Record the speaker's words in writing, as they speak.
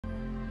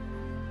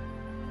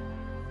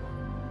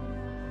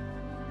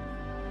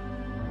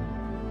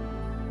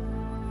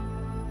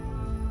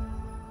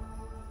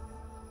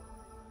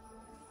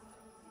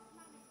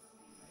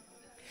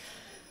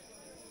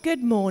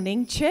Good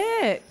morning,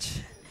 church.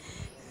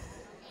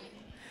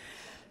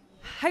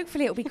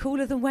 Hopefully it'll be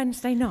cooler than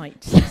Wednesday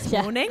night this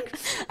morning.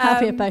 That'll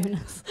be a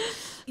bonus.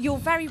 You're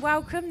very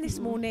welcome this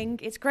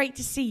morning. It's great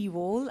to see you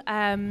all.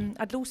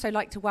 I'd also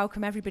like to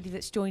welcome everybody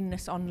that's joining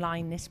us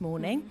online this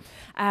morning.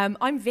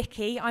 I'm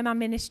Vicky. I'm our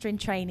minister in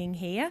training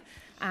here.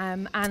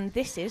 And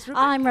this is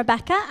Rebecca. I'm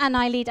Rebecca, and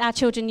I lead our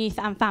children, youth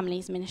and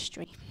families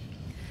ministry.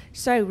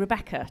 So,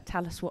 Rebecca,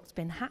 tell us what's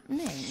been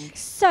happening.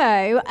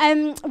 So,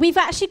 we've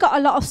actually got a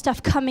lot of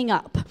stuff coming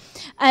up,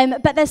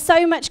 but there's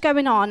so much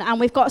going on, and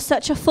we've got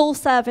such a full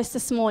service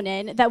this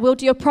morning that we'll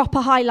do a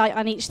proper highlight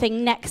on each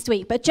thing next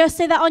week. But just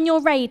so that on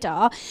your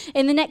radar,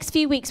 in the next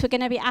few weeks, we're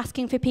going to be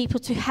asking for people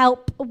to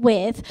help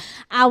with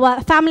our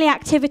family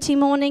activity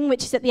morning,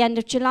 which is at the end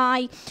of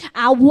July,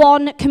 our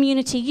one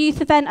community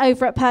youth event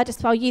over at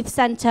Purdiswell Youth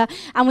Centre,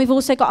 and we've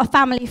also got a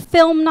family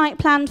film night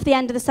planned for the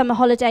end of the summer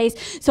holidays.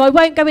 So I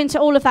won't go into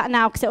all of that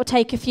now because it will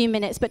take a few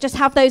minutes, but just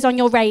have those on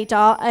your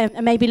radar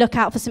and maybe look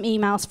out for some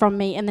emails from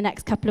me in the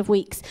next couple of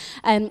weeks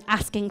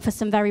asking for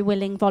some very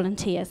willing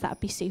volunteers. That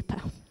would be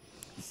super.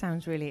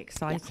 Sounds really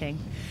exciting.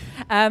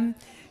 Yeah.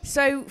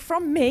 So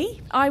from me,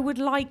 I would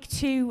like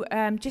to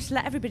just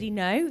let everybody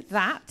know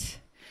that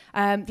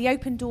the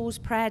Open Doors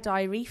prayer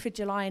diary for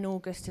July and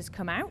August has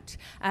come out,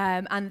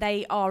 and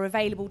they are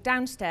available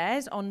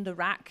downstairs on the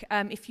rack.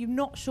 If you're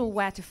not sure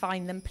where to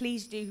find them,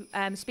 please do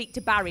speak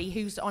to Barry,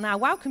 who's on our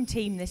welcome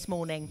team this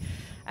morning.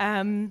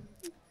 That's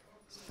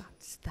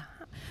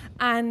that.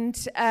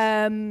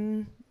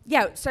 And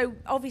yeah, so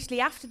obviously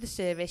after the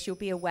service, you'll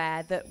be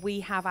aware that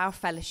we have our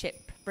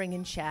fellowship bring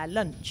and share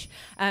lunch.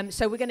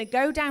 So we're going to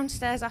go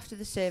downstairs after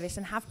the service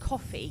and have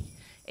coffee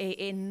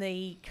in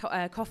the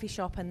coffee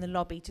shop and the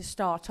lobby to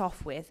start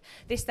off with.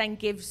 This then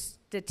gives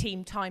the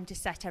team time to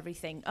set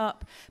everything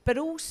up, but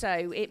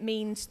also it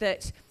means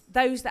that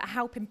those that are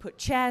helping put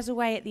chairs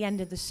away at the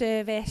end of the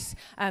service,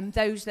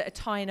 those that are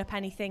tying up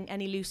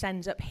any loose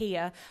ends up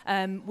here,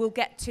 will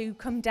get to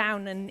come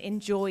down and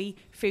enjoy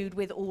food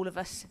with all of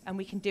us, and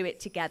we can do it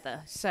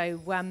together.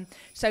 So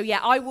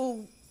yeah, I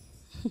will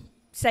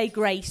say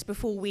grace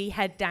before we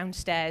head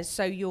downstairs,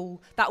 so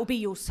that will be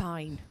your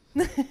sign.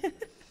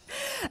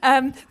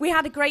 We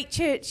had a great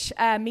church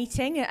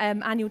meeting,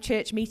 annual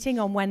church meeting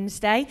on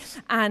Wednesday,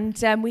 and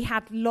we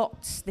had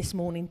lots this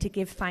morning to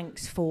give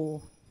thanks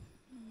for.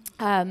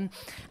 And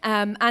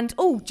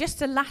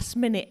just a last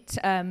minute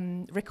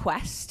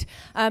request.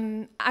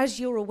 As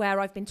you're aware,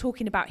 I've been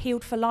talking about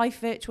Healed for Life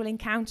virtual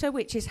encounter,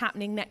 which is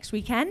happening next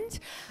weekend.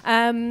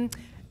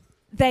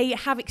 They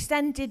have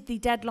extended the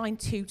deadline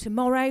to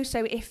tomorrow,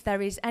 so if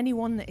there is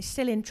anyone that is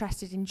still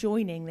interested in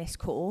joining this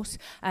course,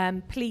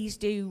 please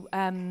do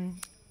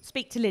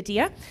speak to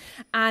Lydia,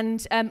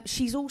 and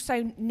she's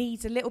also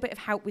needs a little bit of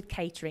help with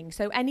catering.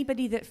 So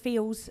anybody that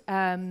feels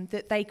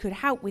that they could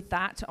help with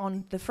that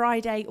on the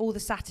Friday or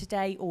the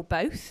Saturday or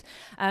both,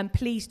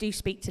 please do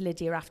speak to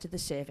Lydia after the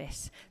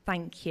service.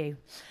 Thank you.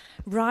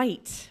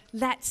 Right,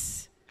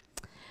 let's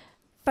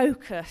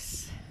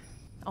focus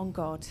on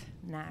God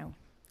now.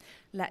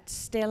 Let's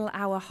still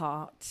our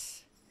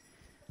hearts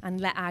and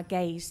let our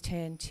gaze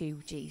turn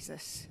to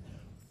Jesus.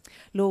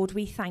 Lord,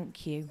 we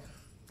thank you.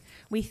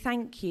 We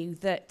thank you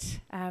that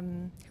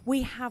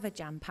we have a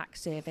jam-packed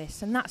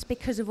service, and that's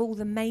because of all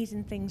the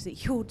amazing things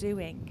that you're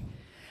doing.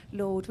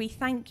 Lord, we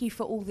thank you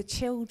for all the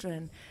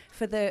children,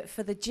 for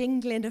the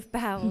jingling of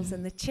bells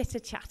and the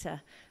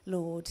chitter-chatter,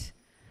 Lord.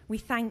 We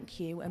thank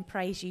you and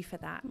praise you for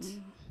that.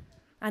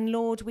 And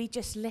Lord, we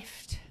just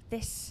lift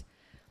this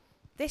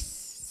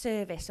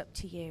service up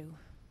to you,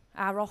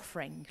 our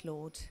offering,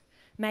 Lord.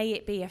 May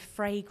it be a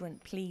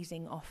fragrant,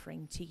 pleasing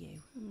offering to you.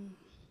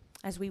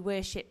 As we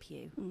worship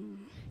you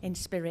in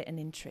spirit and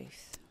in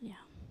truth. Yeah.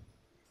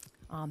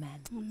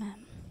 Amen. Amen.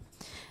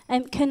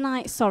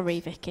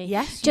 Sorry, Vicky.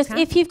 Yes, just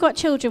if you've got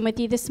children with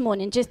you this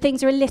morning, just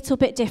things are a little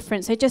bit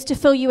different. So just to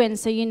fill you in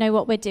so you know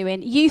what we're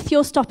doing. Youth,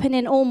 you're stopping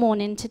in all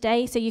morning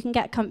today, so you can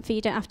get comfy,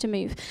 you don't have to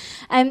move.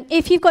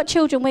 If you've got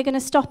children, we're going to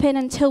stop in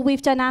until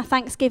we've done our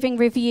Thanksgiving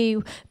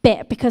review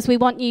bit, because we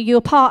want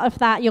you're part of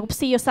that. You'll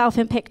see yourself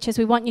in pictures.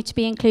 We want you to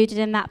be included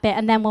in that bit,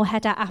 and then we'll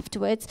head out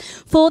afterwards.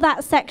 For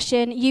that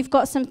section, you've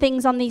got some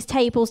things on these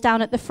tables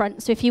down at the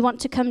front. So if you want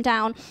to come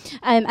down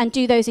and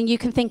do those, and you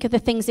can think of the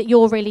things that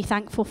you're really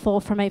thankful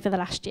for from over the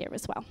last year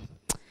as well.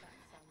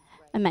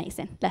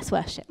 Amazing. Let's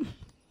worship.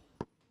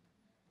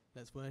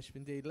 Let's worship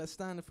indeed. Let's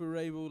stand if we're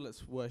able.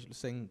 Let's worship, let's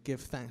sing,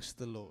 give thanks to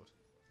the Lord.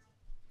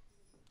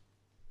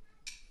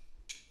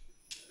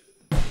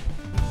 Praise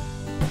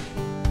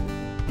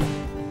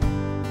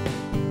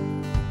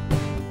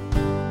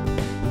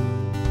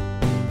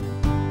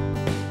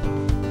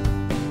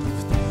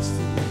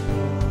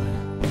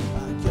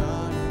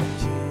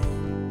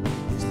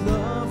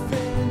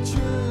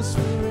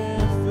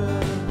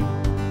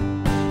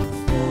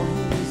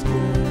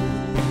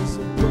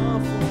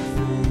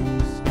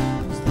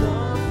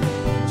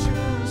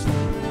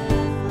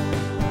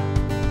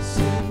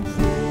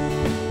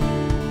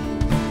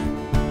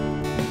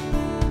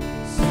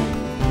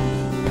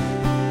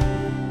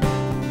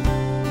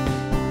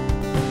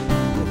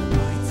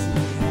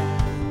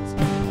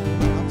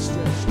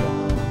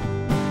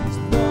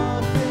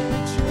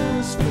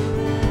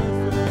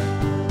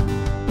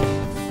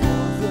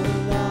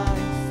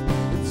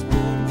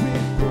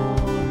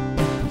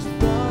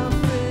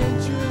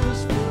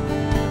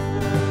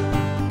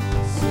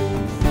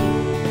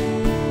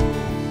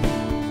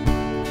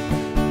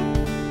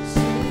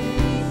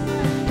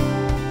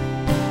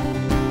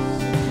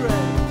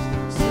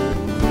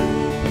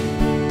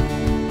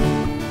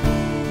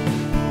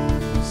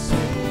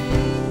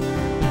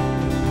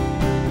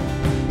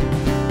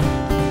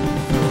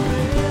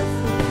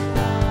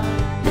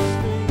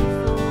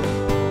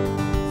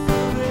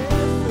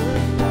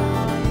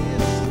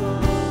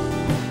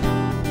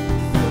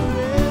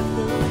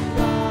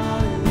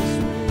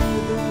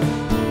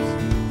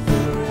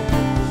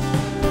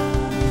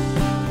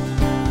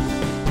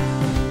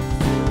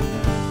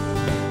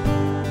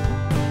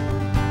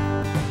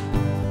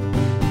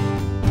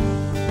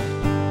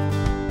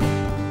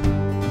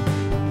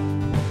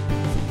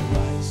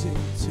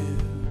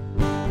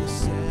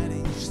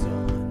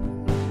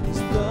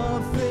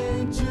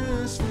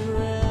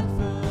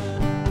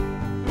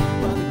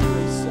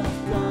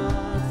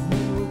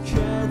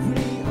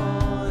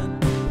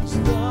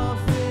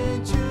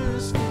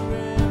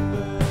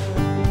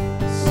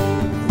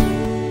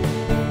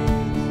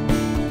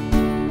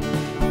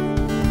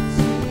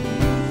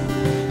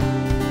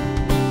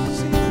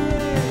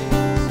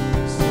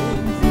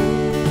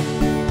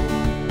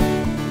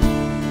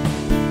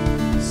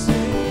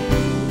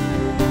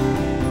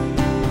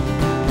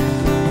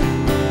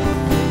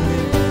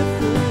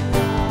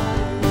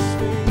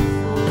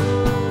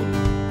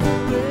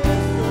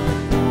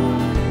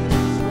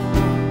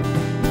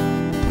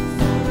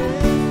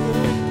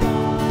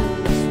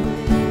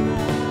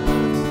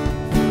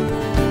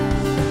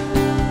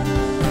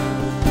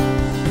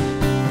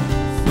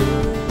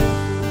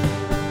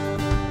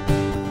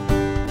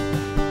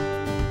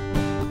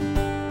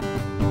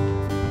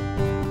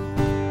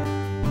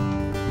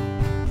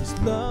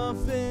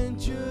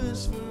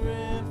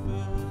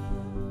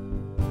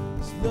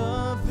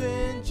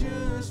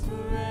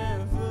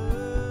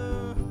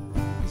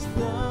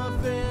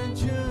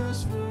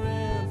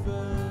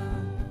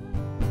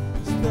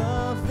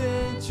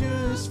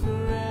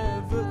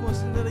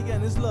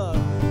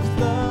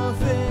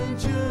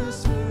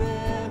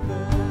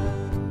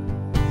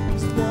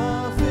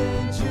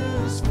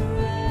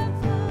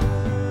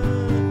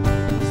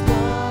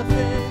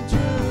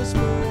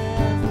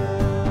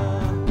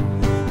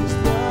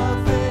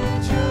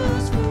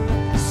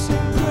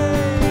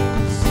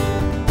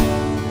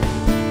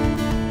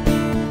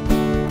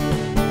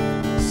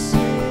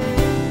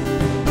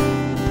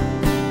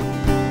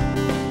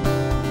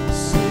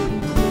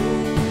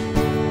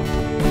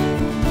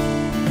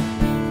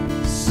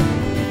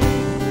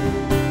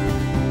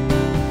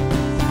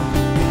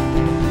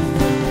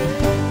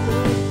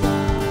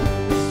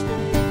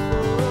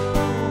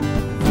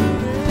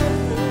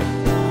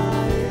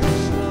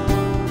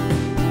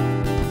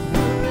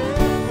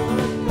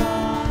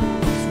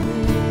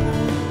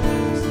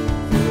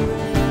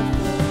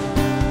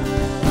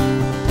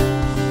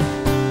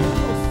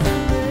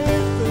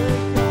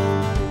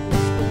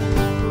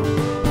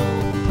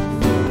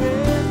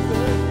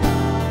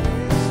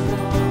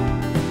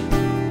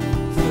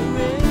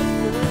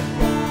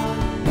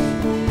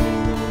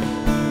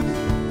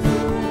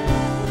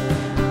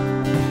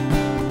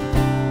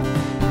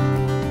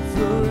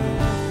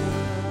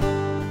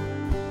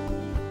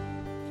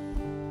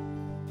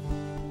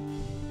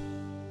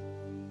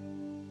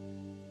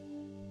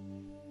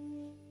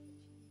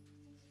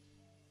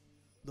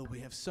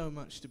have so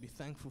much to be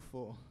thankful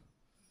for.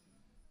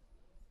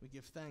 We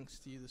give thanks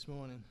to you this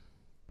morning.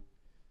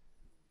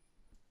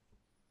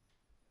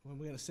 When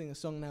we're going to sing a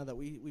song now that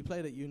we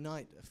played at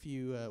Unite a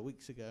few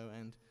weeks ago,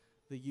 and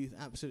the youth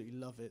absolutely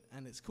love it,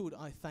 and it's called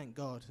I Thank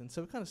God, and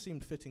so it kind of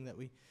seemed fitting that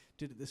we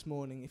did it this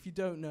morning. If you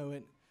don't know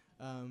it,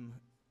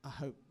 I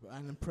hope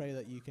and pray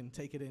that you can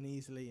take it in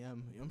easily.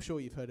 I'm sure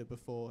you've heard it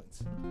before.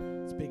 It's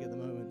big at the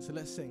moment, so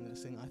let's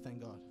sing I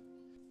Thank God.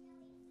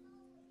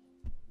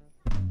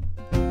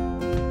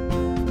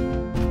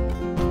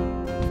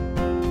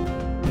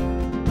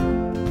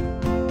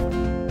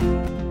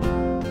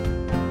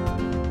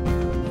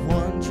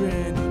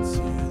 Wandering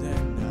into the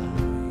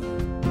night,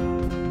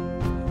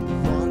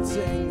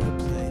 wanting a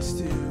place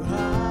to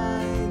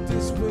hide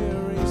this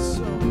weary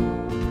soul,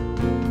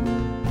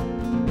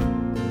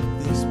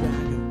 this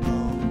bag of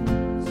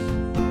bones.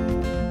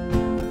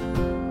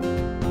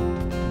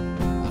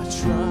 I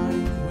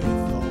tried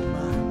with all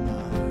my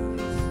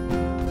might,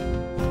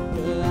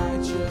 but I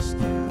just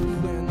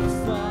can't win the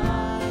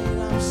fight.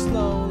 I'm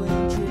slowly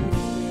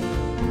drifting,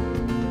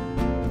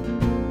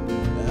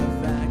 a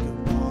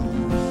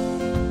vagabond.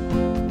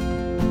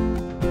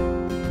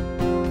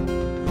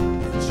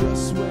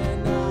 Just when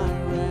I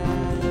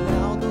ran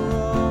out the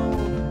road,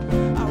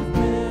 I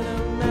met a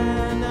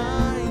man I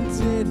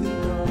didn't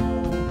know.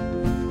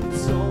 He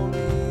told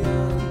me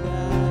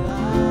that I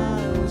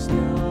was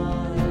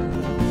not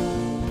alone.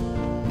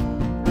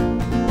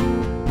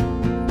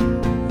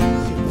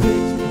 He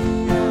picked me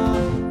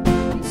up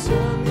and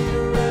turned me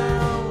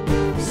around,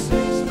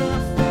 placed my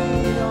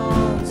feet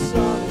on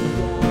solid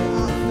ground.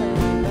 I thank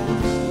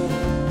Master,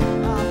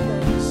 I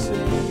thank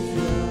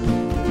Savior,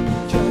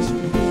 'cause you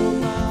healed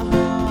my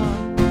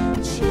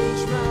heart,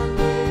 changed my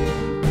name,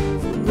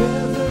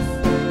 forever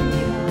free.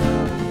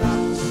 I'm not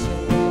the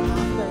same.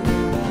 I thank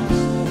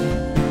Master,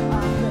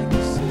 I thank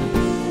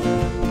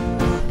Savior,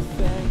 I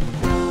thank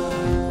God.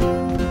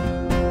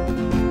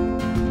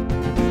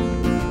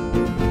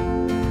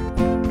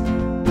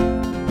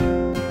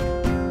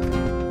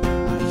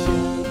 I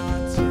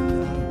cannot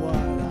deny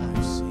what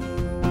I've seen.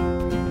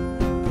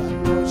 Got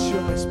no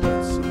choice but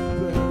to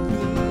believe.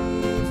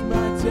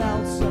 My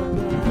doubts are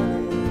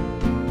burning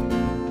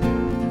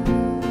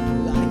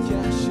like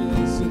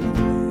ashes in the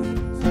wind.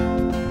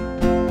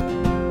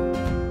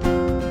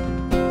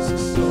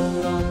 So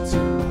long to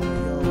my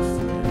old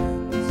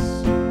friends.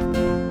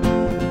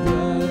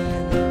 But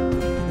any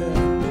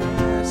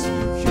bitterness,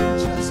 you can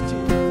just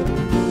keep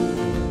them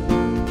moving.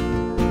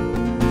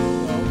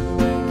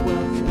 Only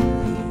welcome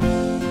me.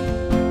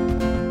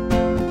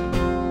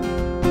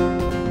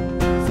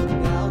 From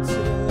now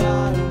till I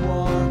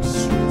walk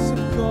streets of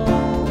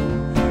gold,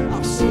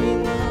 I'll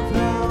sing of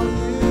how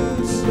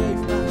you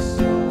saved my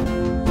soul.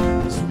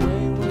 This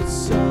wayward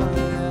son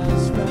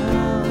has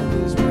found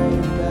his way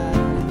back.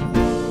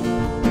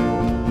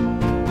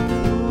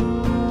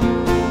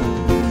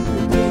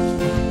 You picked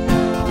me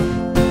up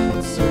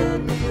and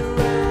turned me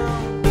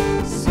around,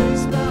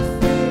 placed my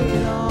feet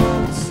on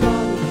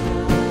solid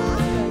ground.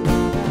 I thank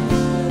the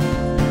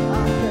Master, I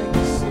thank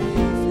the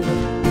Savior,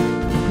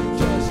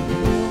 because you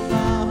healed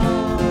my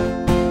heart,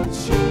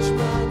 changed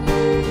my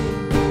name,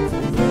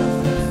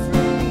 forever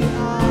free.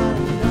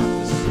 I'm not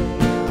the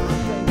same. I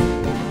thank the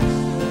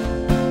Master,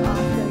 I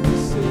thank the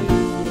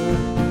Savior,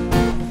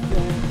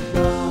 thank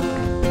God.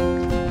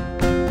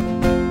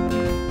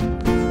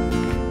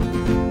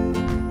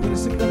 We're gonna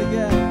sing that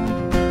again.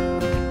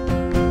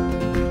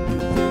 You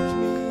picked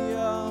me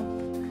up,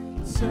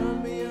 turned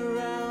me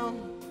around,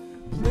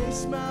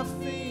 placed my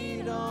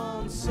feet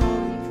on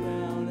solid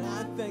ground.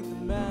 I thank the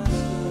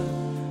Master,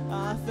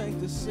 I thank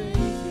the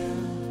Savior,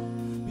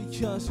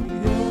 because you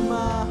healed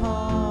my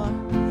heart,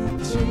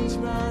 changed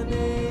my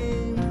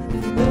name,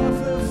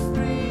 forever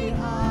free.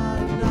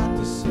 I'm not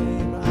the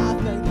same. I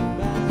thank the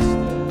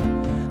Master,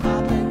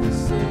 I thank the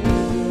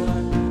Savior,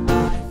 I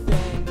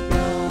thank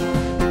God.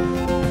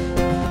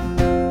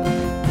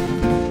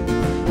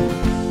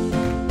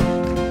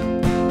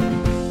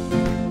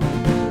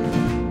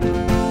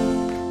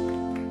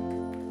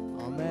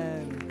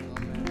 Amen.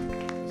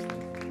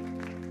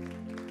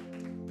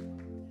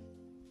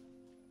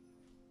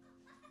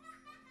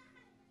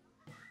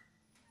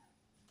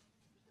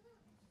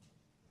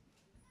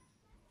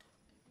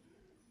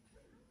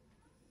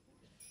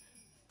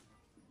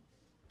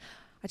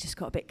 I just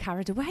got a bit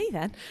carried away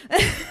then.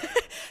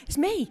 It's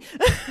me.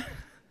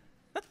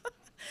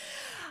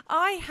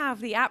 I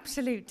have the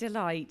absolute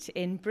delight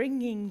in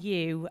bringing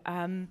you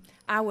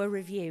our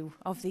review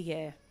of the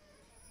year.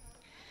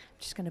 I'm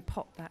just going to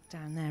pop that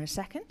down there a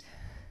second.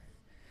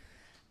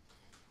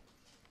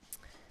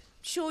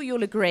 I'm sure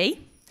you'll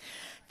agree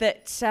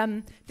that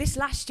this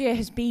last year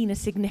has been a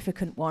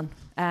significant one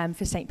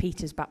for St.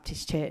 Peter's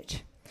Baptist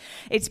Church.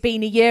 It's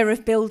been a year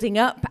of building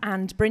up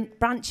and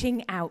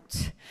branching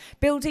out.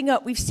 Building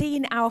up, we've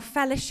seen our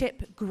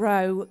fellowship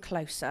grow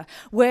closer,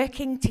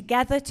 working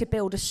together to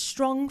build a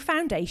strong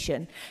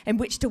foundation in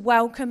which to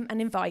welcome and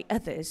invite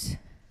others.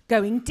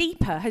 Going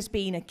deeper has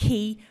been a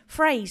key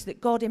phrase that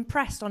God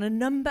impressed on a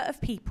number of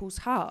people's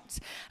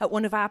hearts at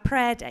one of our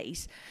prayer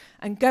days.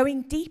 And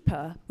going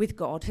deeper with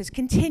God has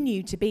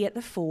continued to be at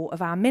the fore of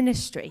our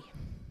ministry.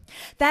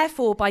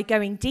 Therefore, by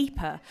going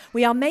deeper,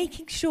 we are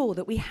making sure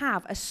that we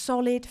have a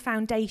solid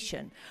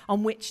foundation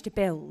on which to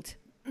build.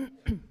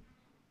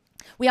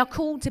 We are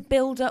called to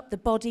build up the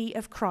body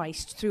of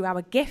Christ through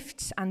our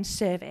gifts and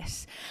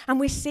service.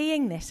 And we're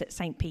seeing this at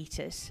St.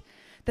 Peter's.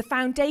 The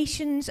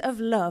foundations of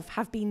love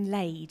have been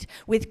laid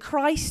with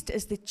Christ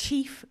as the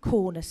chief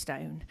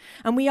cornerstone.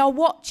 And we are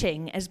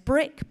watching as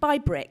brick by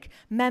brick,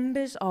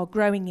 members are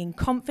growing in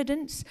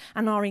confidence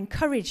and are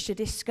encouraged to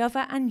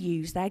discover and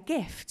use their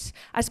gifts,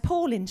 as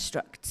Paul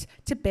instructs,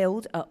 to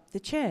build up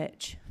the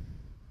church.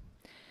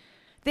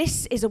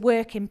 This is a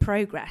work in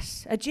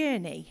progress, a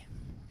journey.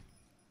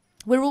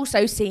 We're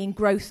also seeing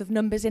growth of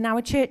numbers in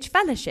our church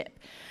fellowship,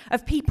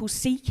 of people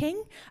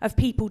seeking, of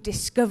people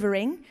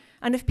discovering,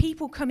 and of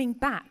people coming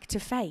back to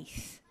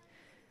faith.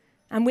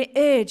 And we're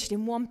urged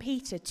in 1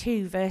 Peter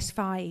 2, verse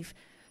 5,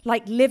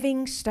 like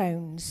living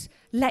stones,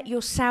 let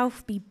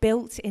yourself be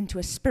built into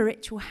a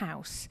spiritual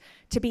house,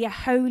 to be a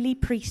holy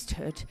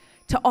priesthood,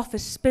 to offer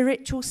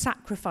spiritual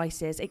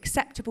sacrifices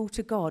acceptable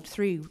to God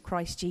through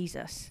Christ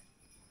Jesus.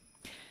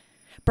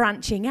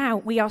 Branching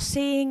out, we are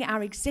seeing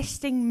our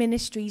existing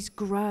ministries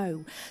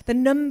grow. The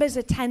numbers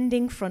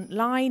attending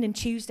Frontline and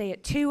Tuesday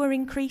at 2 are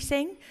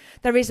increasing.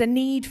 There is a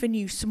need for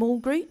new small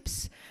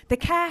groups. The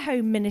care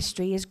home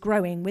ministry is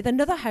growing with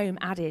another home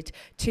added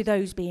to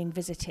those being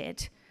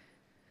visited.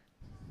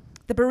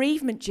 The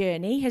bereavement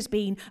journey has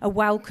been a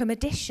welcome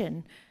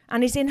addition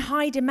and is in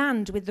high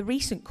demand with the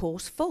recent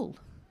course full.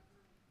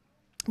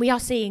 We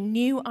are seeing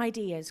new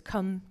ideas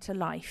come to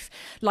life,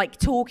 like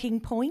Talking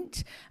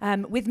Point,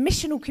 with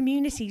missional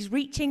communities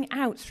reaching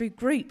out through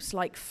groups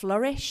like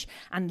Flourish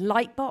and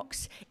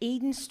Lightbox,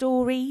 Eden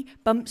Story,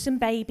 Bumps and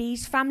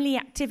Babies, family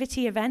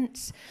activity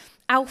events,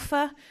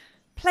 Alpha,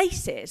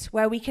 places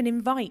where we can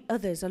invite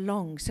others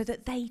along so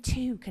that they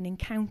too can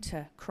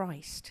encounter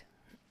Christ.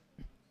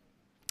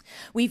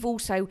 We've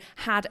also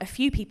had a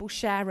few people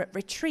share at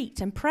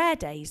retreat and prayer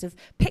days of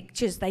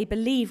pictures they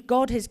believe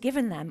God has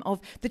given them of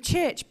the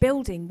church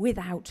building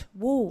without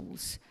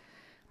walls.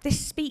 This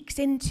speaks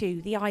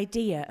into the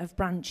idea of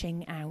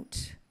branching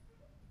out.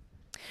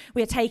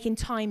 We are taking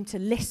time to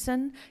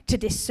listen, to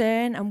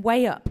discern and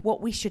weigh up what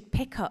we should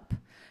pick up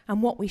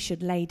and what we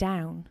should lay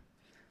down.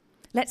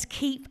 Let's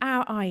keep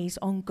our eyes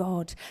on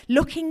God,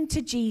 looking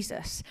to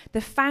Jesus,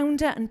 the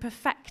founder and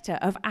perfecter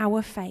of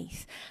our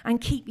faith, and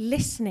keep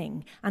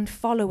listening and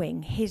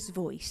following his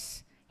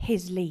voice,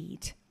 his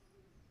lead.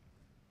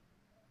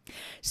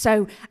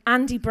 So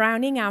Andy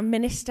Browning, our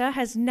minister,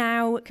 has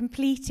now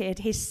completed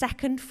his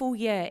second full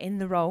year in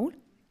the role.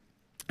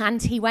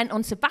 And he went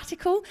on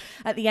sabbatical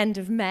at the end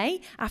of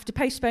May after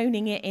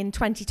postponing it in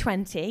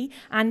 2020,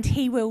 and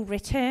he will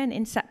return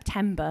in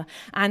September.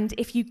 And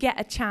if you get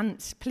a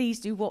chance, please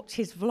do watch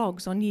his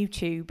vlogs on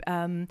YouTube.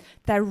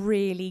 They're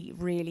really,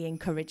 really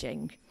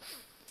encouraging.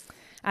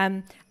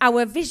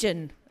 Our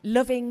vision,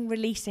 loving,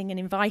 releasing and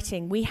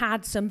inviting, we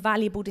had some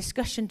valuable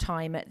discussion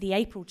time at the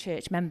April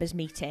Church members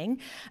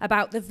meeting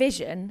about the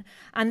vision,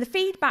 and the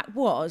feedback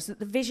was that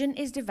the vision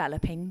is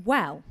developing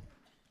well.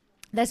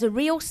 There's a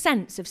real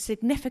sense of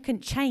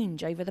significant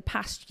change over the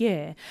past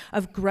year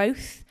of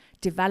growth,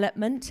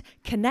 development,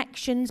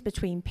 connections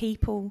between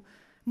people,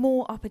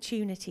 more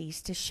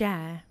opportunities to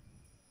share.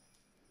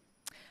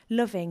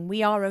 Loving,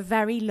 we are a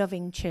very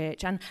loving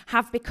church and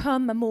have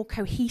become a more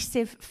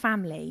cohesive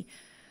family.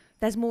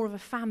 There's more of a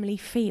family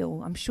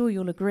feel, I'm sure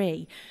you'll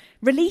agree.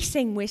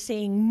 Releasing, we're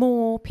seeing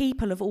more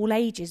people of all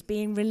ages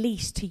being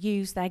released to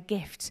use their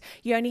gifts.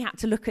 You only had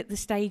to look at the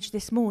stage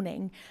this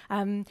morning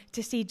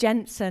to see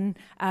Jensen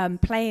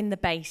playing the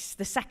bass,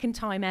 the second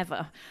time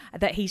ever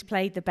that he's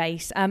played the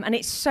bass. And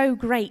it's so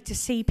great to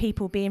see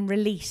people being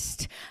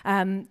released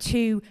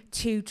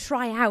to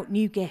try out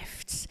new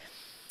gifts.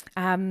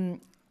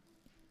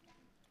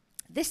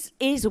 This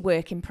is a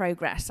work in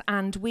progress,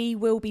 and we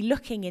will be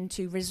looking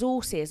into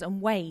resources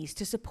and ways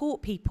to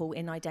support people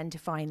in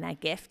identifying their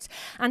gifts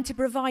and to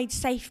provide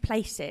safe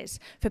places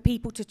for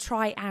people to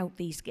try out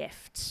these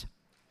gifts.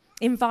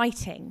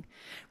 Inviting.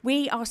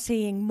 We are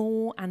seeing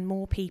more and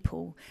more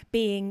people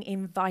being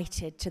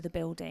invited to the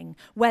building,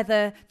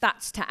 whether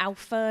that's to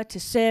Alpha, to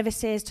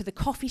services, to the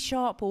coffee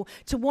shop, or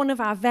to one of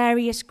our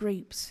various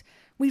groups.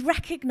 We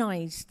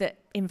recognise that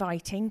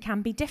inviting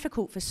can be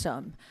difficult for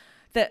some,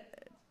 that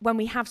when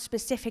we have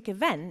specific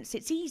events,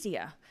 it's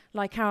easier,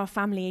 like our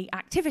family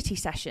activity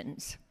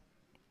sessions.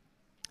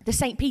 The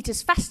St.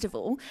 Peter's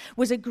Festival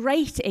was a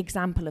great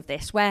example of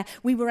this, where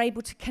we were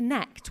able to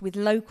connect with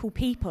local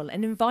people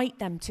and invite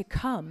them to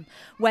come,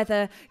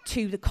 whether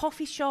to the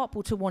coffee shop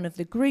or to one of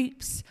the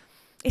groups.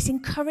 It's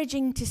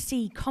encouraging to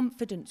see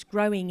confidence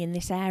growing in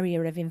this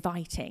area of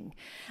inviting,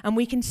 and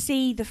we can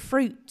see the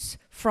fruits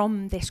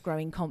from this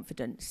growing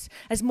confidence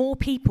as more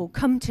people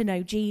come to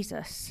know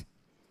Jesus.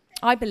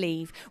 I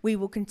believe we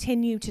will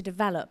continue to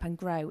develop and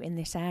grow in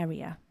this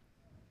area.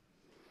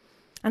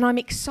 And I'm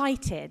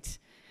excited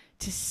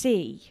to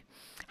see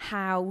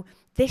how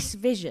this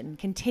vision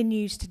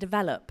continues to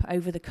develop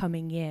over the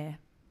coming year.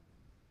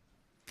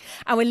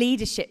 Our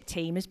leadership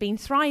team has been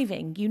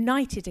thriving,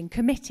 united and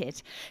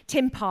committed.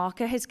 Tim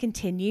Parker has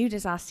continued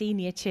as our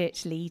senior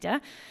church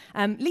leader.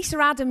 Lisa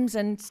Adams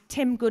and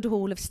Tim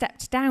Goodhall have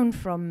stepped down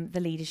from the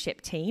leadership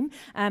team,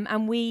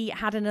 and we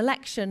had an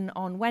election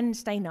on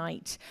Wednesday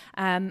night,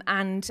 and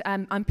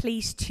I'm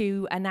pleased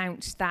to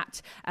announce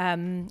that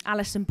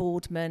Alison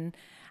Boardman,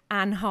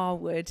 Anne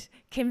Harwood,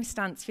 Kim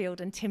Stansfield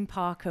and Tim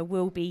Parker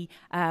will be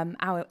in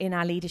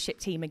our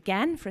leadership team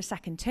again for a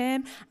second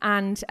term,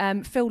 and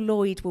Phil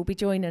Lloyd will be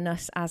joining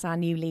us as our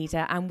new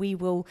leader, and we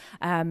will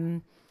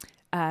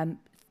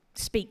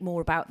speak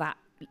more about that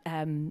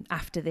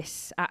after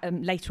this,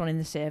 later on in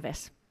the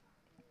service.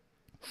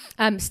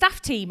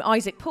 Staff team,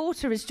 Isaac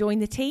Porter has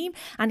joined the team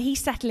and he's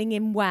settling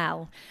in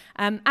well.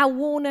 Al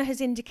Warner has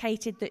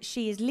indicated that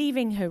she is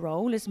leaving her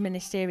role as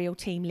ministerial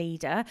team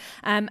leader,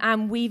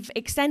 and we've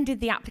extended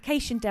the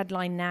application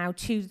deadline now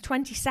to the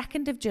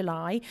 22nd of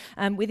July,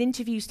 with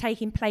interviews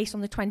taking place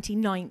on the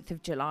 29th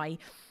of July.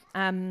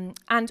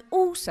 And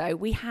also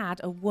we had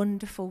a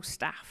wonderful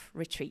staff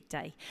retreat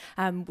day,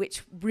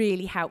 which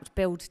really helped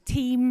build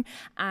team,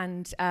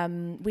 and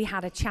we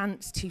had a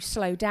chance to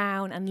slow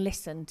down and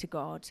listen to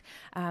God.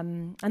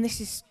 And this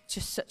is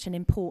just such an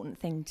important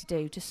thing to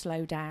do, to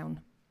slow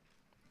down.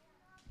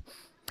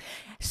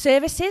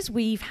 Services,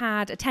 we've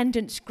had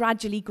attendance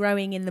gradually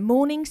growing in the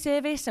morning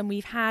service, and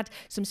we've had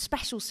some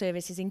special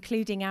services,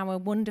 including our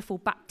wonderful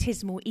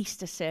baptismal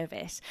Easter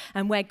service,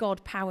 and where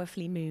God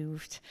powerfully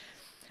moved.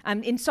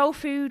 In Soul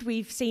Food,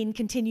 we've seen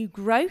continued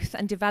growth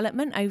and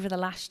development over the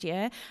last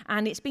year,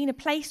 and it's been a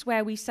place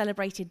where we've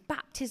celebrated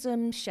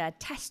baptism, shared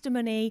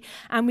testimony,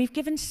 and we've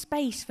given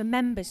space for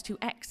members to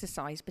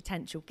exercise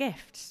potential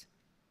gifts.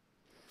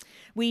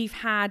 We've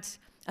had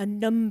a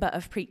number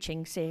of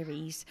preaching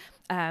series.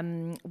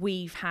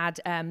 We've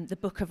had the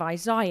book of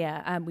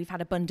Isaiah, we've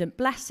had Abundant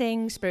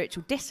Blessing,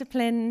 Spiritual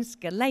Disciplines,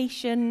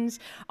 Galatians,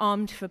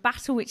 Armed for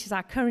Battle, which is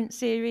our current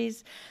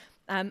series.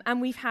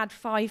 And we've had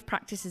 5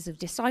 practices of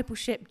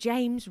discipleship,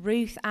 James,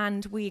 Ruth,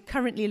 and we're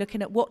currently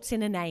looking at What's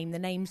in a Name, the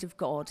names of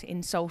God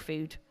in Soul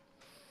Food.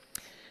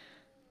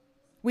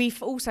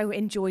 We've also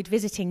enjoyed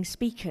visiting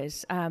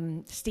speakers,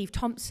 Steve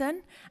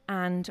Thompson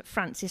and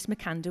Francis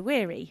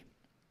McAndawiri.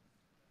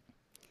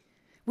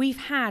 We've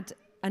had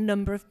a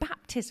number of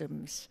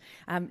baptisms,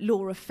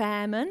 Laura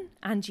Fairman,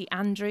 Angie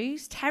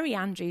Andrews, Terry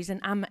Andrews and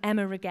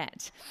Emma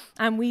Reguette.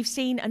 And we've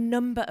seen a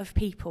number of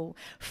people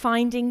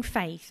finding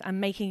faith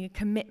and making a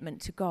commitment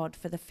to God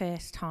for the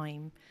first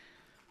time.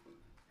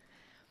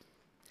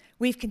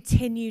 We've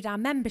continued our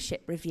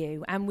membership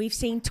review, and we've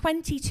seen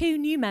 22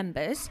 new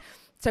members.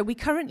 So we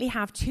currently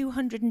have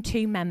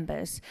 202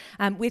 members,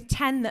 with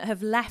 10 that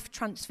have left,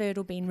 transferred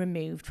or been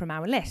removed from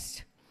our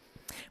list.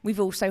 We've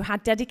also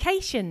had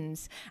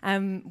dedications.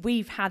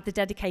 We've had the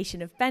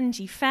dedication of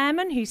Benji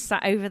Fairman, who's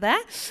sat over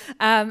there,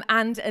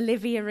 and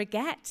Olivia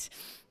Reguette.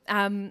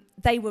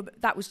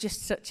 That was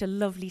just such a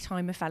lovely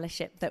time of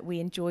fellowship that we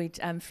enjoyed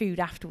food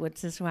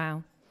afterwards as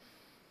well.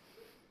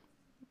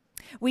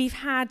 We've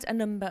had a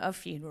number of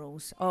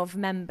funerals of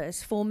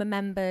members, former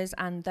members,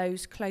 and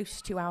those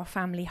close to our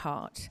family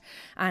heart.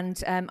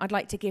 And I'd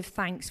like to give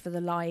thanks for the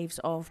lives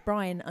of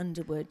Brian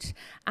Underwood,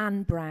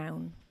 Anne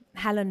Brown,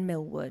 Helen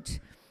Millwood,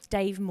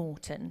 Dave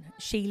Morton,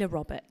 Sheila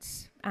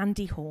Roberts,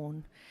 Andy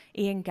Horn,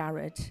 Ian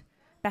Garrett,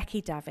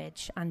 Becky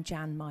Davidge and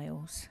Jan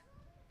Miles.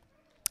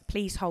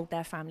 Please hold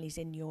their families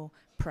in your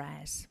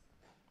prayers.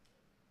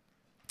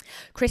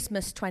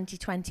 Christmas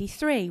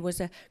 2023 was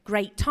a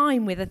great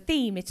time with a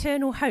theme,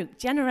 Eternal Hope,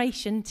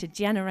 Generation to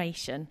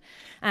Generation.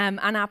 And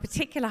our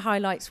particular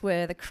highlights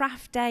were the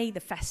craft day, the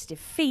festive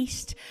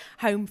feast,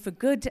 Home for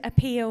Good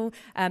appeal,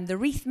 the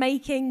wreath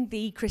making,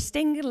 the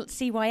Christingle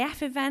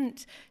CYF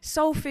event,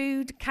 Soul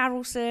Food,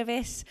 carol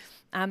service,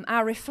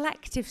 our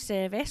reflective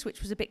service,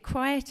 which was a bit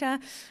quieter,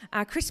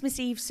 our Christmas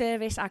Eve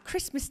service, our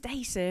Christmas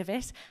Day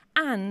service,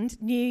 and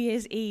New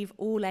Year's Eve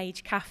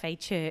all-age cafe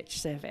church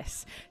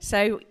service.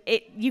 So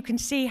you can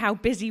see how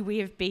busy we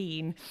have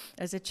been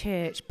as a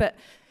church, but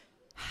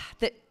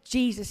that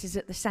Jesus is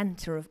at the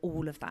centre of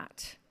all of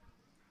that.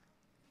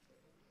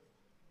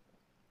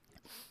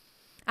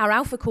 Our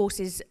Alpha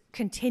courses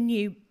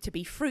continue to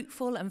be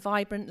fruitful and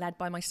vibrant, led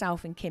by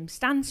myself and Kim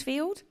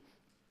Stansfield.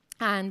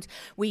 And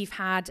we've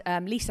had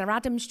Lisa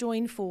Adams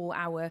join for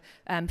our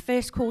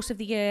first course of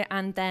the year,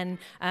 and then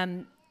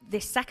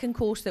this second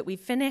course that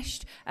we've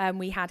finished,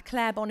 we had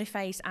Claire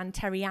Boniface and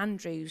Terry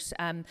Andrews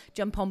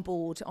jump on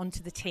board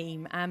onto the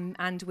team,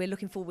 and we're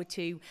looking forward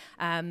to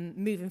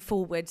moving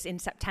forwards in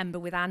September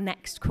with our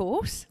next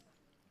course.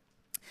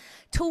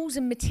 Tools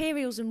and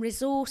materials and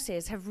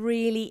resources have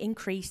really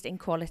increased in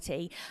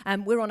quality.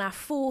 We're on our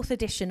 4th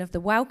edition of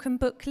the Welcome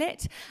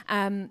Booklet.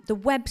 The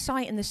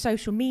website and the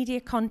social media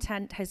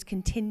content has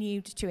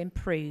continued to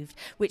improve,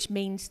 which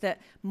means that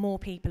more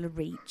people are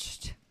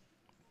reached.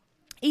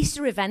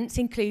 Easter events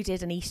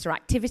included an Easter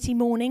activity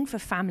morning for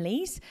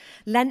families,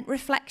 Lent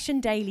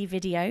reflection daily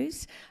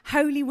videos,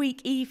 Holy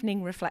Week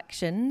evening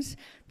reflections,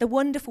 the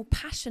wonderful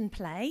Passion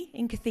Play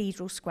in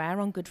Cathedral Square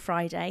on Good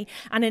Friday,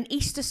 and an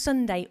Easter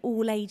Sunday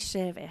all-age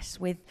service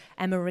with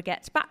Emma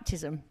Regette's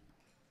baptism.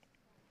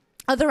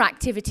 Other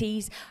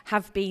activities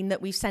have been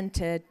that we've sent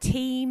a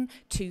team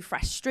to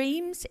Fresh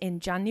Streams in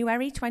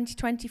January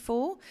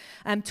 2024.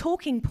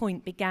 Talking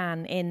Point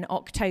began in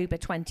October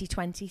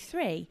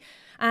 2023.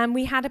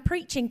 We had a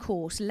preaching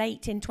course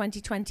late in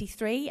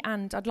 2023,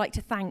 and I'd like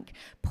to thank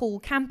Paul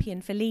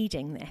Campion for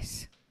leading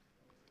this.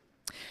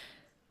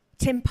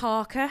 Tim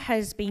Parker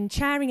has been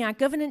chairing our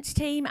governance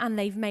team, and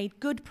they've made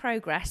good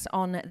progress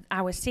on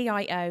our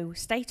CIO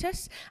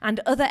status, and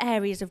other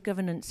areas of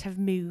governance have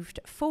moved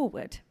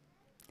forward.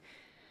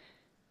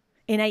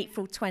 In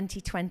April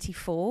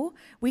 2024,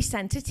 we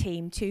sent a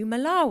team to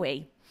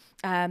Malawi,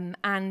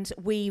 and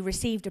we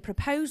received a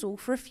proposal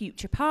for a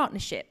future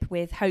partnership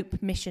with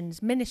Hope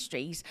Missions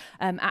Ministries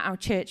at our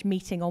church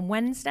meeting on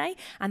Wednesday,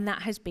 and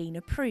that has been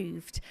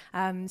approved.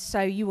 So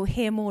you will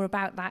hear more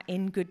about that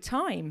in good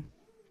time.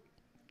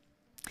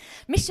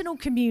 Missional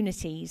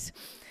communities.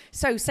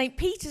 So St.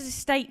 Peter's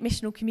Estate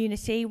Missional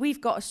Community, we've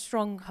got a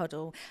strong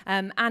huddle.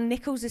 Anne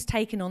Nichols has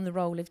taken on the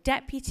role of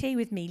deputy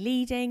with me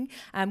leading.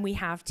 We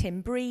have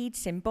Tim Breed,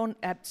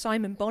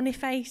 Simon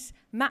Boniface,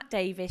 Matt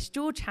Davis,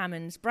 George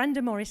Hammonds,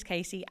 Brenda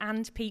Morris-Casey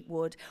and Pete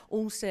Wood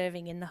all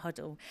serving in the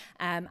huddle.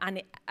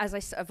 As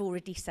I've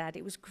already said,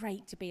 it was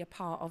great to be a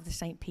part of the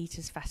St.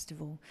 Peter's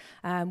Festival.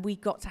 We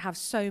got to have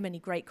so many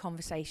great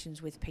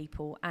conversations with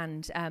people,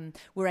 and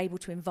we're able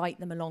to invite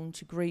them along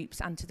to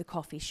groups and to the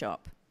coffee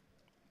shop.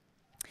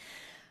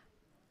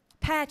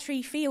 Pear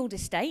Tree Field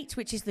Estate,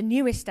 which is the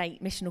new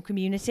estate missional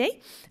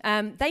community,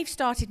 they've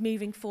started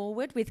moving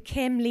forward with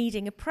Kim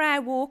leading a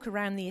prayer walk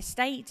around the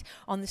estate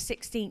on the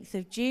 16th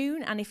of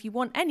June. And if you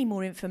want any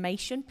more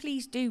information,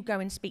 please do go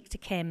and speak to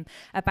Kim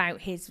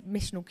about his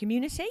missional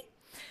community.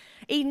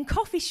 Eden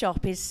Coffee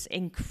Shop is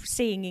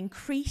seeing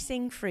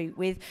increasing fruit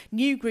with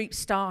new groups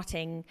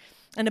starting,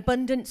 an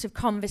abundance of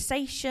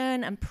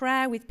conversation and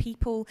prayer with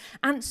people,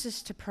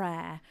 answers to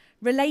prayer,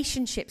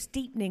 relationships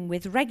deepening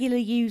with regular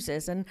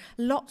users, and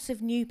lots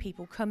of new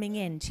people coming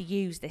in to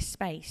use this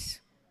space.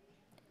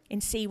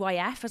 In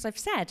CYF, as I've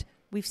said,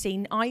 we've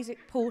seen Isaac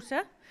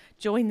Porter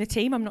join the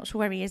team. I'm not sure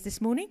where he is this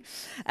morning,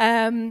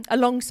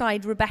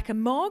 alongside Rebecca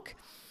Mogg.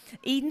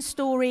 Eden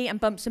Story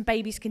and Bumps and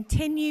Babies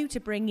continue to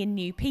bring in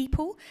new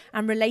people,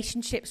 and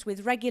relationships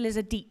with regulars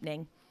are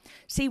deepening.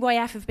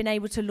 CYF have been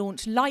able to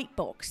launch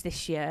Lightbox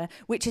this year,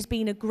 which has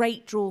been a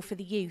great draw for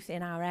the youth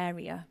in our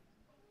area.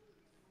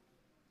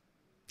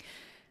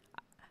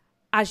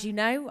 As you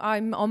know,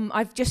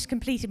 I've just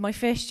completed my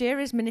first year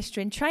as minister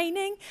in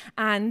training,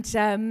 and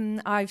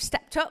I've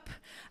stepped up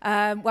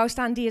whilst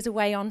Andy is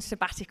away on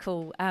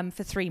sabbatical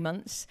for 3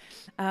 months.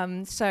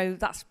 So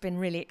that's been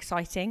really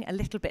exciting, a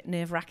little bit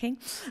nerve-wracking.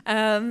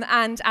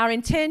 And our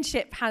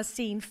internship has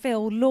seen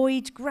Phil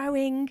Lloyd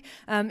growing,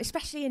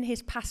 especially in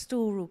his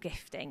pastoral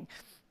gifting.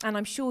 And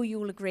I'm sure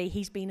you'll agree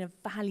he's been a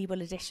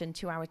valuable addition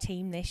to our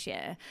team this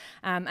year.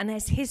 And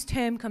as his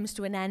term comes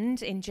to an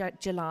end in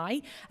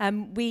July,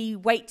 we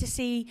wait to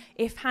see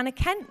if Hannah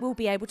Kent will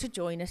be able to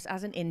join us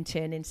as an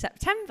intern in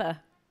September.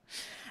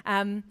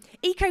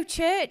 Eco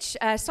Church,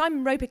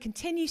 Simon Roper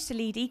continues to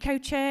lead Eco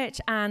Church,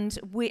 and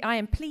I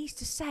am pleased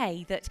to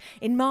say that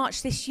in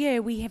March this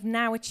year we have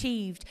now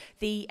achieved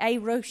the A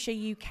Rocha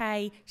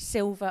UK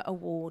Silver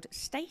Award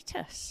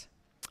status,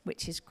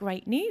 which is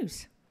great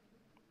news.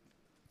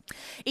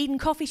 Eden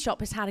Coffee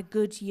Shop has had a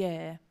good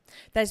year.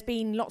 There's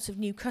been lots of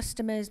new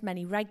customers,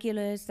 many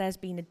regulars. There's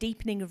been a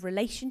deepening of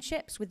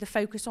relationships with the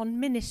focus on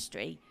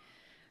ministry.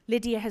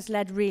 Lydia has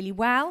led really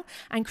well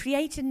and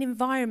created an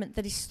environment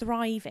that is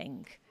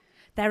thriving.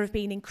 There have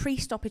been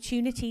increased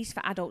opportunities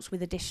for adults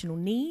with additional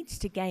needs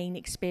to gain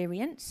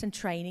experience and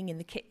training in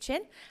the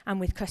kitchen and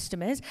with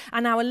customers.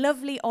 And our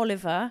lovely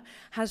Oliver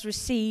has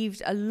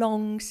received a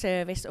long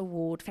service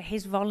award for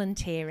his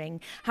volunteering,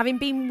 having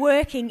been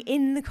working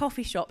in the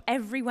coffee shop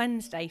every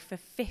Wednesday for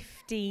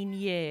 15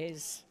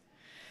 years.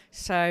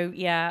 So,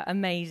 yeah,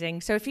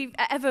 amazing. So if you're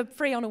ever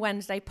free on a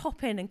Wednesday,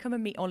 pop in and come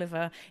and meet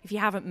Oliver. If you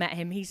haven't met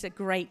him, he's a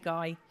great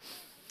guy.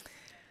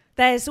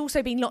 There's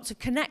also been lots of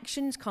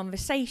connections,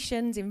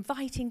 conversations,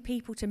 inviting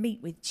people to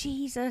meet with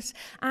Jesus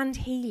and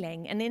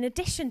healing. And in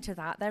addition to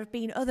that, there have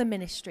been other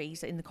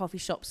ministries in the coffee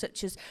shop,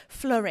 such as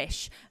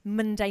Flourish,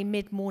 Monday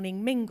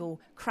Mid-Morning Mingle,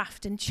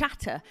 Craft and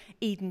Chatter,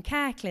 Eden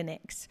Care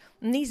Clinics.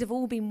 And these have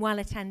all been well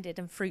attended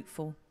and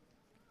fruitful.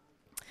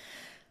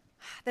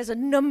 There's a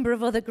number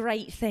of other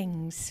great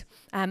things.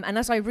 And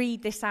as I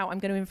read this out, I'm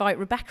going to invite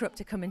Rebecca up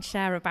to come and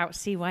share about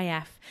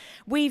CYF.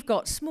 We've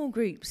got small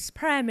groups,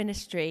 prayer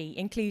ministry,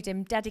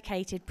 including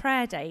dedicated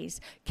prayer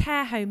days,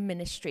 care home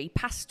ministry,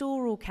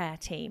 pastoral care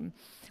team,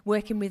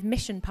 working with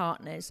mission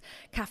partners,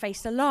 Cafe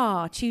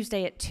Solar,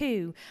 Tuesday at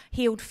 2,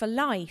 Healed for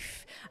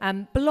Life,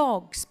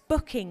 blogs,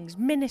 bookings,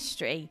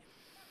 ministry.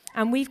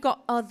 And we've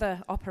got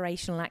other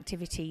operational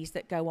activities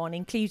that go on,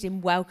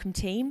 including welcome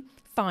team,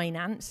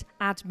 finance,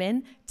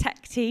 admin,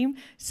 tech team,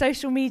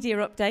 social media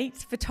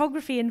updates,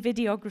 photography and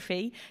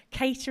videography,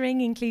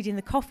 catering, including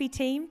the coffee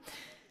team.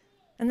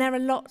 And there are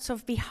lots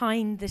of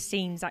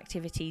behind-the-scenes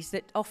activities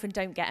that often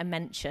don't get a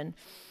mention,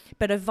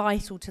 but are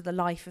vital to the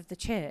life of the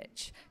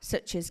church,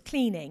 such as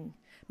cleaning,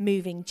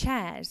 moving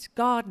chairs,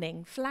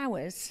 gardening,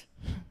 flowers,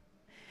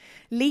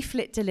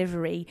 leaflet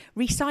delivery,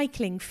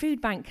 recycling,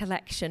 food bank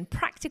collection,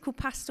 practical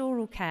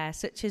pastoral care,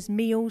 such as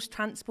meals,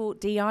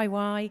 transport,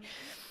 DIY.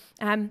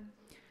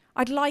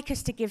 I'd like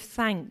us to give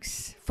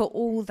thanks for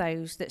all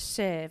those that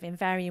serve in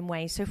varying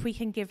ways. So if we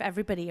can give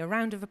everybody a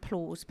round of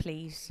applause,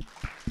 please.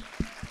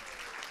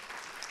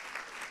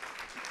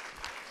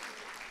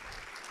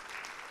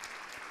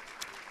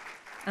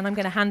 And I'm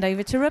going to hand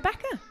over to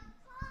Rebecca.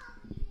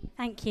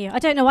 Thank you. I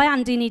don't know why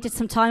Andy needed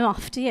some time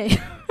off, do you?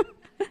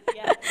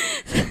 Yeah.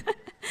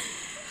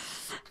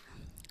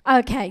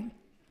 Okay.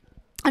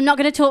 I'm not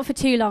going to talk for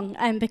too long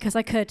because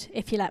I could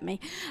if you let me.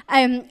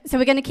 So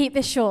we're going to keep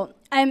this short.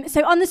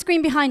 So on the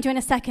screen behind you in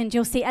a second,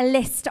 you'll see a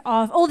list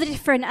of all the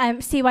different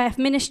CYF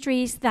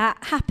ministries that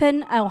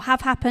happen or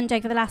have happened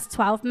over the last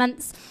 12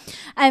 months.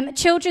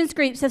 Children's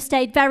groups have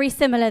stayed very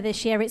similar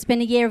this year. It's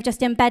been a year of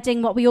just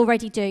embedding what we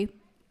already do.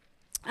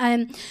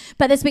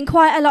 But there's been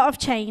quite a lot of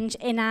change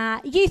in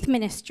our youth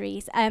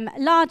ministries,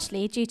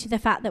 largely due to the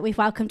fact that we've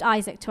welcomed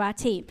Isaac to our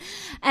team.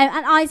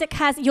 And Isaac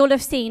you'll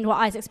have seen what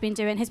Isaac's been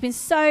doing. He's been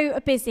so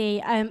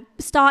busy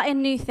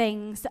starting new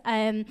things,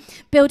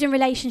 building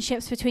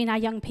relationships between our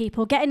young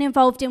people, getting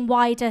involved in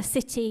wider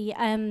city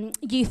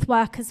youth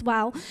work as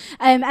well.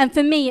 And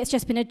for me, it's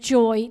just been a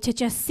joy to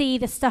just see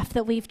the stuff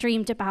that we've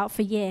dreamed about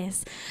for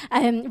years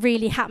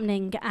really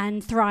happening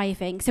and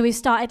thriving. So we've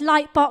started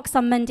Lightbox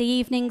on Monday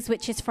evenings,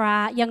 which is for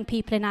our young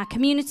people in our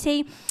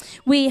community.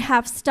 We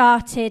have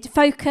started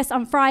Focus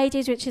on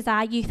Fridays, which is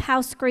our youth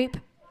house group.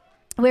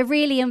 We're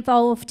really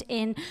involved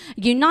in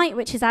Unite,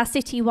 which is our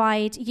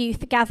citywide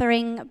youth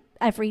gathering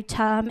every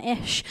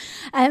term-ish.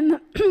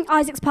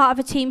 Isaac's part of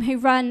a team who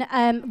run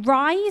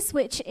Rise,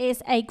 which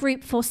is a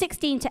group for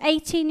 16 to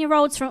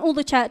 18-year-olds from all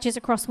the churches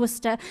across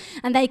Worcester,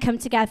 and they come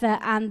together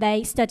and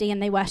they study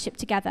and they worship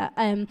together.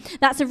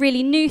 That's a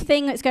really new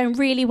thing. It's going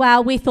really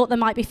well. We thought there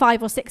might be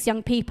 5 or 6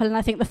 young people, and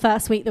I think the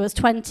first week there was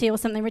 20 or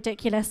something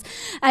ridiculous.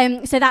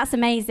 So that's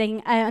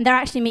amazing. And they're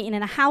actually meeting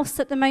in a house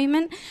at the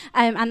moment,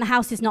 and the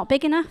house is not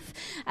big enough.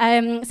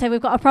 So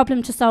we've got a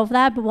problem to solve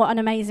there, but what an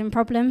amazing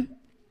problem.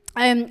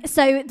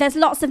 So there's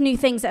lots of new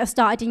things that have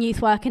started in youth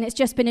work, and it's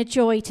just been a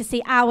joy to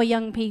see our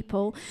young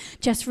people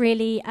just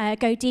really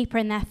go deeper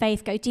in their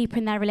faith, go deeper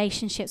in their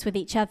relationships with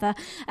each other.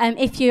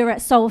 If you were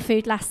at Soul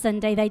Food last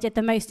Sunday, they did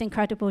the most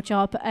incredible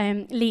job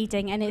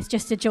leading, and it's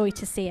just a joy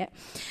to see it.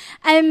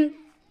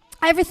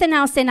 Everything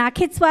else in our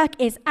kids' work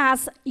is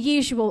as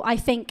usual, I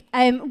think.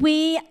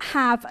 We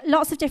have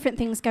lots of different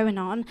things going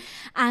on,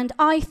 and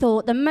I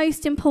thought the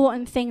most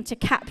important thing to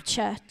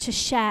capture, to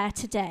share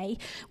today,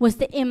 was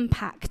the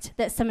impact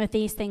that some of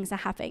these things are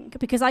having.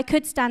 Because I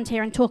could stand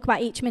here and talk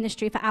about each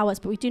ministry for hours,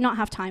 but we do not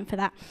have time for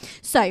that.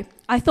 So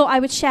I thought I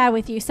would share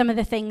with you some of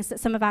the things that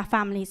some of our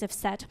families have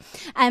said.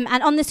 And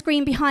on the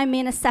screen behind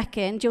me in a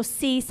second, you'll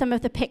see some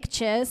of the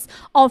pictures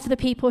of the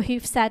people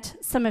who've said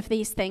some of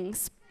these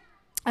things.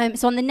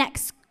 So on the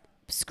next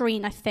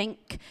screen, I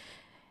think.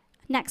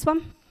 Next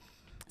one.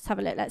 Let's have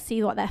a look. Let's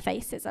see what their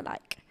faces are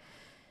like.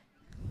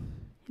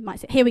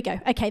 Here we go.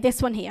 Okay,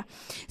 this one here.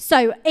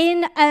 So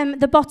in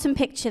the bottom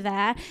picture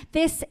there,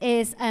 this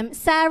is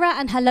Sarah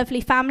and her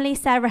lovely family.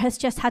 Sarah has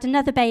just had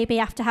another baby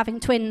after having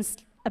twins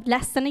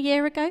less than a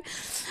year ago.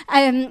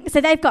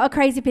 So they've got a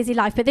crazy busy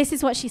life, but this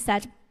is what she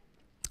said.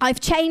 I've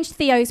changed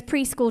Theo's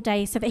preschool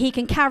days so that he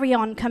can carry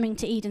on coming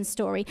to Eden's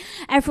Story.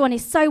 Everyone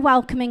is so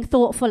welcoming,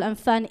 thoughtful and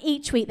fun.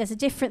 Each week there's a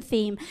different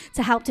theme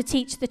to help to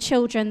teach the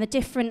children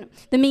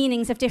the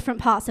meanings of different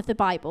parts of the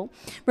Bible.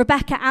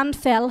 Rebecca and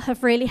Phil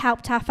have really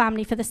helped our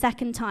family for the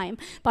second time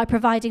by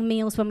providing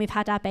meals when we've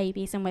had our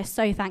babies, and we're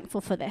so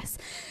thankful for this.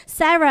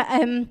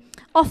 Sarah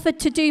offered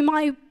to do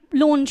my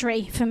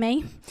laundry for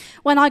me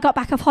when I got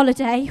back off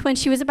holiday, when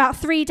she was about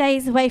 3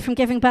 days away from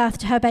giving birth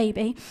to her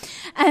baby.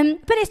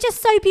 But it's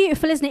just so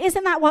beautiful, isn't it?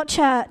 Isn't that what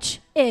church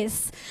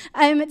is?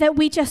 That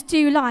we just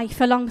do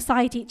life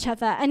alongside each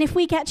other. And if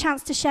we get a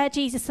chance to share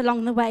Jesus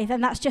along the way,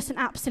 then that's just an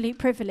absolute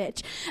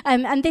privilege.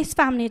 And this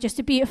family are just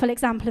a beautiful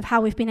example of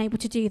how we've been able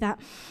to do that.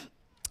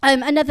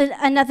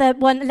 Another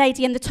one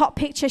lady in the top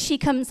picture, she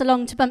comes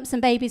along to Bumps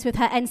and Babies with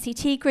her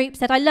NCT group,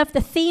 said, I love the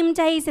theme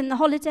days in the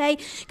holiday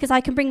because I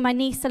can bring my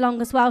niece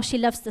along as well. She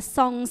loves the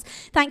songs.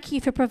 Thank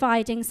you for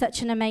providing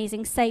such an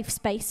amazing safe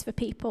space for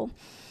people.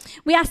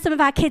 We asked some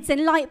of our kids in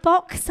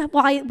Lightbox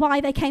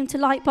why they came to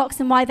Lightbox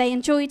and why they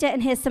enjoyed it,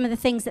 and here's some of the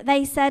things that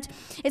they said.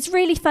 It's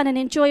really fun and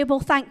enjoyable.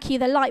 Thank you.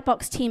 The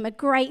Lightbox team are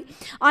great.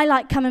 I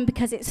like coming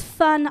because it's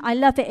fun. I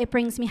love it. It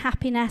brings me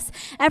happiness.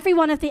 Every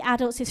one of the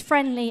adults is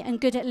friendly and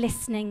good at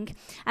listening,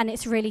 and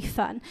it's really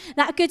fun.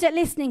 That good at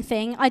listening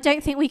thing, I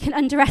don't think we can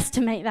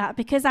underestimate that,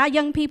 because our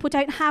young people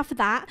don't have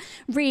that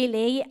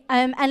really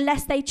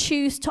unless they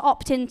choose to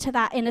opt into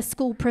that in a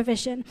school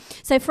provision.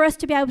 So for us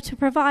to be able to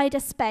provide a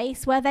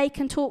space where they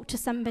can talk to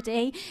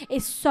somebody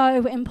is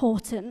so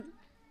important.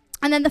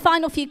 And then the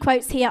final few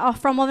quotes here are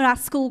from one of our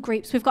school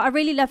groups. We've got a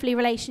really lovely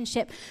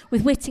relationship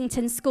with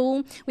Whittington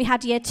School. We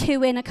had year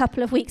 2 in a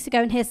couple of weeks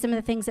ago, and here's some of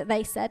the things that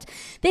they said.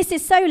 This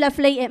is so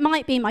lovely. It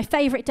might be my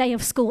favourite day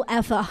of school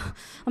ever.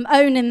 I'm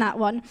owning that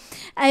one.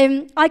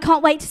 I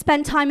can't wait to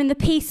spend time in the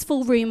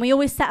peaceful room. We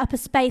always set up a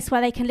space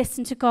where they can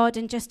listen to God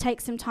and just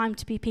take some time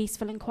to be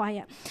peaceful and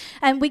quiet.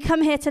 We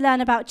come here to learn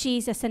about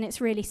Jesus, and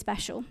it's really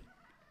special.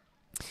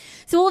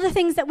 So all the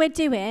things that we're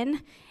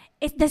doing,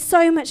 there's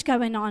so much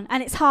going on,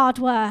 and it's hard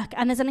work,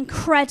 and there's an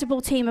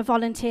incredible team of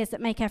volunteers that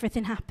make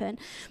everything happen.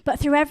 But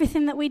through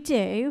everything that we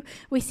do,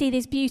 we see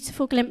these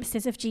beautiful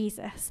glimpses of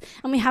Jesus,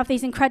 and we have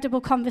these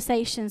incredible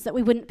conversations that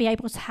we wouldn't be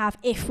able to have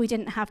if we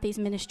didn't have these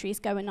ministries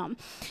going on.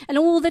 And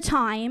all the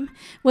time,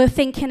 we're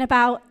thinking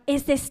about,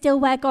 is this still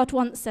where God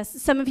wants us?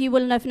 Some of you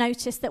will have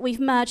noticed that we've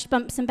merged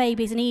Bumps and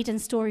Babies and Eden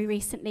Story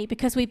recently,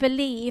 because we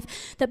believe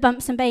that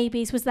Bumps and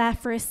Babies was there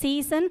for a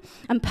season,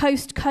 and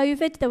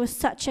post-COVID, there was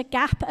such a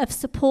gap of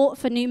support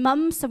for new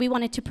mums, so we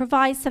wanted to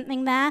provide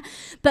something there.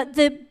 But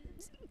the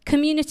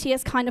community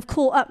has kind of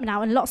caught up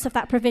now, and lots of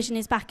that provision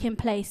is back in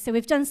place. So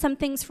we've done some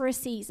things for a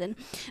season,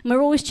 and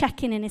we're always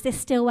checking in, is this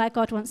still where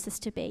God wants us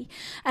to be?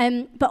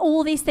 But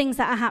all these things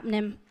that are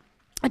happening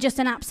are just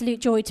an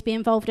absolute joy to be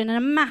involved in, and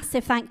a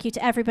massive thank you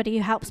to everybody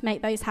who helps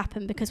make those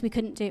happen, because we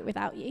couldn't do it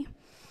without you.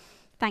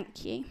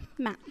 Thank you.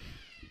 Matt.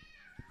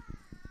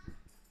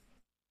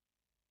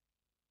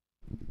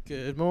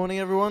 Good morning,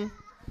 everyone.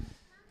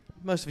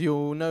 Most of you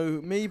all know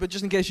me, but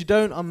just in case you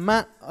don't, I'm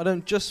Matt. I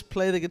don't just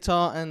play the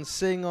guitar and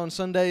sing on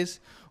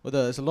Sundays,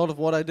 although there's a lot of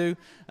what I do,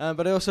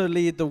 but I also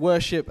lead the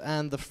worship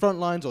and the front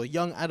lines, or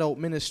young adult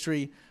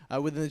ministry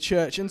within the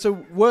church. And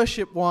so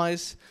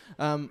worship-wise,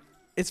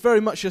 it's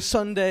very much a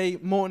Sunday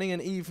morning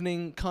and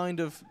evening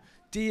kind of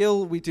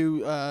deal.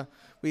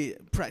 We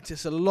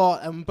practice a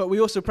lot, but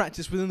we also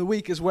practice within the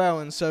week as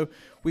well. And so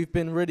we've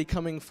been really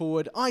coming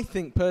forward, I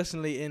think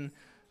personally, in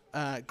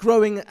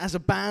growing as a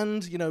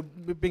band,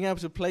 being able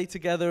to play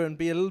together and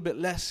be a little bit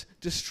less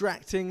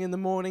distracting in the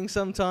morning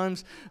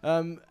sometimes,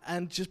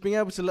 and just being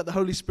able to let the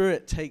Holy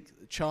Spirit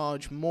take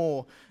charge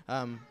more,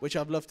 which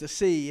I'd love to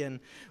see. And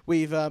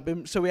we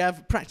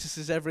have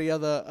practices every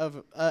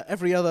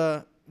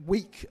other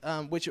week,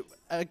 which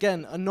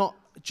again are not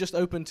just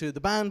open to the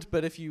band,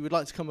 but if you would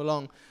like to come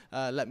along,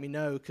 let me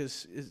know,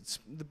 because it's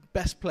the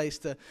best place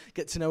to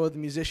get to know other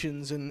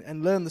musicians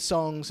and learn the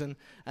songs and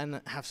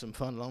have some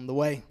fun along the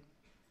way.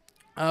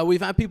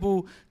 We've had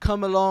people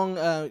come along,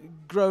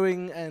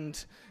 growing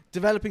and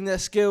developing their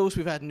skills.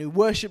 We've had new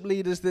worship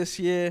leaders this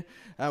year.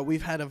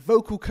 We've had a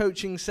vocal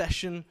coaching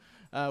session,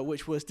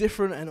 which was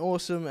different and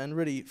awesome and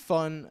really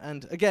fun.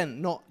 And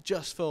again, not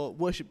just for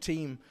worship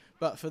team,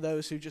 but for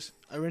those who just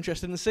are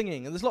interested in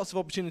singing. And there's lots of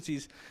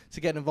opportunities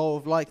to get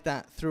involved like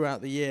that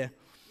throughout the year.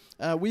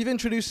 We've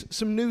introduced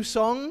some new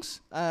songs,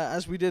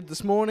 as we did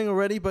this morning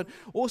already, but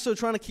also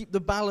trying to keep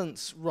the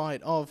balance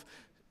right of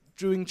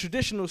doing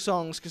traditional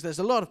songs, because there's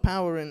a lot of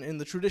power in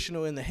the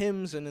traditional, in the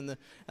hymns and in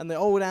the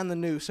old and the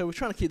new. So we're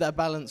trying to keep that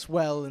balance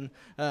well, and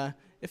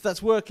if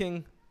that's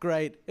working,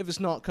 great. If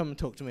it's not, come and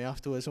talk to me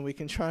afterwards, and we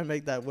can try and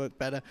make that work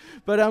better.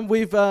 But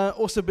we've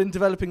also been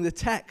developing the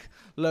tech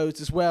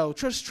loads as well,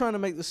 just trying to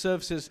make the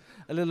services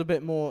a little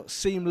bit more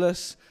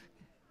seamless,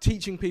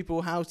 teaching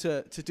people how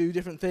to do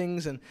different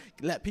things and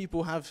let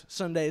people have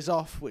Sundays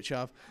off, which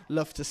I've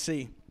loved to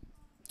see.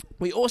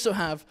 We also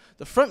have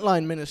the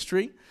frontline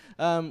ministry,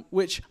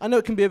 which I know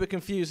it can be a bit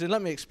confusing.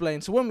 Let me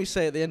explain. So when we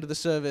say at the end of the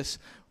service,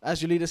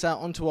 as you lead us out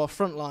onto our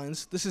front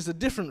lines, this is a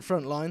different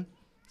front line.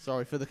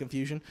 Sorry for the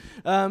confusion.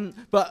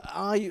 But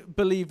I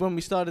believe when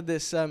we started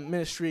this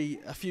ministry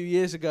a few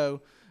years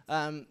ago,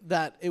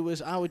 that it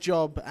was our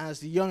job as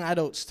the young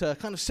adults to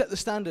kind of set the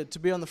standard, to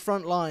be on the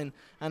front line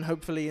and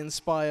hopefully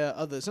inspire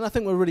others. And I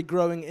think we're really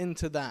growing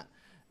into that,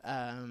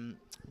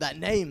 that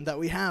name that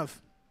we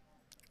have.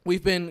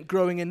 We've been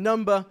growing in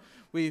number.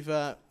 We've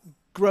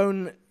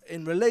grown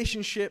in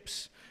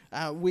relationships.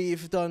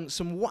 We've done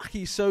some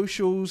wacky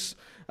socials.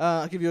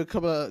 I'll give you a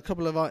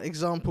couple of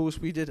examples.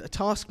 We did a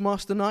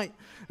Taskmaster night,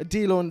 a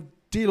Deal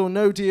or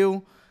No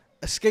Deal,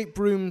 Escape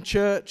Room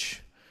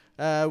Church.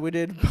 We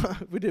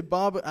had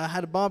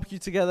a barbecue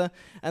together,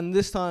 and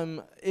this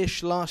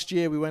time-ish last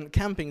year we went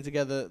camping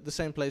together, the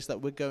same place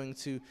that we're going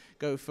to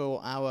go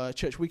for our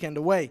church weekend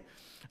away.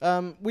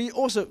 We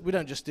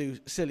don't just do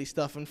silly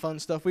stuff and fun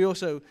stuff. We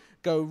also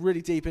go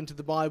really deep into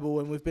the Bible,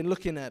 and we've been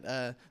looking at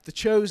the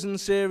Chosen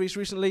series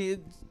recently.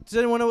 Does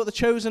anyone know what the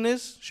Chosen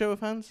is? Show of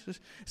hands.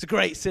 It's a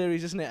great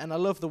series, isn't it? And I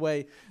love the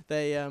way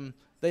they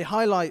they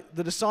highlight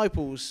the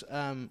disciples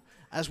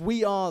as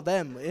we are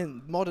them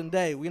in modern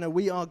day. You know,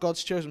 we are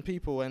God's chosen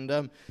people,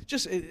 and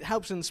just it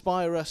helps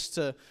inspire us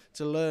to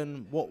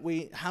learn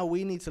how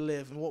we need to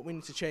live and what we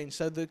need to change.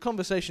 So the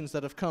conversations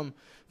that have come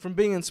from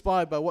being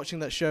inspired by watching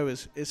that show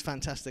is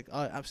fantastic.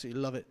 I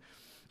absolutely love it.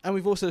 And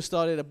we've also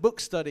started a book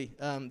study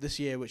this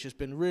year, which has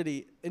been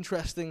really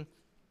interesting.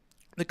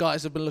 The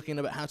guys have been looking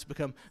about how to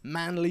become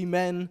manly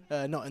men,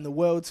 not in the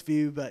world's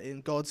view, but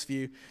in God's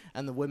view.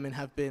 And the women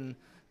have been,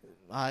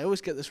 I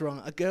always get this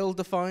wrong, a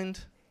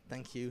girl-defined.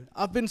 Thank you.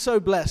 I've been so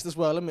blessed as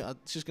well.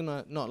 She's going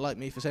to not like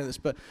me for saying this,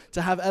 but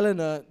to have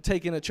Eleanor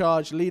taking a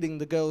charge, leading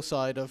the girl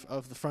side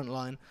of the front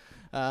line,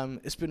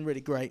 it's been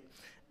really great.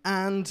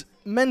 And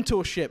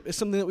mentorship is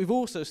something that we've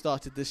also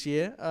started this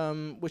year,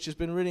 which has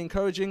been really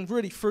encouraging,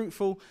 really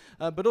fruitful,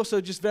 but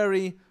also just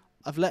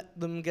I've let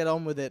them get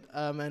on with it,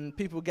 and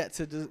people get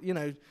to,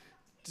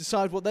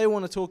 decide what they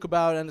want to talk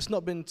about, and it's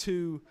not been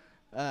too,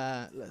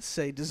 let's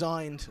say,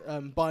 designed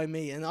by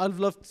me. And I'd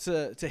love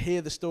to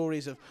hear the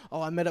stories of,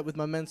 I met up with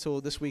my mentor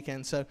this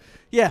weekend. So,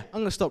 yeah, I'm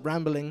going to stop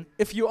rambling.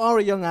 If you are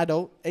a young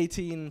adult,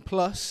 18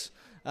 plus,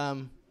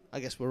 I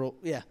guess we're all,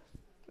 yeah.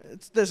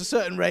 There's a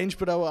certain range,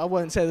 but I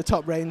won't say the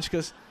top range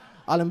because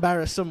I'll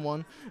embarrass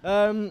someone.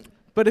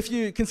 But if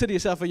you consider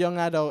yourself a young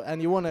adult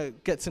and you want to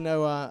get to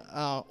know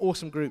our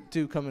awesome group,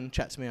 do come and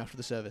chat to me after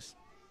the service.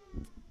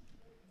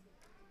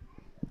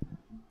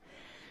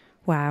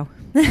 Wow.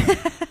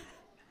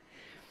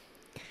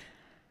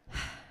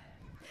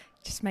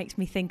 Just makes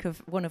me think of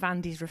one of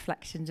Andy's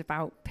reflections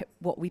about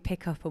what we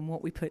pick up and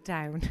what we put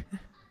down.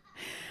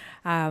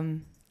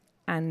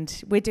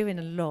 And we're doing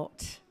a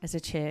lot as a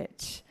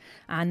church.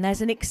 And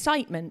there's an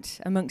excitement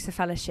amongst the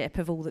fellowship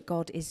of all that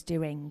God is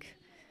doing.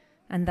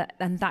 And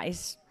that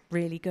is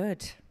really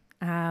good.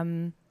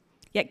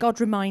 Yet God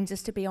reminds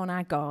us to be on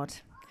our guard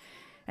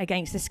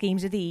against the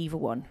schemes of the evil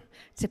one,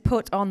 to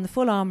put on the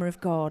full armour of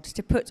God,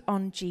 to put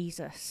on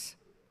Jesus.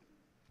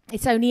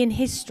 It's only in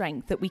his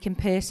strength that we can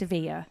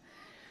persevere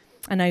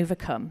and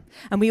overcome.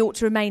 And we ought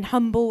to remain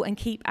humble and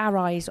keep our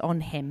eyes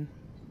on him.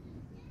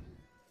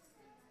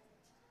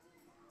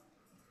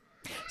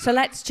 So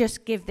let's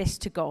just give this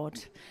to God.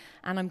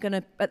 And I'm going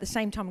to, at the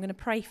same time, I'm going to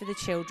pray for the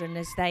children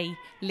as they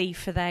leave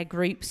for their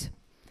groups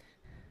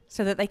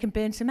so that they can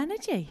burn some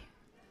energy.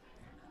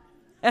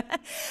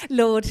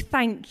 Lord,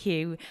 thank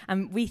you.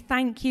 And we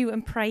thank you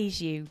and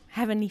praise you,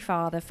 Heavenly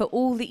Father, for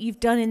all that you've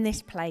done in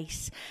this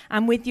place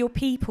and with your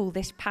people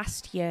this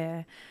past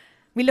year.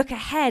 We look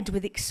ahead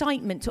with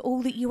excitement to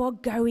all that you are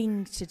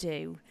going to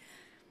do.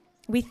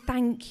 We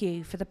thank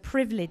you for the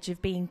privilege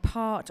of being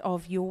part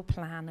of your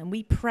plan, and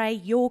we pray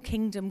your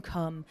kingdom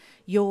come,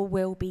 your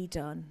will be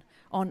done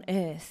on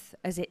earth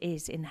as it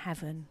is in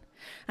heaven.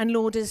 And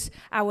Lord, as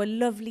our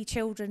lovely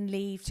children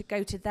leave to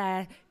go to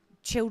their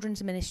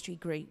children's ministry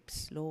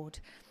groups, Lord,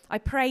 I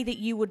pray that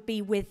you would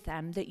be with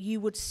them, that you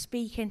would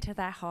speak into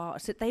their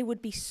hearts, that they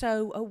would be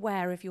so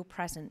aware of your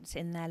presence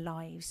in their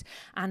lives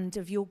and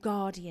of your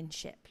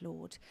guardianship,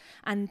 Lord,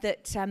 and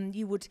that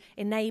you would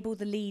enable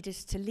the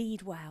leaders to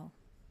lead well.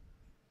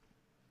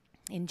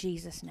 In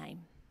Jesus'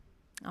 name,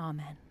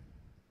 amen.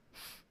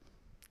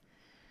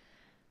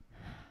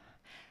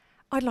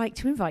 I'd like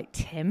to invite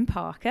Tim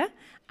Parker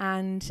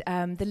and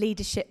the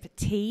leadership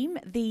team,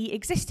 the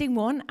existing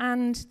one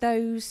and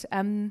those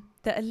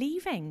that are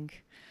leaving.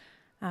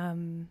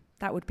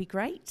 That would be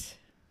great.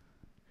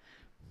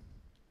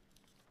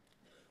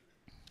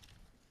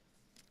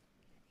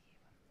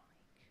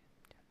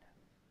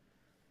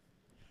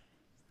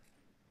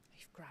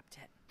 You've grabbed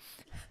it.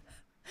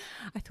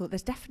 I thought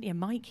there's definitely a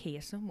mic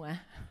here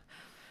somewhere.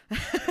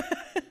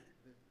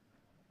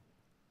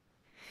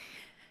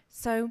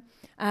 So,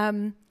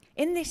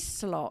 in this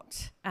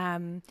slot,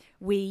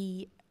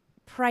 we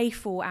pray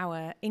for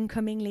our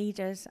incoming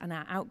leaders and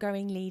our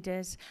outgoing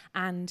leaders,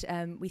 and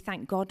we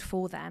thank God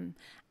for them.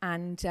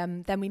 And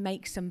then we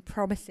make some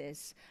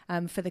promises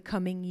for the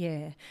coming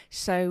year.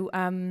 So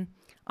I'm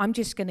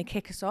just going to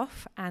kick us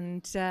off,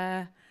 and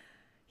and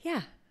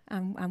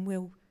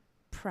we'll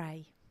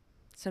pray.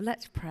 So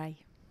let's pray.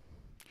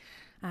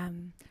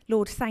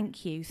 Lord,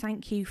 thank you.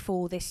 Thank you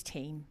for this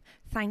team.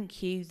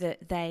 Thank you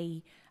that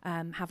they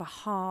have a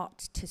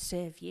heart to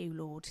serve you,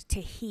 Lord,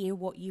 to hear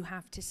what you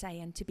have to say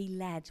and to be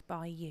led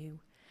by you.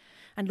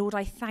 And Lord,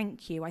 I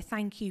thank you. I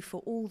thank you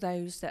for all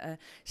those that are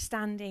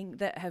standing,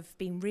 that have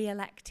been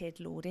re-elected,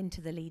 Lord, into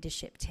the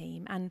leadership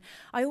team. And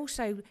I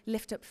also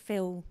lift up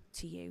Phil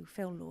to you,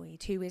 Phil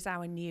Lloyd, who is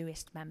our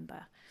newest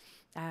member,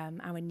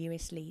 our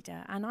newest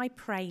leader. And I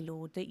pray,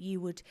 Lord, that you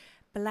would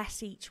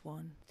bless each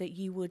one, that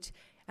you would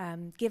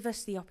give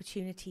us the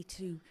opportunity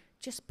to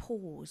just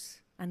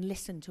pause and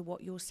listen to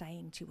what you're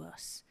saying to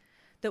us,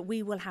 that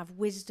we will have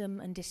wisdom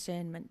and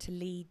discernment to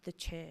lead the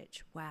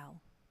church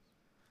well,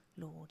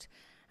 Lord.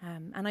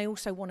 And I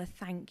also want to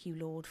thank you,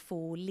 Lord,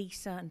 for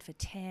Lisa and for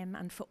Tim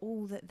and for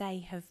all that they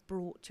have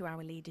brought to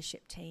our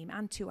leadership team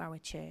and to our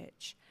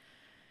church,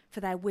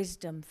 for their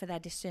wisdom, for their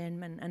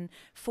discernment, and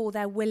for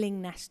their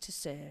willingness to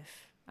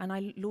serve.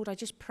 And Lord, I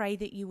just pray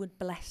that you would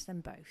bless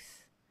them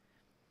both.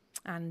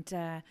 And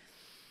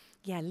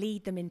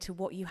lead them into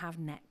what you have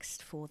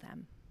next for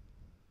them.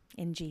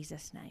 In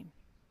Jesus' name.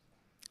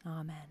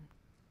 Amen.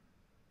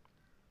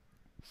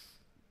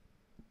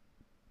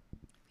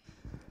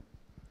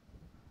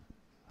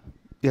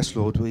 Yes,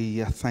 Lord,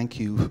 we thank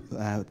you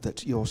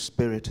that your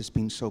Spirit has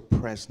been so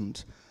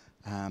present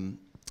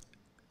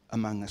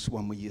among us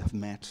when we have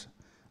met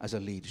as a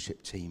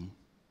leadership team.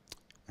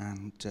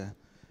 And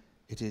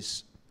it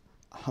is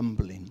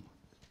humbling,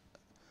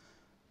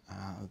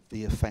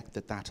 the effect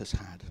that has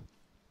had.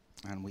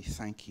 And we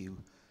thank you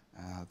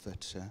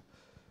that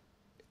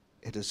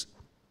it has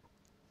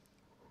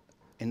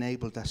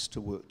enabled us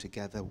to work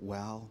together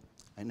well,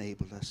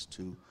 enabled us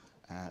to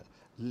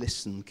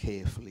listen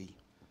carefully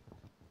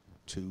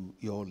to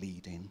your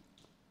leading,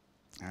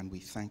 and we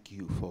thank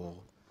you for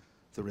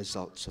the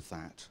results of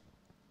that.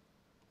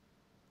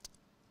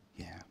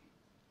 Yeah,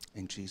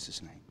 in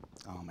Jesus' name,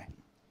 amen.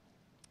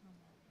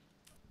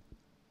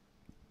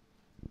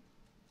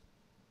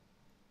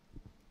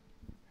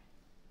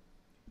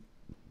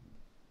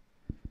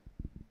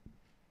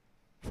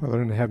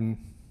 Father in heaven,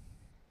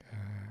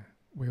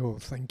 we all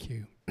thank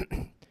you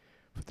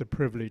for the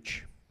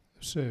privilege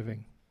of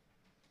serving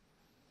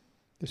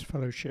this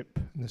fellowship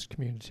and this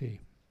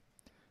community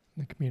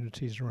and the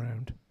communities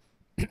around.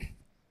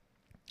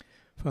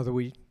 Father,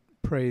 we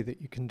pray that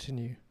you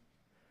continue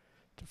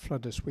to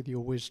flood us with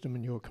your wisdom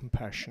and your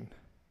compassion,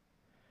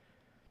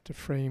 to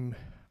frame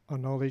our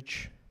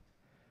knowledge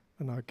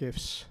and our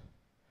gifts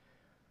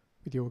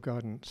with your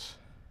guidance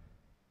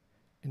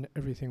in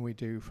everything we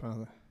do,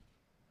 Father.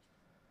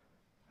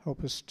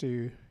 Help us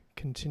to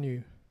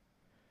continue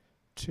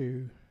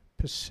to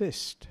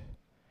persist,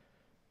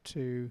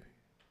 to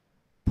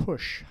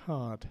push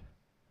hard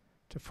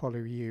to follow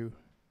you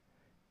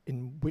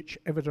in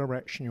whichever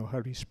direction your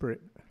Holy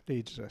Spirit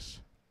leads us.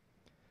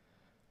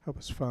 Help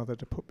us, Father,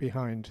 to put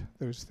behind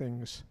those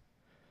things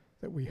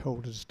that we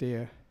hold as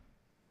dear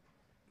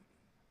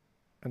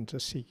and to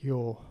seek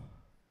your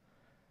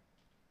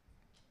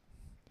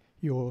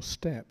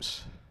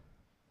steps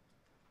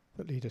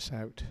that lead us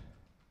out.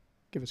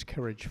 Give us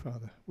courage,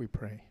 Father, we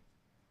pray.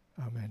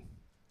 Amen.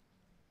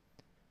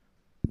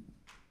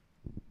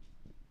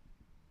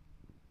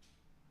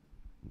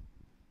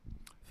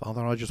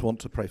 Father, I just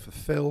want to pray for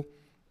Phil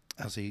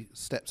as he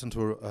steps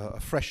into a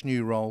fresh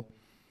new role,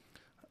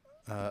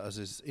 as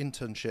his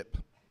internship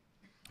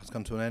has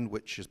come to an end,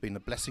 which has been a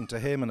blessing to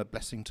him and a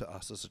blessing to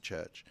us as a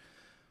church.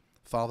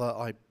 Father,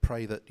 I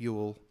pray that you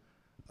will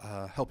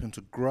help him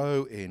to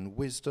grow in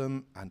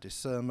wisdom and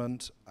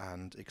discernment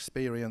and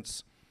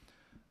experience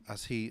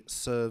as he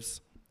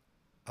serves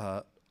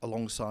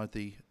alongside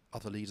the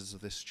other leaders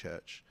of this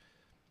church.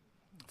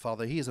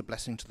 Father, he is a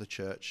blessing to the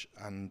church,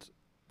 and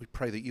we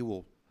pray that you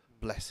will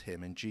bless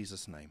him in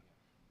Jesus' name.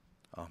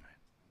 Amen.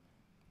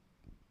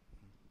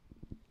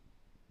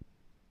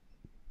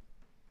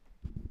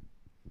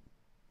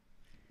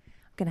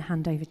 I'm going to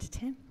hand over to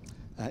Tim.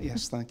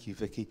 Yes, thank you,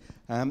 Vicky.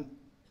 I've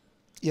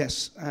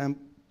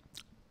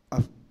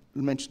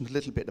mentioned a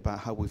little bit about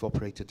how we've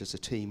operated as a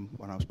team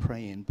when I was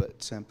praying,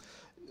 but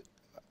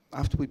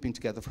after we'd been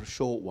together for a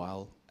short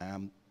while,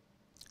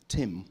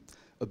 Tim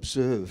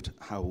observed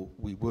how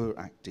we were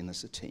acting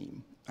as a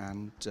team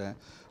and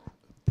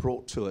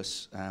brought to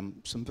us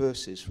some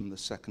verses from the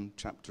 2nd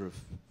chapter of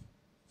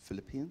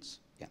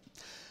Philippians. Yeah.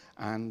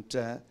 And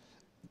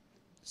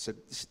said,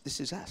 this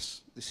is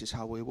us. This is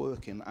how we're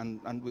working.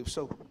 And we were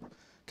so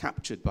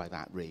captured by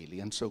that, really,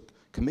 and so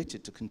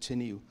committed to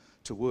continue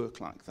to work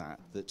like that,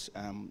 that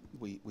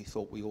we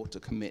thought we ought to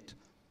commit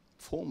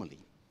formally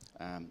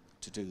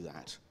to do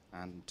that.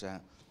 And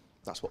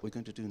that's what we're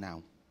going to do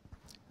now.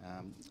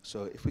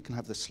 So if we can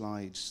have the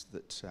slides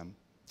that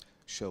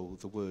show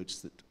the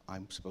words that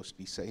I'm supposed to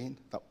be saying,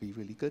 that would be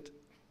really good.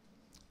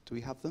 Do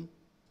we have them?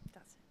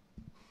 That's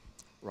it.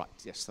 Right,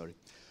 yes, sorry.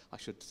 I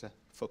should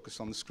focus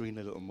on the screen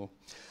a little more.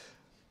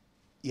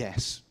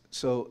 Yes,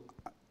 so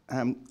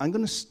I'm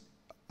going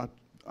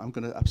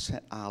to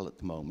upset Al at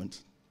the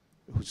moment,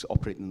 who's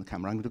operating the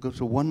camera. I'm going to go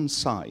to one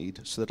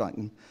side so that I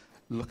can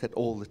look at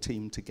all the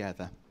team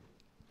together.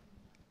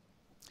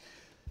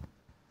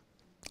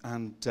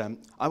 And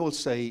I will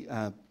say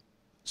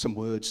some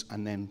words,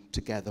 and then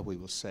together we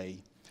will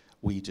say,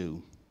 we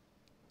do.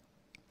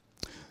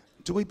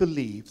 Do we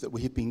believe that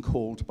we have been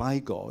called by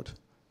God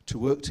to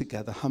work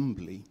together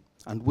humbly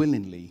and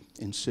willingly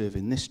in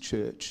serving this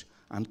church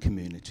and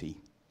community?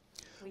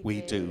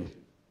 We do.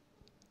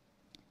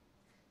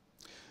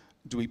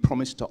 Do we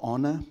promise to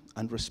honor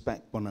and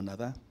respect one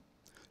another,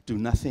 do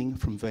nothing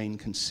from vain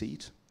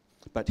conceit,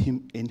 but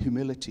in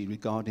humility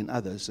regarding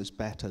others as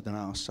better than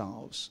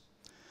ourselves?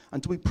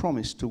 And do we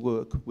promise to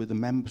work with the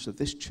members of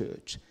this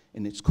church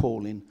in its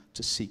calling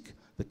to seek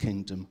the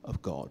kingdom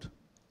of God?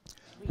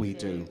 We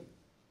do.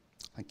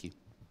 Thank you.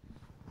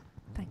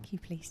 Thank you.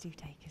 Please do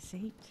take a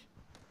seat.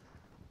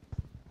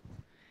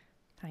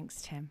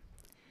 Thanks, Tim.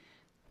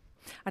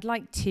 I'd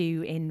like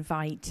to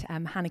invite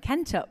Hannah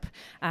Kent up,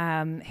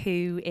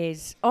 who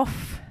is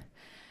off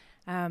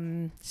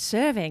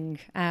serving.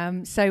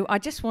 So I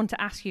just want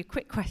to ask you a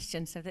quick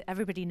question so that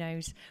everybody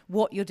knows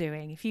what you're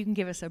doing. If you can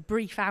give us a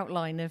brief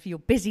outline of your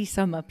busy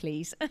summer,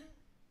 please.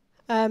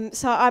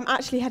 So I'm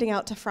actually heading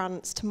out to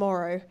France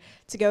tomorrow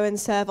to go and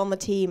serve on the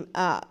team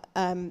at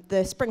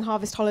the Spring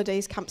Harvest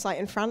Holidays campsite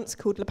in France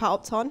called Le Pas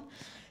Opton.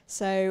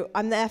 So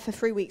I'm there for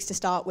 3 weeks to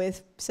start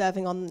with,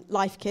 serving on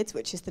Life Kids,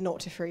 which is the Naught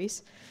to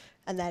Freeze.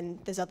 And then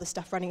there's other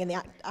stuff running in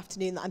the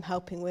afternoon that I'm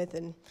helping with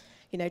and,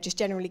 you know, just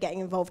generally getting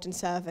involved in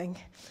serving.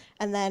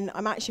 And then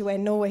I'm actually away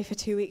in Norway for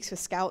 2 weeks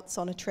with Scouts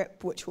on a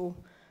trip, which will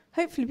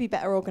hopefully be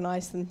better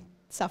organised than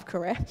South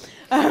Korea.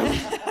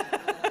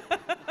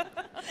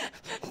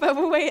 But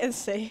we'll wait and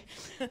see.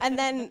 And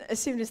then as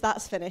soon as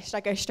that's finished, I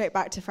go straight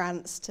back to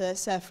France to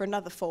serve for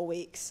another 4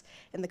 weeks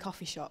in the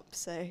coffee shop.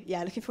 So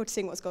yeah, looking forward to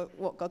seeing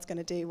what God's going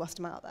to do whilst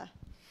I'm out there.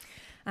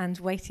 And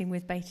waiting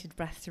with bated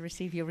breath to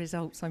receive your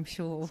results, I'm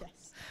sure.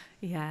 Yes.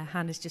 Yeah,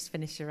 Hannah's just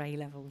finished her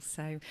A-levels.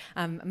 So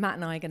Matt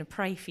and I are going to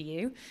pray for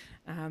you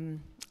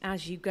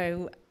as you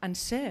go and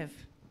serve.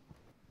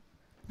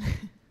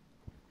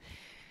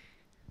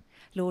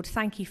 Lord,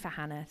 thank you for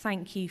Hannah.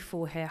 Thank you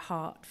for her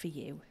heart for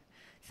you.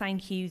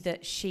 Thank you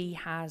that she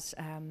has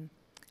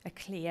a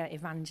clear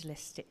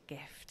evangelistic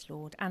gift,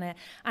 Lord, and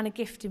a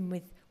gift in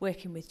with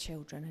working with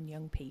children and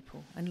young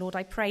people. And Lord,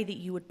 I pray that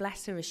you would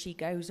bless her as she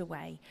goes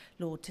away,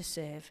 Lord, to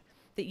serve,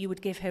 that you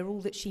would give her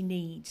all that she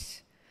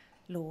needs,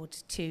 Lord,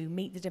 to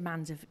meet the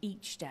demands of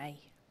each day.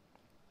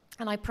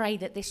 And I pray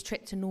that this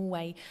trip to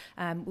Norway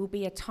will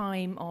be a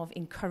time of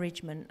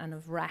encouragement and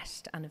of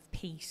rest and of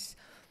peace,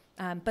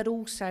 but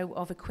also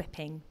of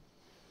equipping,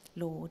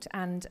 Lord.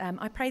 And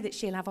I pray that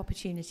she'll have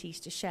opportunities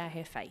to share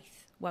her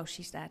faith while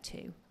she's there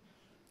too.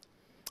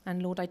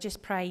 And Lord, I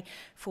just pray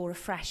for a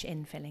fresh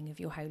infilling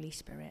of your Holy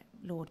Spirit.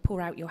 Lord, pour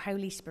out your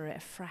Holy Spirit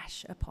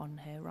afresh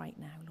upon her right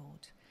now,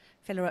 Lord.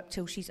 Fill her up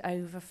till she's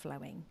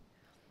overflowing.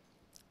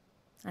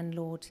 And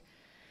Lord,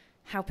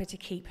 help her to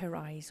keep her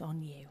eyes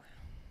on you.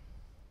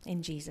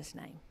 In Jesus'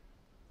 name,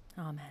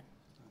 amen.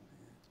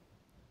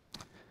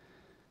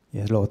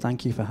 Yeah, Lord,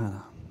 thank you for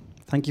Hannah.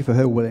 Thank you for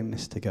her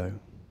willingness to go.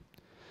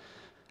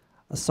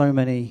 So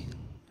many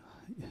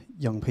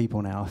young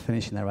people now are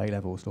finishing their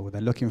A-levels, Lord.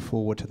 They're looking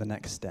forward to the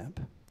next step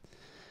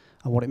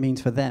and what it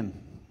means for them.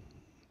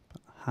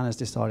 Hannah's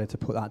decided to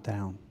put that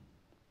down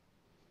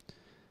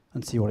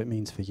and see what it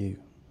means for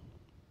you.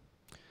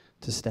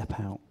 To step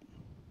out,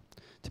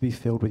 to be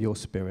filled with your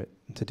Spirit,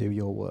 and to do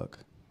your work.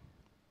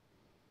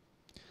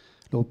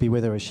 Lord, be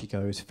with her as she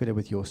goes. Fill her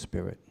with your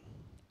Spirit.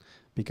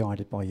 Be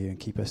guided by you and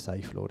keep her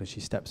safe, Lord, as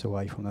she steps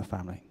away from her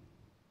family,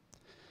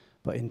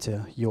 but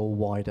into your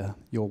wider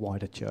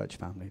church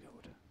family,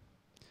 Lord.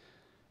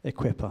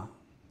 Equip her,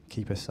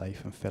 keep her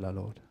safe, and fill her,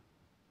 Lord.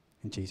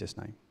 In Jesus'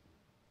 name,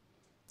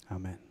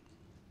 amen.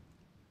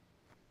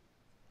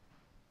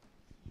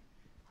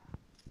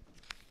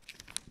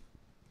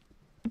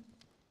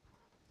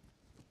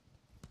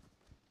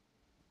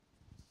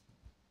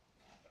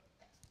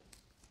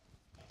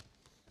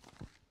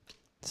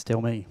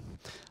 Still me.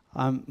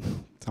 So I'm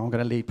going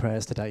to lead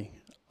prayers today.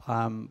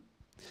 And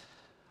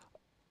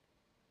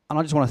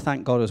I just want to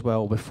thank God as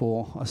well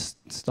before I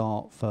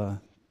start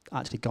for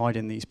actually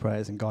guiding these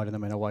prayers and guiding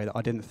them in a way that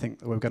I didn't think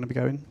that we were going to be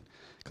going,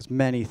 because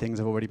many things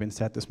have already been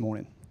said this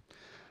morning.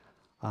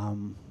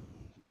 And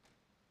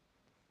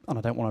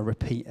I don't want to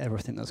repeat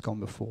everything that's gone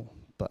before,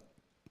 but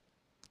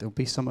there'll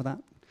be some of that.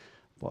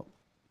 Well,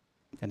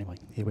 anyway,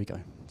 here we go.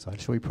 So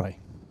shall we pray?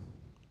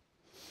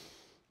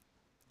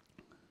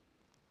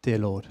 Dear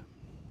Lord,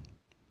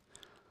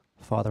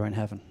 Father in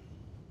heaven,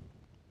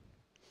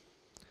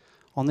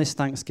 on this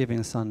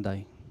Thanksgiving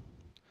Sunday,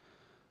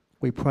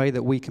 we pray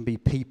that we can be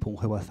people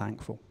who are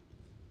thankful,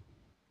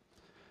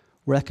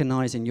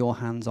 recognizing your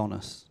hands on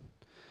us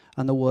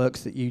and the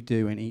works that you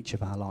do in each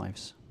of our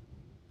lives.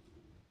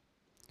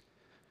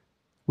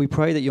 We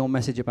pray that your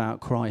message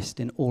about Christ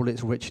in all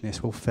its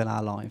richness will fill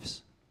our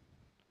lives.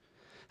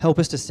 Help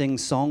us to sing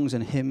songs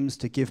and hymns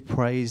to give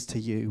praise to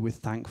you with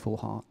thankful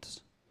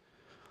hearts,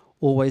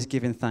 always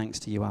giving thanks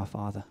to you, our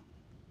Father.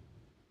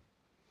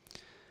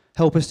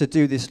 Help us to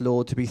do this,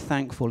 Lord, to be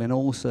thankful in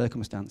all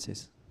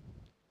circumstances,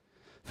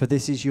 for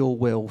this is your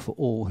will for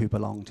all who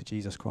belong to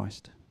Jesus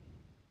Christ.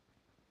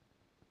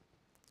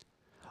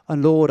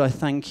 And Lord, I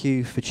thank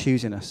you for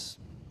choosing us.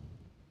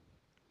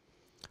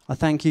 I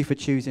thank you for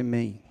choosing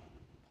me,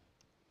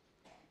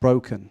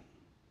 broken,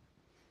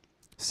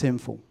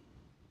 sinful,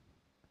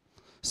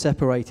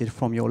 separated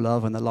from your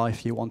love and the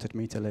life you wanted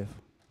me to live.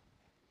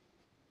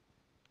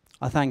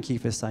 I thank you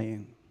for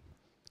saying,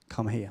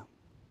 come here.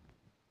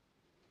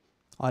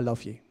 I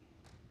love you.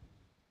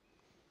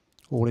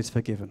 All is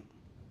forgiven.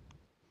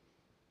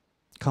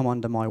 Come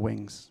under my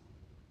wings.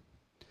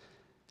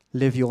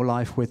 Live your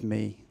life with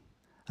me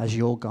as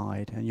your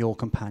guide and your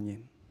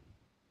companion,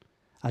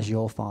 as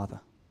your Father.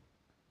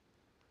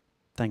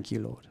 Thank you,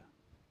 Lord.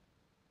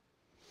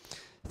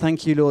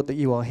 Thank you, Lord, that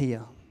you are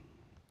here,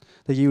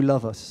 that you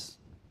love us,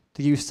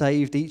 that you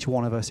saved each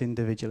one of us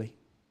individually.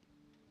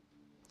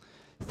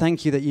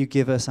 Thank you that you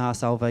give us our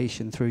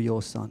salvation through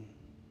your Son.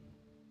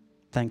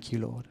 Thank you,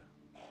 Lord.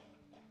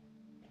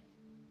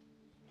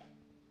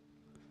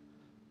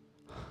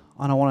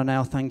 And I want to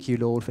now thank you,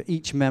 Lord, for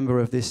each member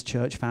of this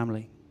church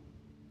family,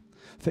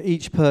 for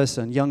each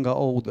person, young or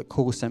old, that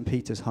calls St.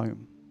 Peter's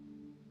home.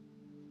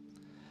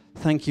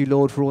 Thank you,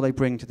 Lord, for all they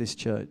bring to this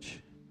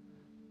church,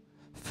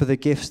 for the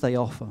gifts they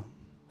offer,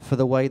 for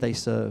the way they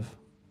serve.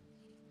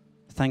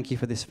 Thank you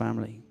for this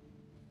family.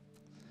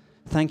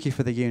 Thank you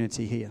for the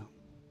unity here.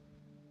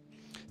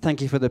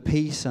 Thank you for the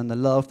peace and the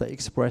love that is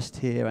expressed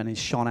here and is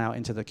shone out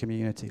into the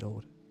community,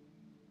 Lord.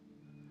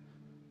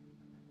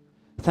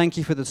 Thank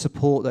you for the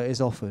support that is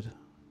offered,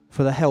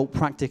 for the help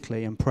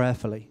practically and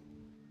prayerfully.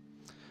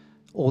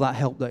 All that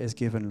help that is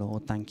given,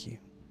 Lord, thank you.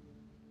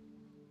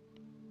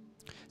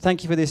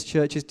 Thank you for this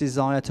church's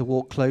desire to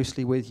walk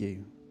closely with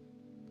you,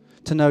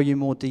 to know you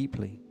more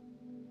deeply,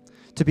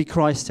 to be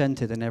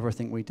Christ-centered in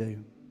everything we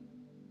do.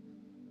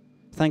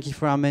 Thank you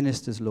for our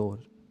ministers,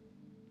 Lord.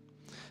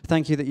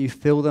 Thank you that you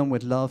fill them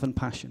with love and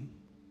passion.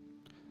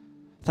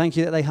 Thank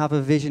you that they have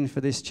a vision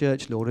for this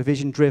church, Lord, a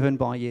vision driven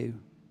by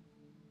you.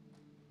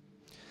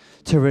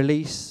 To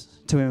release,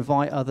 to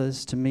invite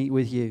others to meet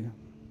with you.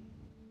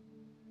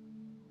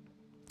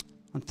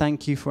 And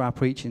thank you for our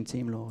preaching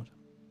team, Lord.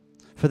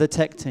 For the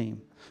tech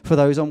team, for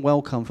those on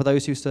welcome, for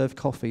those who serve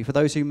coffee, for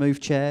those who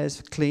move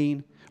chairs,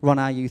 clean, run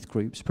our youth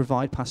groups,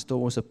 provide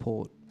pastoral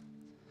support.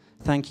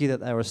 Thank you that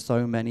there are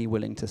so many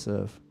willing to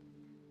serve.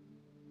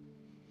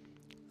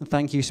 And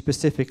thank you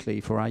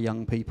specifically for our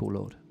young people,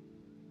 Lord.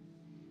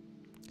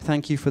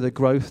 Thank you for the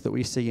growth that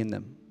we see in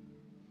them.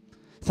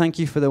 Thank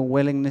you for their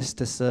willingness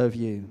to serve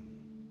you.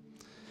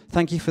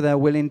 Thank you for their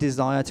willing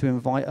desire to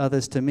invite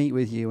others to meet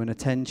with you and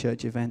attend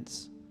church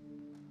events.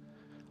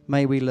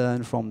 May we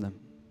learn from them,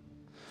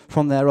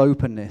 from their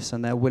openness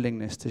and their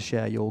willingness to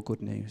share your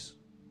good news.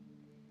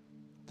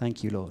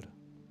 Thank you, Lord.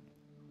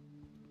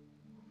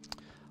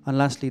 And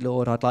lastly,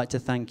 Lord, I'd like to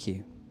thank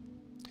you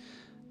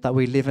that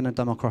we live in a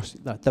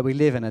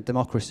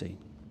democracy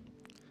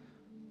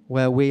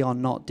where we are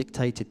not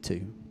dictated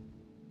to,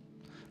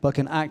 but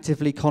can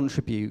actively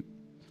contribute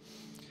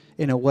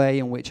in a way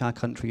in which our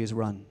country is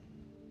run.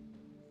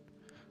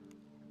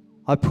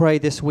 I pray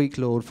this week,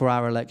 Lord, for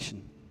our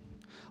election.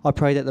 I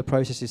pray that the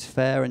process is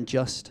fair and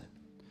just,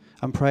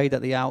 and pray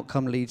that the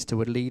outcome leads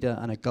to a leader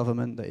and a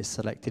government that is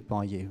selected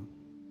by you.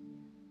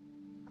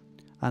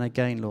 And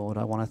again, Lord,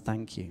 I want to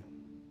thank you.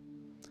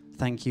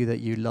 Thank you that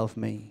you love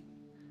me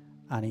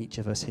and each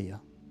of us here.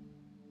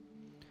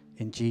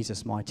 In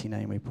Jesus' mighty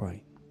name we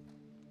pray.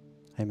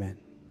 Amen.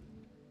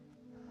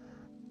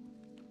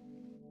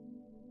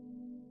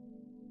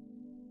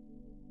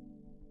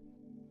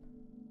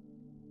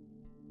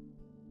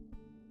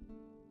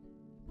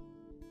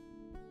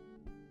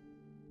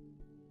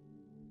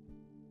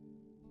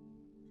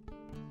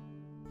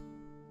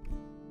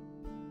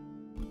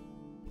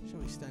 Shall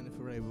we stand if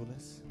we're able?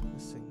 Let's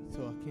sing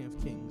to our King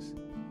of Kings.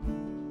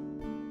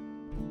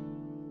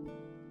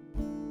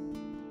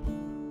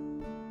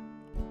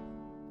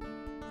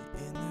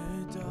 In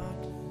the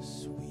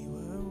darkness we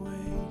were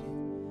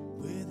waiting,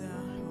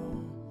 without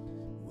hope,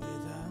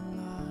 without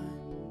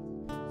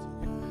light.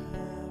 To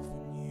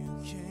heaven you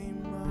came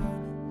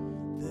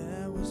running,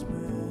 there was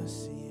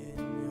mercy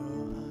in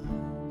your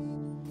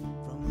eyes.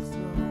 From the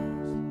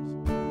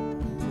thrones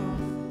of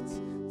prophets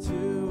to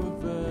a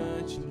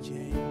virgin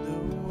came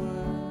the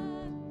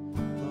word.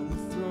 From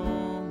the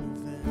throne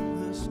of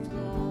endless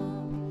glory.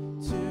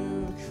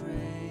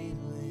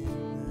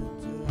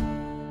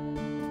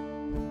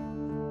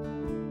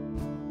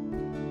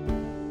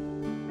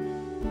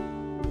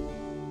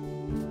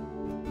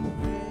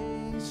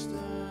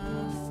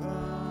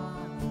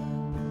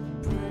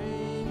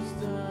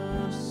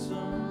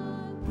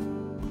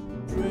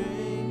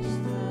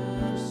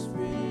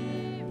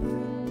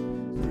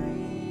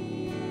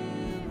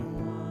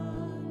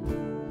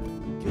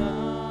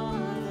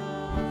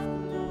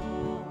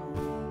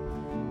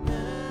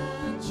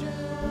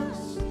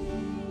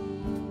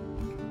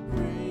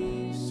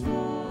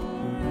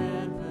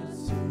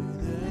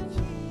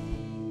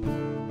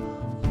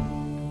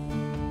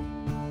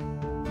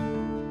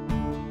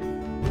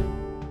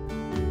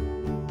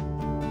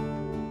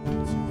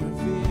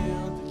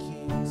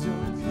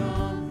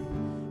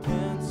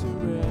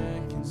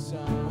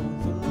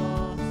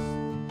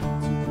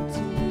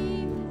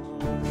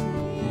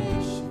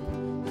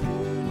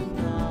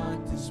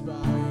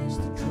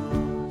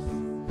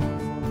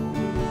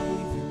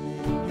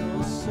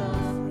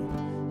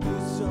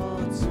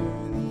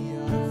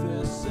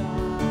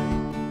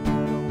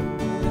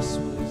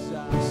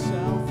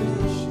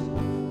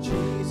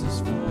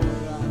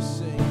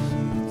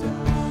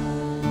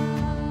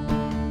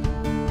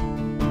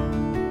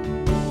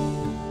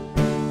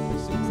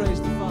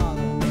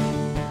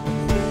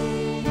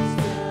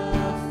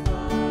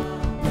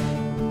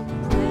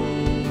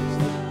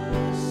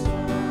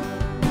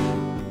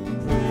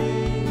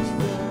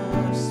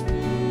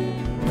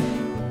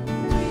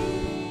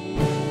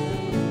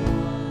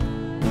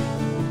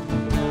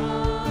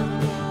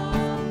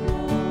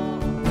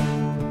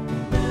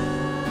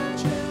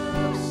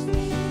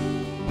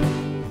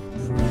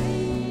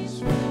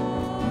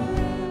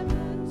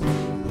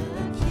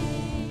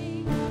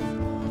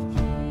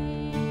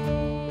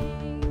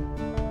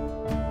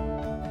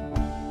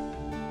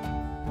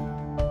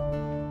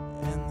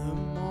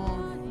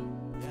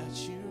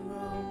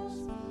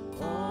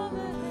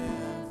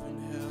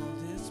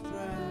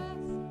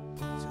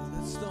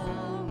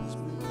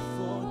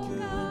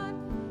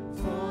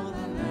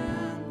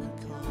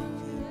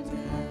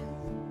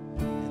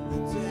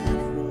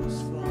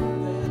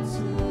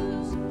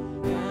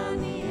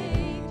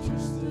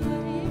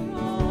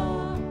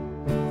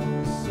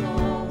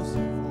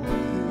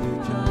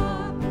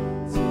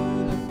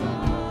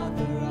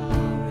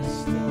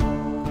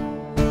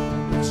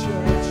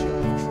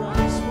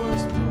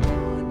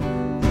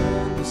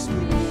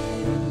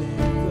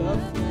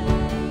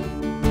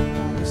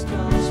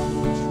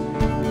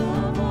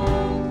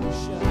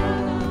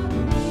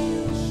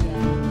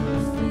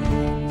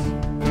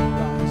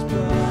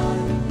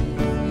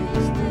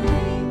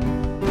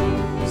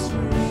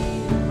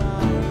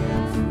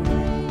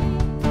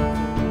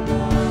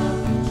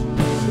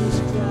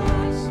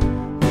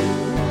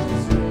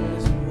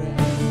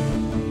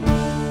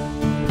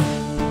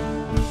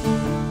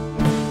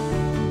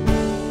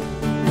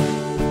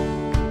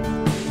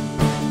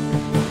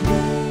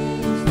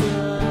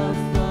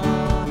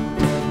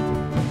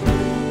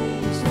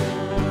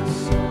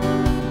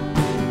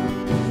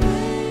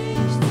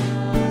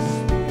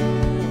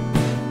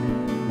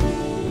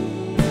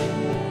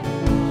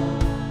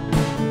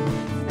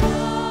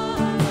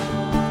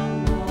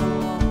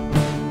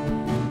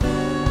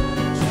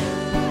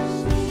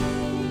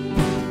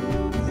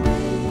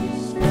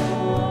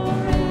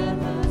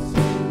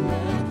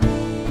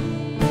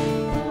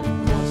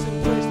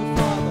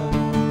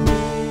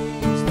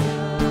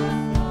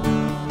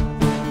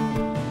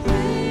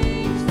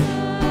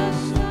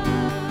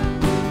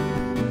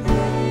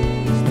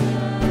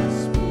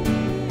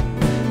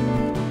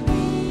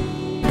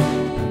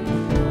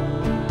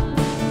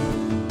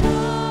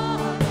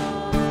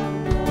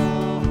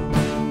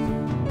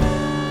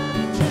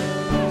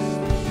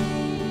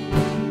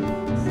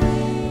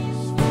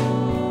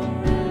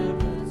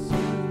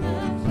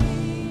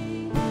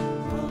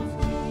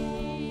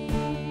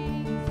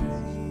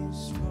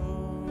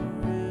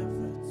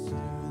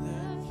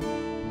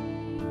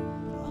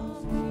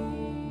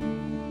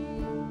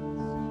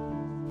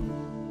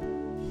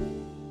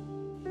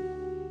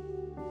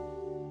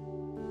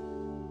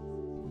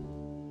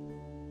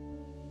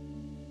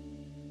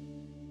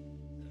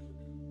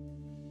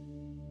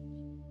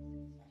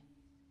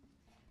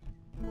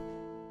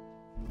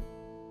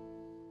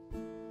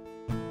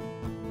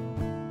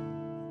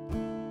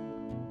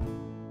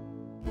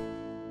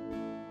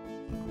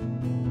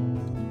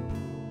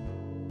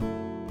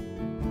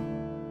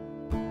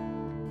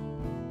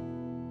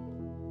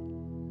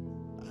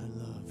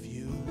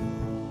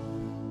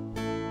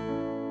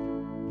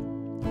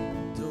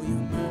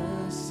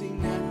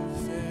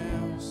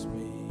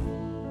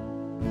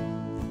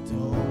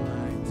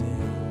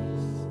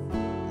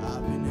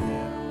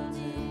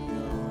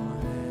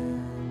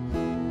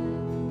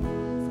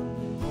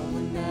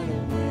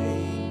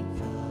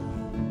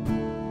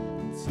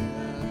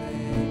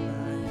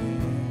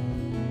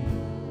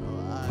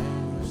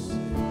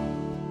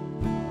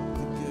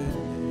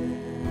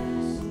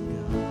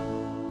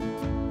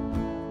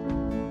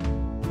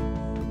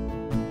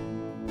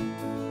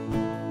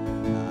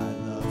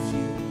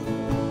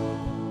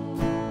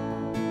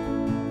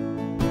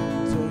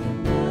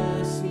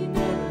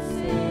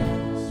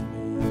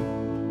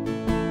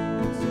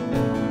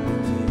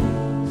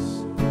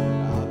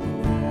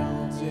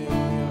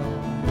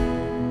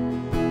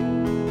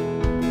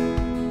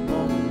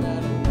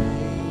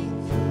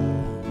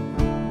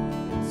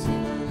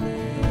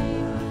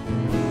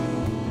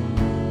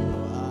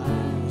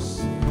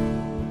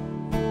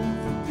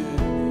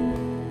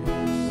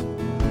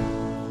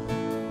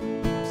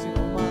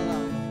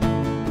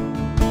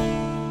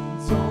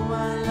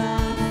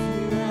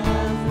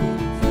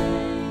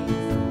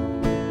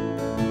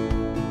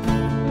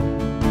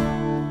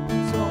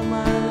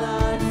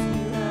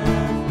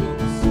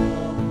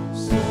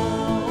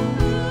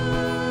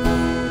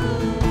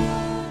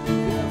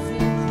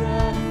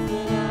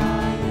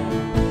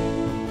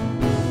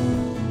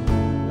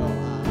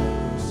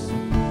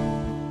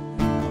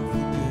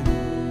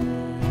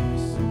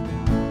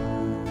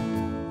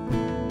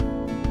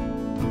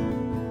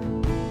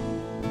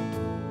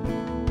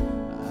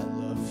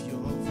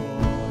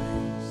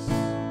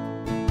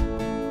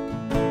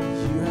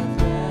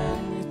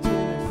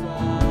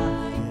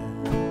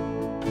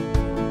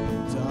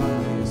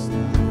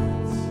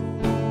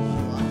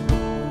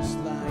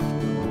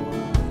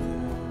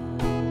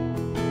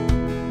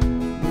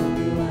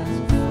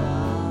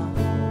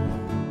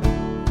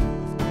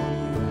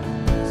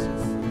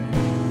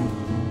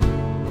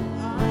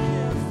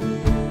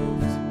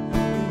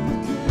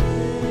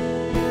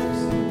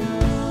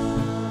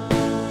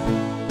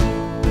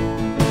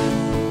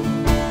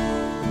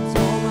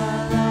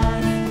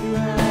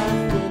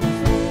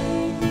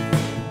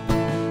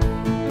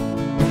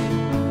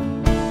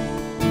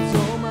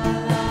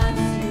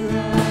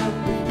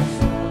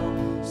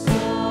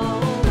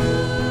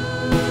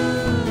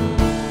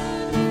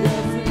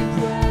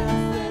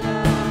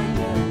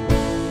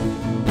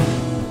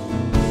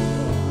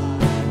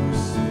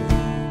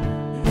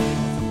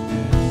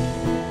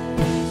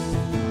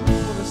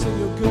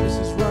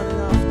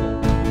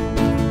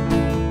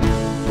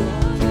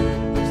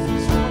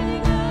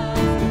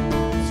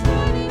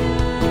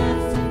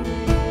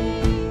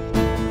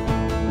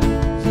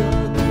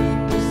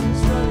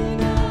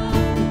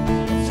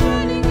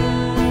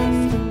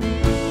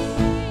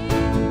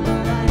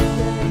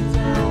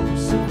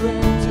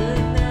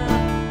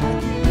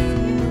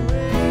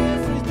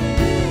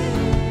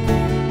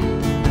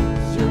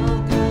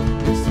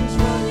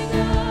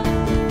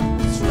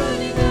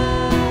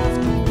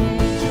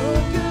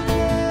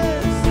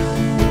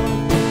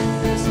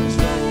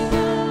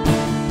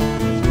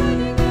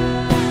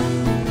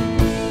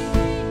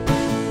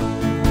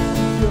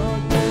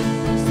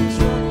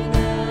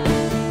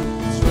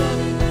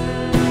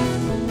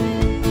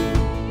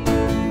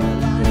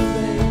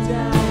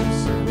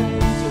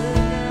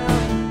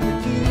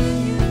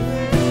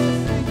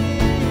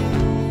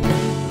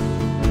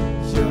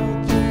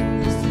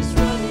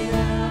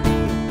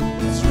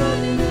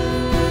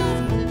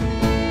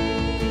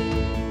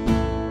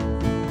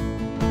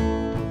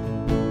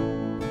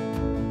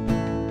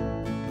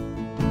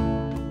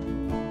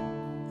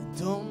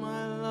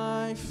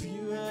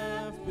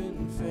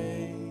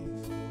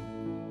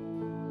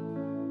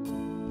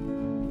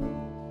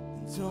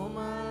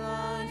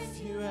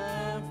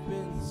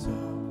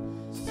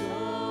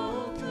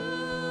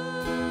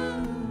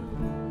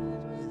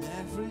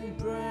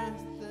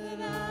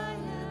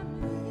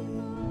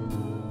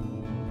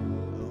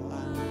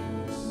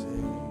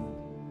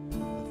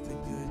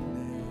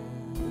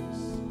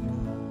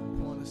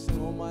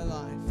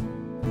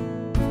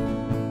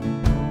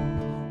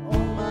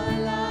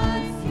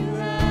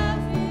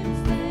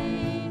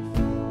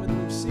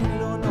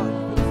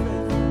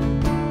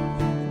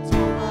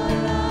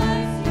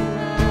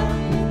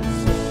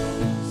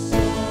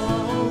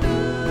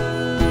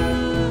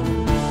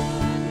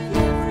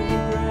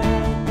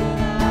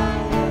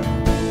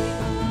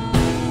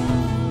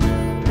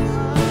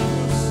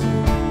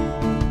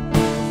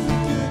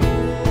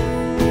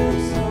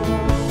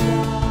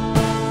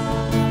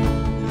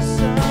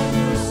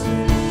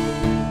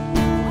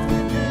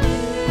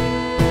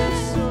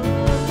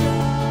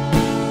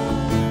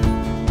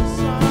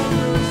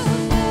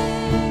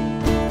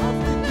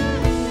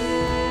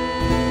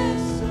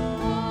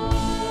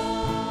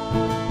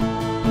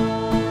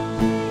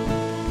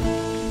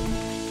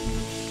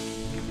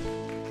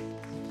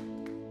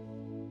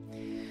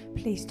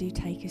 Please do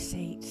take a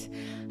seat.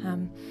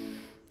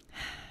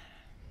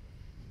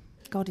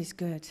 God is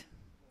good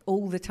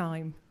all the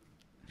time.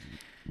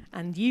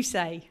 And you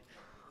say,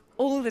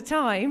 all the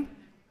time?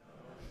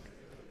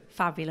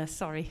 Fabulous,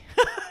 sorry.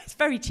 It's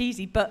very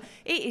cheesy, but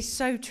it is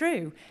so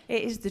true.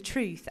 It is the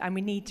truth, and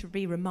we need to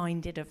be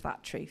reminded of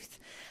that truth.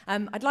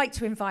 I'd like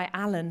to invite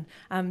Alan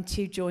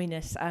to join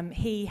us.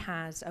 He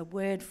has a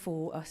word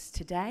for us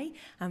today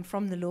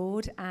from the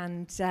Lord,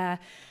 and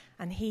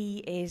he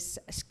is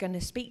going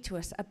to speak to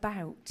us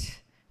about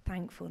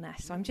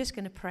thankfulness. So I'm just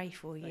going to pray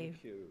for you.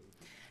 Thank you.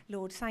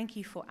 Lord, thank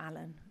you for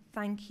Alan.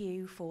 Thank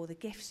you for the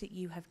gifts that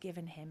you have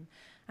given him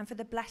and for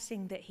the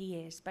blessing that he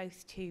is,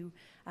 both to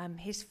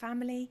his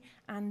family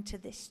and to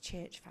this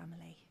church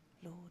family,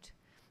 Lord.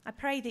 I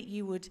pray that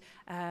you would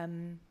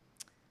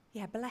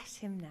bless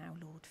him now,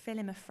 Lord. Fill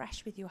him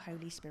afresh with your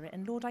Holy Spirit.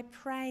 And Lord, I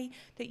pray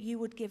that you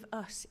would give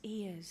us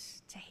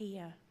ears to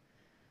hear,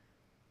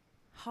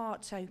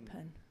 hearts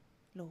open,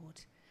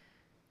 Lord,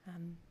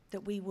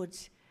 that we would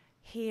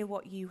hear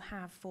what you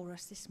have for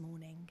us this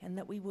morning, and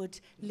that we would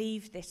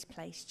leave this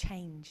place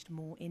changed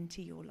more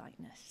into your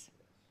likeness.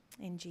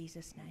 In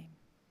Jesus' name.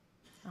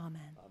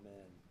 Amen.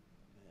 Amen.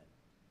 Amen.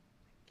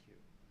 Thank you.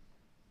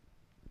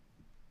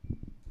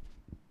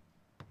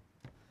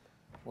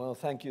 Well,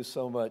 thank you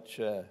so much,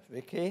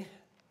 Vicky,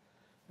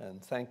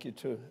 and thank you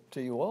to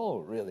you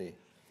all, really.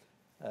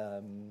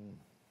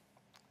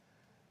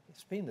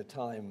 It's been a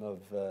time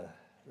of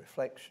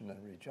reflection and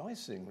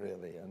rejoicing,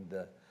 really, and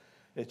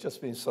it's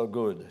just been so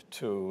good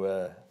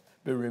to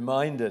be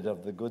reminded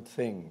of the good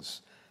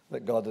things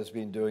that God has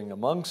been doing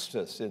amongst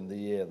us in the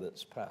year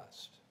that's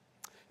passed.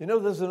 You know,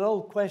 there's an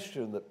old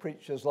question that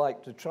preachers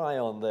like to try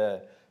on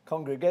their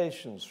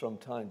congregations from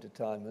time to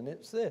time, and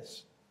it's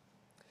this.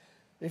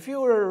 If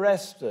you were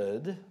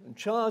arrested and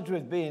charged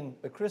with being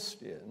a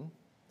Christian,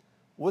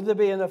 would there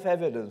be enough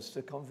evidence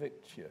to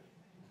convict you?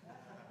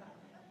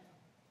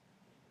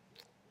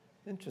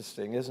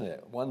 Interesting, isn't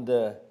it?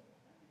 Wonder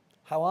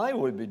how I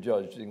would be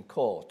judged in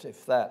court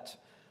if that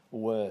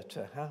were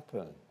to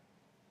happen.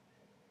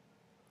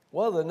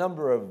 Well, the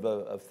number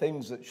of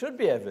things that should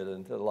be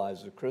evident in the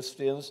lives of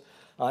Christians,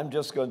 I'm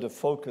just going to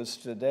focus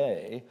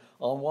today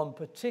on one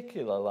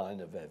particular line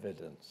of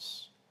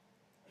evidence,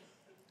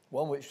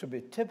 one which should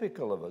be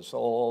typical of us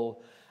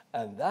all,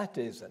 and that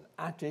is an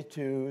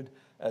attitude,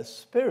 a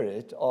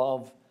spirit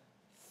of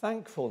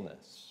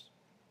thankfulness.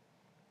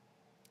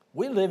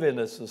 We live in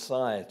a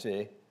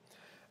society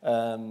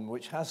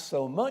which has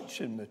so much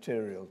in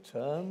material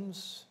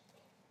terms.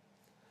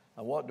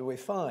 And what do we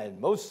find?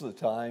 Most of the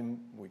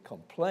time, we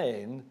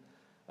complain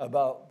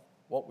about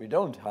what we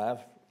don't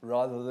have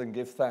rather than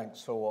give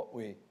thanks for what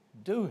we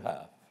do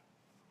have.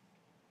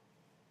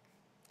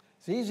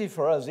 It's easy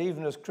for us,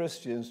 even as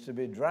Christians, to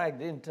be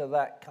dragged into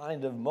that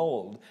kind of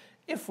mold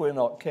if we're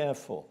not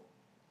careful.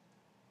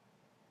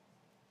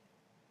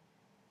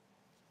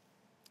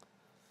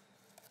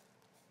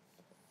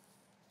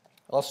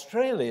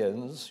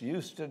 Australians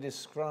used to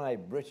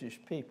describe British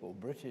people,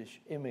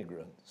 British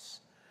immigrants,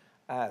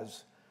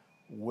 as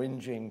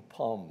whinging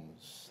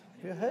poms.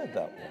 Have you heard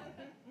that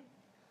one?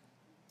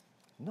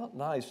 Not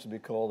nice to be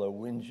called a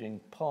whinging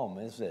pom,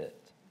 is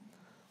it?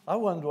 I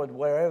wondered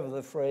wherever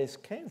the phrase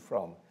came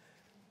from.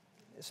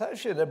 It's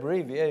actually an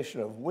abbreviation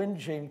of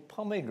whinging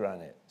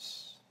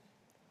pomegranates.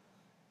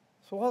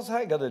 So what's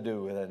that got to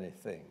do with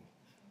anything?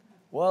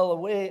 Well, the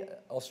way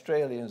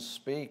Australians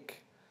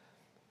speak,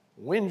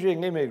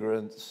 whinging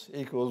immigrants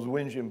equals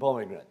whinging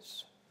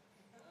pomegranates.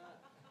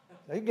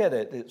 You get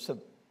it? It's a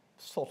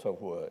sort of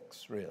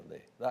works,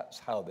 really. That's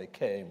how they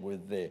came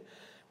with the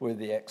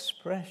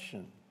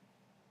expression.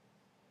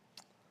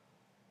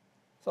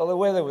 So the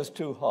weather was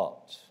too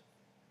hot.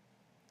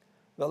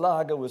 The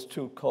lager was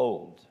too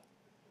cold.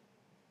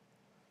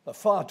 There are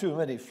far too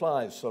many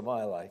flies for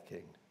my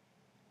liking.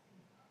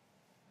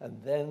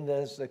 And then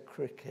there's the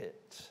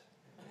cricket.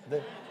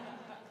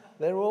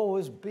 They're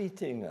always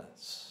beating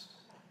us.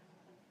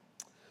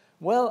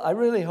 Well, I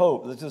really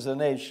hope that as a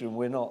nation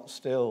we're not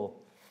still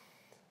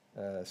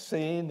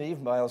seen,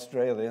 even by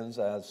Australians,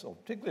 or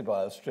particularly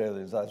by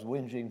Australians, as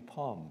whinging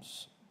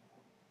poms,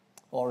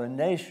 or a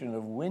nation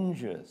of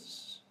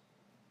whingers.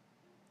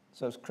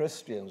 So as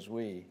Christians,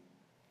 we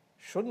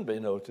shouldn't be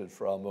noted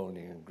for our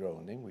moaning and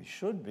groaning. We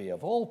should be,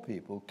 of all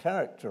people,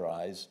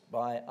 characterized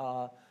by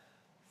our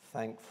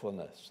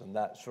thankfulness, and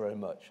that's very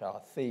much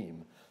our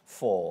theme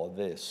for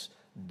this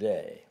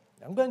day.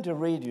 I'm going to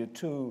read you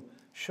two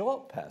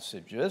short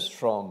passages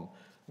from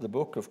the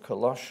book of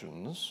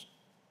Colossians,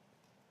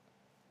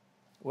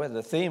 where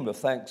the theme of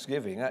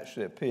thanksgiving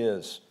actually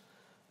appears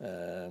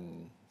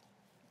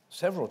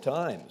several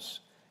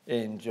times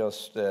in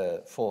just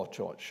 4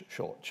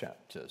 short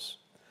chapters.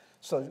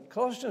 So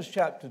Colossians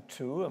chapter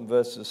 2 and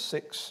verses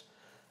 6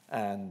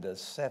 and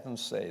 7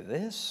 say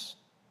this: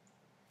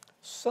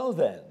 So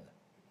then,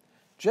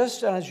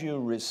 just as you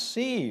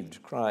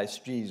received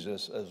Christ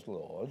Jesus as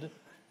Lord,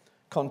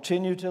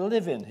 continue to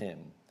live in him,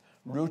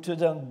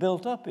 rooted and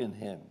built up in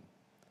him,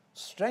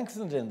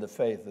 strengthened in the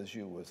faith as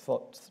you were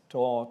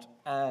taught,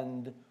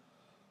 and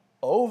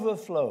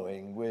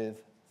overflowing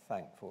with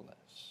thankfulness.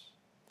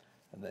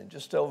 And then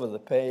just over the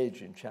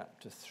page in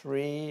chapter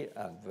 3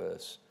 and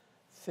verse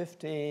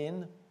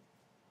 15,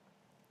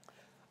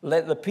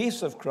 let the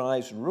peace of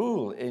Christ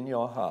rule in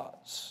your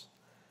hearts,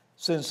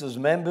 since as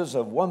members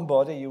of one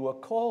body you are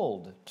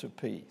called to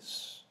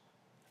peace,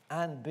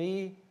 and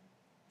be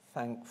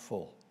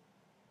thankful.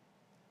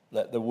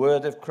 Let the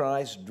word of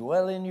Christ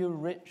dwell in you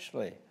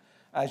richly,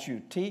 as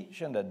you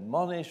teach and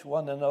admonish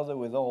one another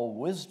with all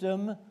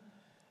wisdom,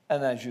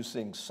 and as you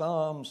sing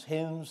psalms,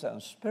 hymns,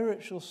 and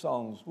spiritual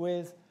songs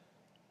with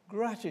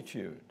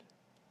gratitude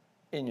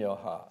in your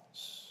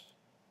hearts.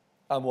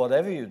 And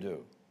whatever you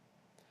do,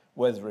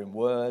 whether in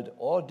word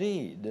or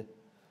deed,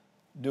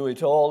 do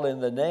it all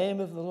in the name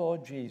of the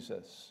Lord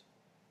Jesus,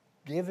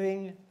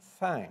 giving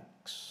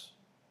thanks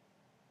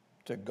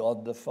to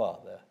God the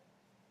Father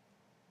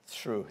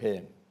through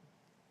him.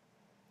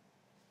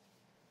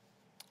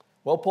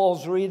 Well,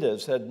 Paul's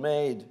readers had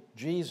made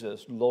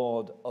Jesus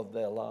Lord of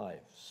their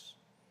lives.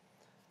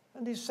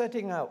 And he's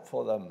setting out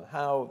for them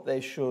how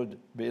they should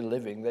be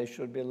living. They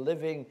should be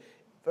living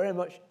very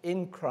much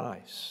in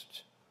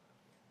Christ,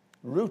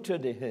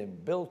 rooted in him,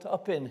 built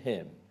up in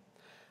him,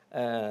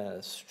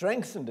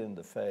 strengthened in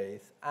the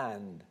faith,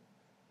 and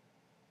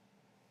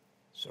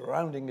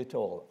surrounding it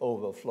all,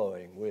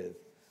 overflowing with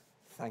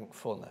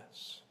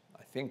thankfulness.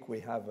 I think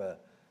we have a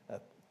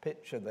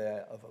picture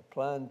there of a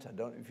plant. I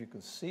don't know if you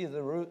can see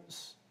the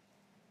roots.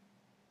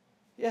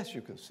 Yes,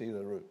 you can see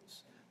the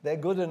roots. They're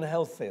good and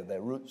healthy.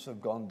 Their roots have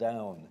gone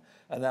down,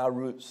 and our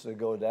roots to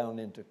go down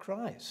into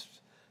Christ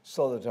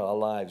so that our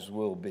lives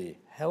will be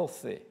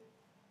healthy.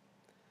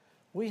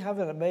 We have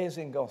an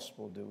amazing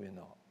gospel, do we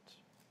not?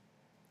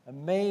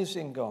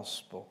 Amazing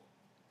gospel.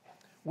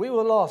 We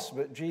were lost,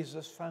 but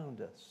Jesus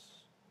found us.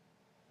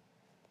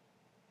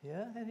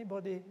 Yeah,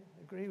 anybody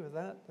agree with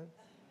that?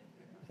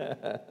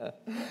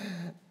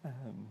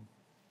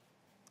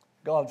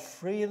 God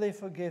freely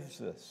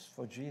forgives us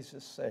for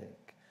Jesus'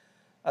 sake,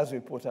 as we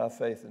put our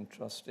faith and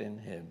trust in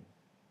him.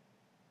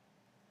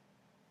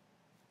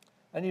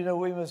 And you know,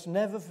 we must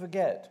never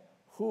forget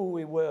who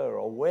we were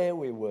or where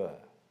we were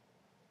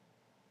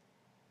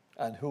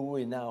and who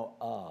we now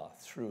are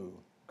through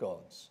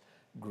God's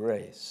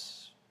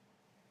grace.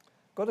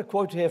 Got a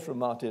quote here from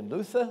Martin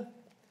Luther.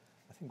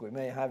 I think we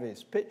may have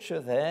his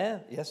picture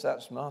there. Yes,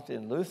 that's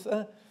Martin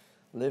Luther.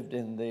 Lived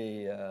in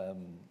the,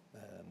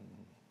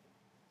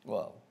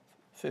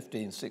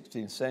 15th,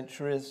 16th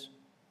centuries.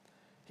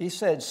 He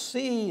said,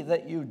 "See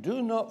that you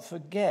do not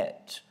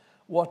forget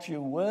what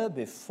you were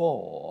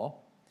before,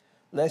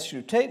 lest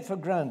you take for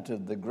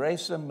granted the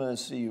grace and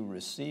mercy you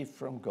received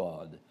from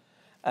God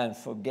and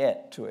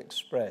forget to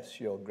express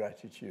your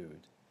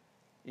gratitude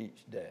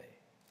each day."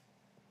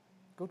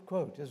 Good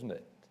quote, isn't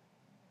it?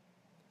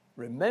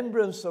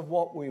 Remembrance of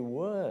what we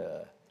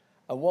were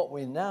and what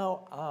we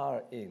now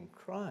are in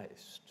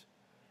Christ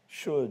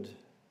should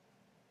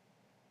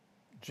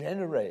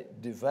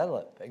generate,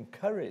 develop,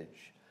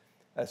 encourage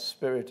a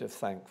spirit of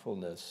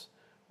thankfulness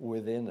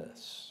within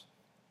us.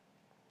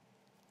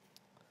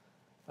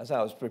 As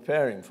I was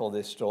preparing for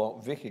this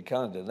talk, Vicky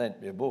kindly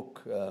lent me a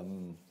book.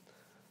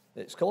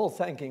 It's called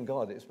Thanking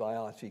God. It's by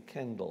Archie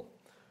Kendall,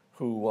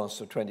 who was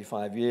for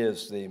 25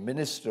 years the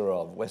minister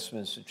of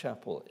Westminster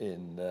Chapel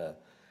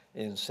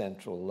in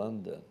central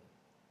London.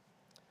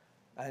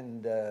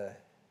 And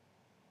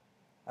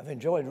I've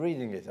enjoyed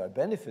reading it. I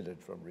benefited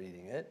from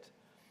reading it.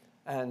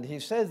 And he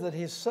says that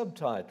his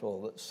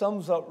subtitle that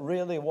sums up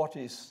really what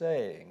he's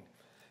saying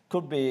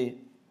could be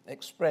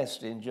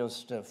expressed in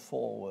just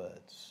 4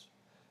 words.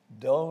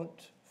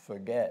 Don't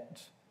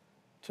forget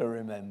to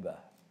remember.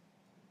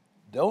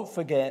 Don't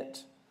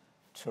forget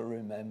to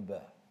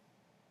remember.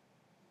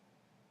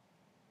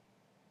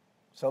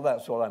 So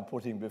that's what I'm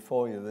putting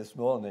before you this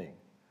morning.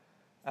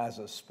 As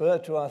a spur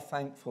to our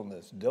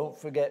thankfulness, don't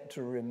forget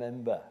to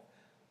remember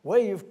where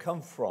you've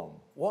come from,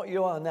 what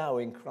you are now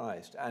in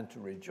Christ, and to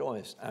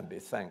rejoice and be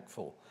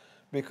thankful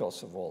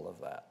because of all of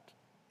that.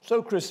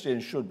 So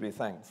Christians should be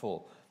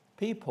thankful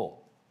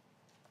people.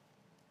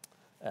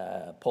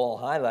 Paul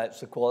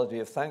highlights the quality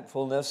of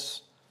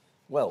thankfulness,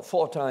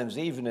 4 times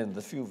even in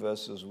the few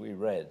verses we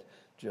read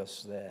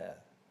just there.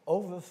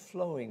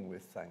 Overflowing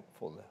with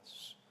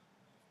thankfulness.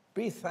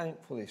 Be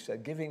thankful, he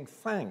said, giving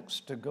thanks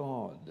to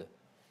God.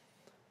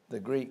 The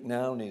Greek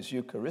noun is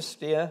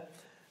Eucharistia,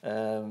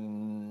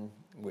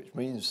 which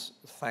means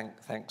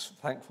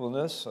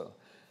thankfulness.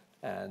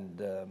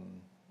 And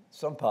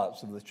some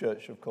parts of the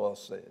church, of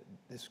course, they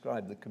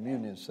describe the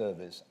communion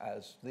service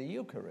as the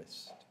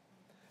Eucharist.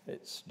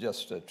 It's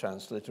just a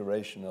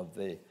transliteration of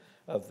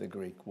the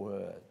Greek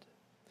word.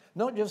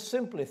 Not just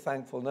simply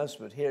thankfulness,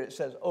 but here it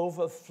says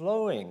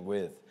overflowing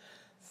with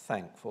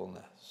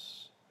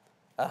thankfulness.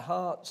 A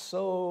heart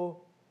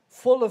so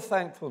full of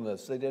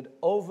thankfulness that it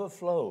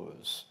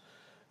overflows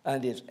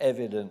and is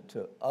evident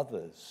to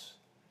others,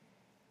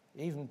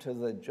 even to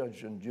the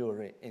judge and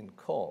jury in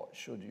court,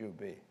 should you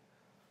be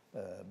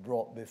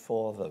brought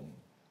before them.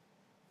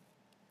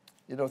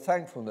 You know,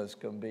 thankfulness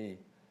can be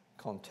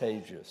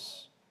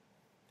contagious.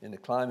 In the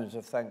climate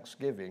of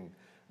Thanksgiving,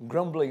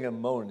 Grumbling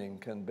and moaning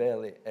can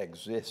barely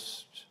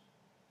exist.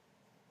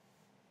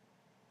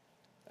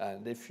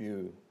 And if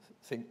you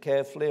think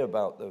carefully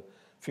about the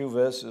few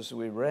verses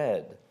we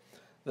read,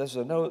 there's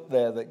a note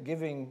there that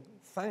giving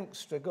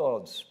thanks to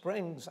God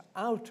springs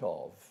out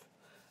of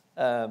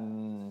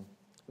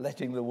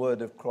letting the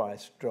word of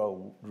Christ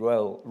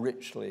dwell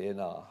richly in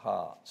our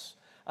hearts,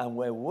 and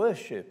where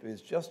worship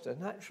is just a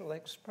natural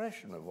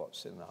expression of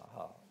what's in our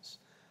hearts,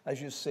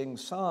 as you sing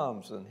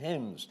psalms and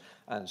hymns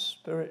and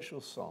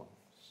spiritual songs.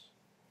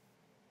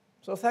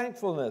 So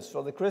thankfulness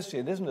for the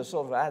Christian isn't a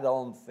sort of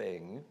add-on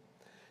thing.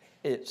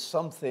 It's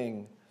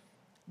something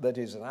that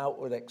is an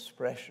outward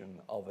expression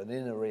of an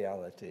inner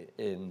reality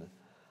in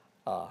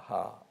our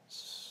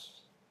hearts.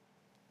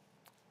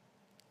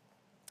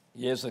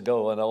 Years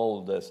ago, an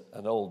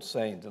old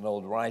saint, an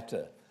old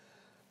writer,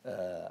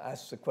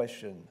 asked the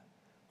question,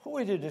 who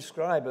would you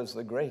describe as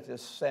the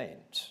greatest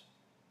saint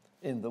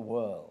in the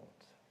world?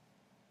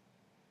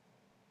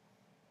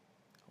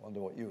 I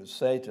wonder what you would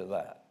say to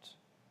that.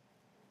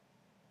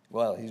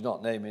 Well, he's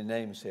not naming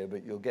names here,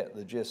 but you'll get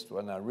the gist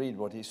when I read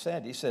what he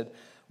said. He said,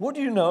 would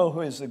you know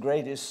who is the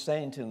greatest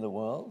saint in the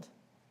world?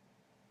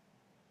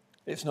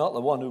 It's not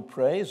the one who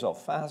prays or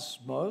fasts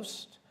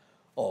most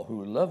or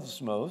who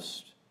loves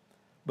most,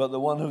 but the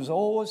one who's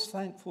always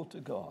thankful to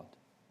God,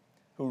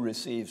 who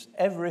receives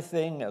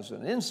everything as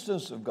an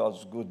instance of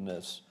God's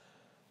goodness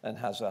and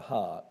has a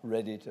heart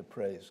ready to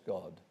praise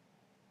God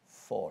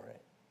for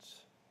it.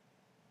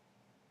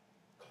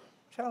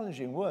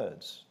 Challenging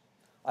words.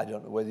 I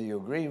don't know whether you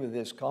agree with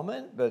this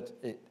comment, but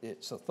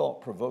it's a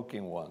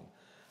thought-provoking one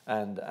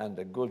and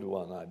a good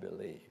one, I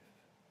believe.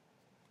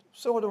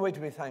 So what are we to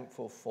be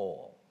thankful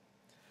for?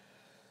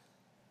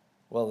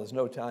 Well, there's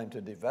no time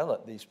to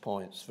develop these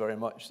points very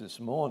much this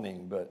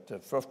morning, but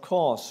of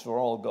course, for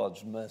all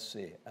God's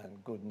mercy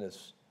and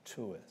goodness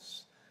to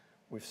us.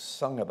 We've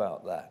sung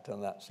about that,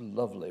 and that's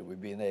lovely.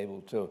 We've been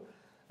able to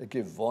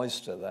give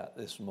voice to that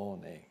this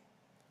morning.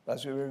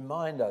 As we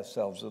remind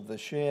ourselves of the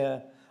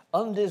sheer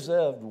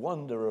undeserved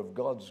wonder of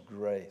God's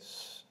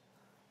grace.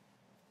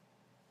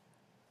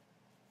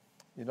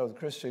 You know, the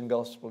Christian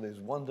gospel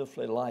is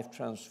wonderfully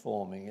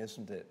life-transforming,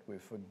 isn't it? We're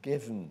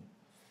forgiven.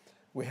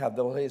 We have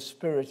the Holy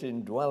Spirit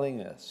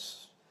indwelling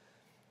us.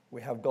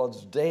 We have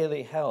God's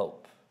daily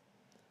help.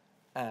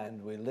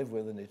 And we live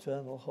with an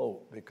eternal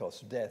hope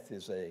because death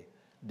is a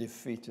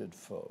defeated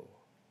foe.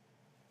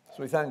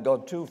 So we thank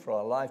God, too, for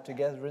our life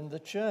together in the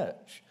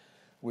church.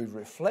 We've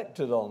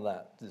reflected on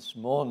that this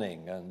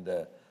morning, and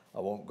I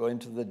won't go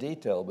into the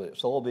detail, but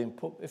it's all been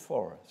put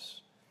before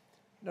us.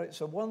 You know, it's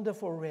a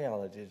wonderful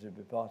reality to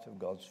be part of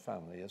God's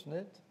family, isn't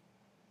it?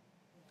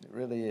 It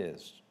really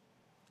is.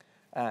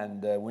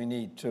 And we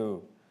need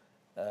to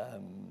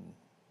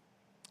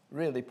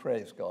really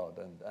praise God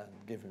and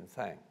give him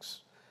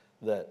thanks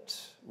that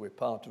we're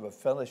part of a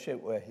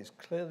fellowship where he's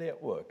clearly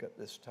at work at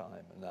this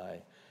time, and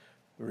I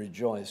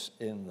rejoice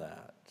in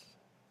that.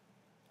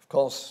 Of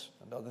course,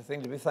 another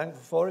thing to be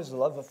thankful for is the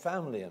love of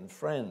family and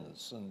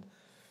friends, and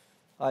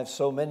I have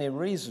so many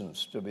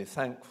reasons to be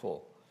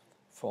thankful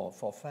for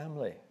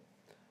family.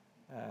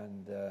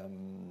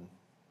 And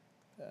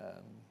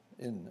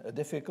in a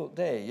difficult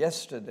day,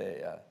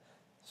 yesterday,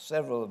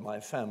 several of my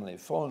family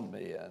phoned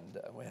me, and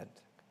we had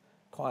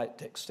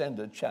quite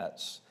extended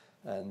chats,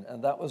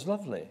 and that was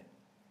lovely.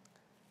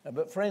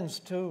 But friends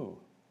too,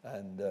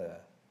 and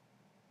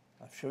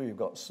I'm sure you've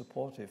got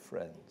supportive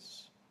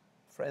friends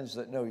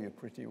that know you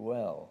pretty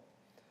well,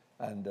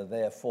 and are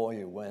there for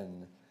you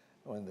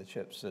when the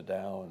chips are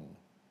down.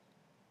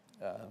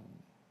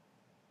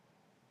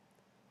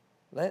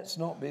 Let's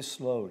not be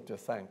slow to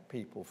thank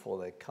people for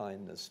their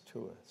kindness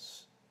to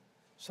us.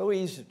 So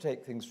easy to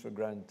take things for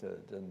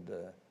granted, and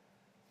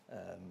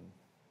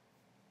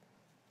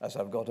as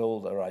I've got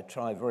older, I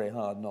try very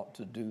hard not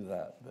to do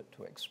that, but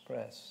to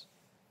express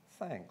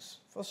thanks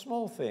for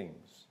small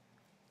things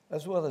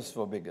as well as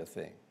for bigger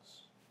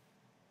things.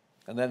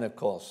 And then, of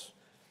course,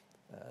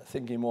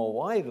 thinking more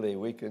widely,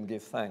 we can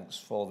give thanks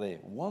for the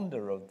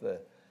wonder of the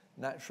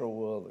natural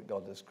world that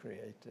God has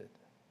created.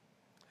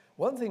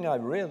 One thing I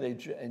really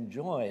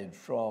enjoyed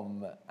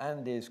from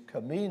Andy's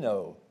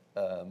Camino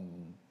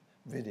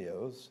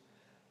videos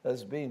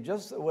has been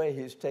just the way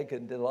he's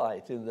taken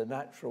delight in the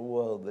natural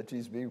world that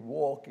he's been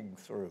walking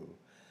through.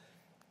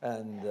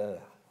 And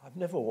I've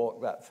never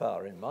walked that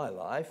far in my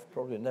life,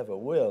 probably never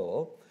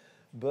will,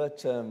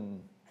 but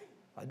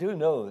I do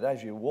know that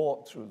as you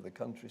walk through the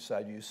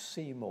countryside, you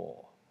see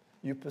more,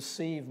 you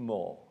perceive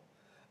more.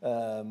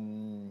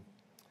 And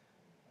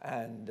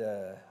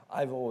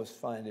I've always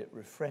found it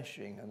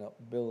refreshing and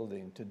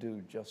upbuilding to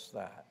do just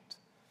that.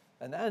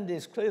 And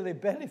Andy's clearly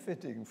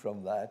benefiting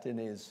from that in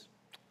his,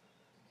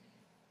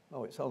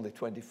 it's only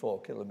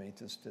 24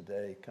 kilometers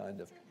today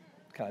kind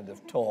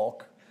of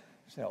talk.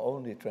 So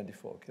only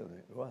 24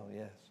 kilometers, well,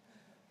 yes.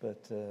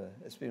 But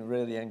it's been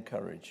really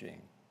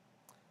encouraging.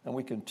 And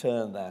we can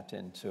turn that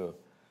into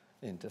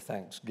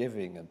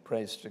thanksgiving and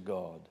praise to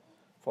God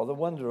for the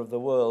wonder of the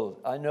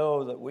world. I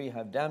know that we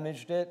have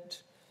damaged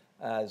it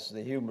as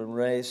the human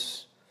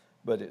race,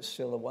 but it's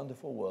still a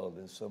wonderful world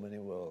in so many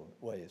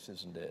ways,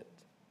 isn't it?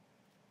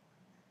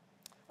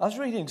 I was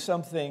reading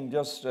something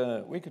just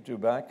a week or two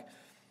back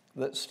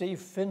that Steve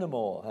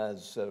Finnemore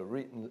has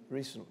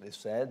recently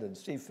said, and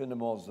Steve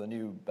Finnemore's the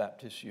new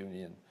Baptist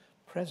Union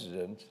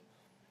president,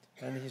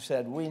 and he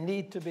said, we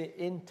need to be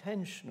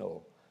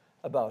intentional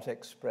about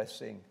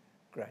expressing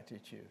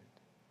gratitude.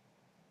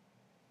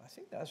 I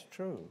think that's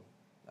true.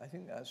 I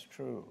think that's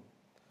true.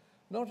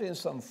 Not in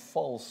some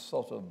false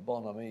sort of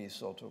bonhomie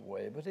sort of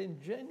way, but in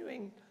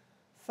genuine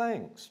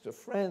thanks to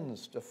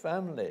friends, to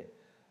family,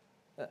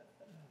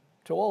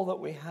 to all that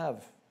we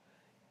have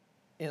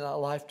in our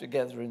life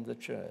together in the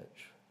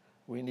church.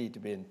 We need to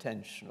be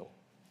intentional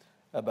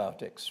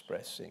about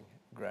expressing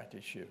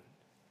gratitude.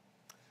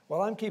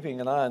 Well, I'm keeping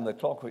an eye on the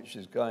clock, which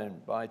is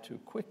going by too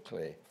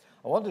quickly.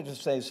 I wanted to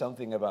say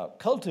something about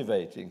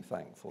cultivating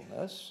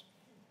thankfulness.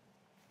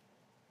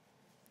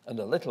 And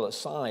a little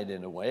aside,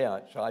 in a way,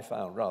 which I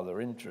found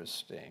rather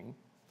interesting.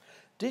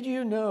 Did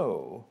you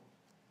know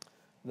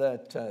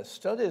that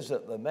studies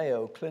at the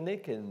Mayo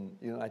Clinic in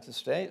the United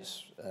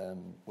States,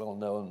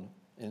 well-known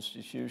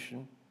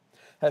institution,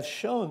 have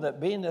shown that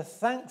being a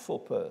thankful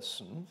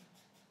person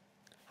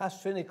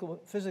has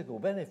physical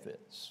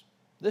benefits.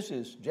 This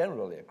is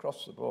generally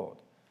across the board.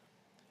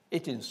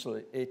 It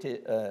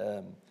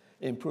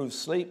improves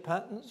sleep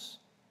patterns.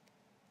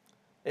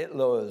 It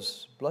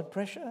lowers blood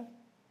pressure.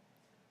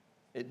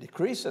 It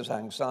decreases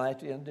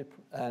anxiety and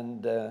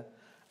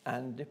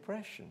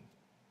depression.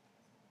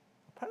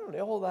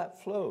 Apparently all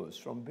that flows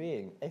from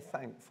being a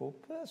thankful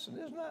person.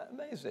 Isn't that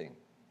amazing?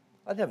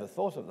 I'd never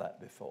thought of that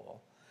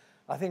before.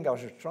 I think I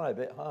should try a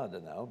bit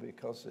harder now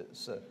because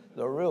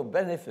there are real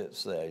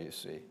benefits there, you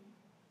see.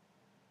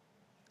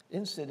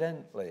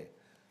 Incidentally,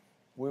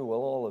 we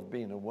will all have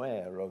been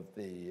aware of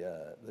the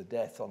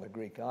death on a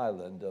Greek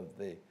island of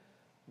the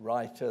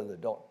writer, the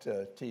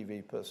doctor,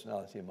 TV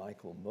personality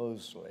Michael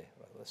Mosley.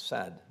 A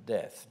sad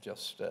death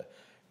just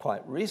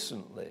quite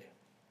recently.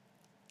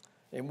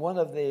 In one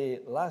of the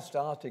last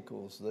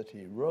articles that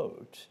he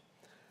wrote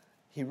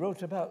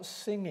about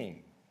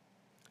singing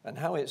and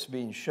how it's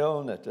been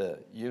shown at a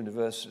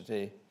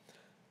university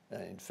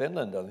in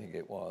Finland, I think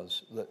it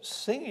was, that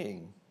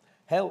singing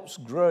helps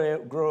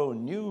grow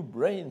new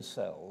brain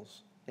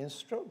cells in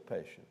stroke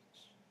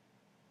patients.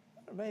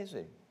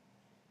 Amazing.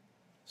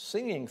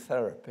 Singing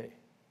therapy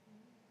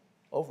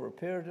over a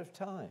period of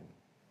time.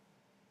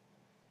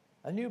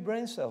 And new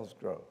brain cells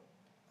grow.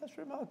 That's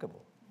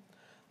remarkable.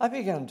 I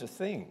began to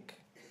think,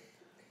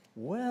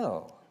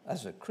 well,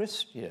 as a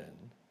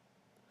Christian,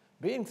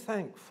 being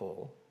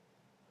thankful,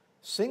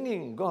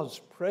 singing God's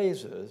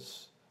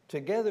praises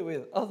together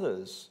with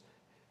others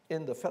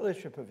in the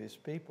fellowship of his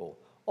people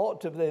ought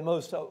to be the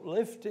most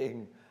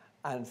uplifting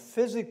and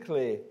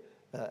physically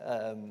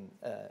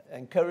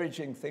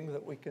encouraging thing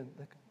that we can,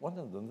 one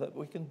of them that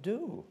we can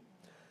do.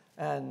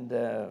 And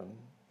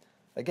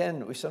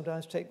again, we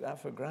sometimes take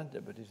that for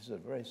granted, but it is a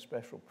very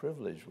special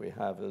privilege we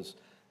have as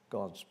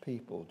God's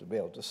people to be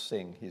able to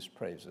sing his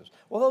praises.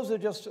 Well, those are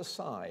just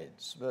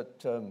asides,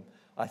 but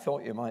I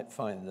thought you might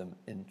find them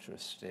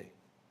interesting.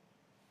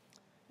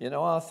 You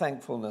know, our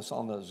thankfulness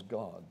honors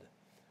God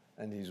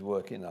and his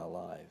work in our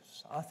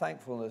lives. Our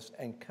thankfulness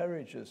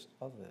encourages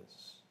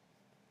others.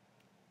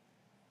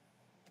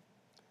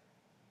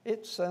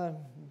 It's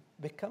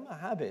become a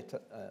habit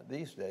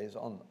these days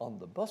on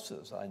the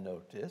buses, I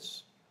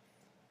notice.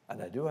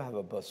 And I do have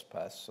a bus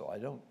pass, so I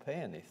don't pay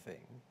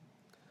anything.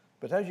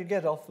 But as you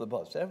get off the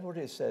bus,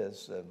 everybody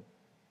says,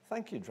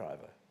 thank you,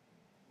 driver.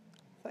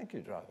 Thank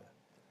you, driver.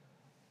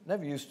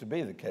 Never used to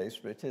be the case,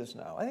 but it is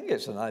now. I think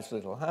it's a nice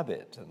little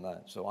habit, and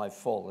so I've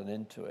fallen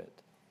into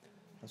it.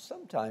 And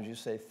sometimes you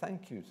say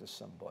thank you to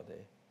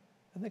somebody,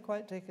 and they're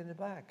quite taken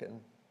aback. And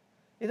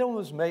it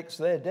almost makes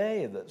their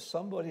day that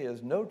somebody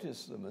has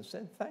noticed them and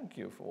said thank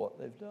you for what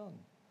they've done.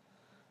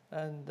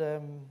 And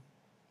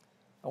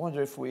I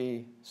wonder if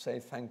we say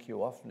thank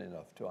you often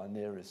enough to our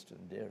nearest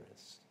and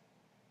dearest.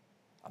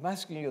 I'm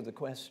asking you the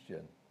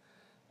question,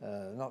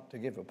 not to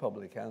give a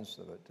public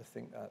answer, but to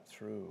think that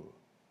through.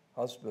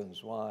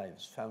 Husbands,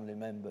 wives, family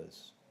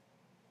members.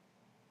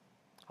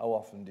 How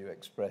often do you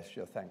express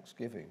your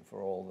thanksgiving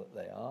for all that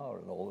they are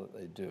and all that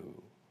they do?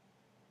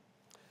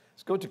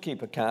 It's good to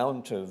keep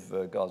account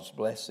of God's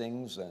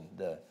blessings and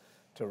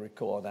to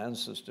record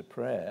answers to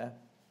prayer.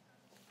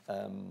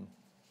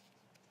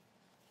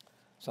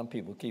 Some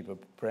people keep a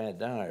prayer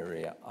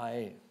diary.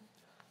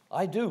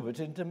 I do, but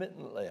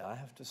intermittently, I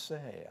have to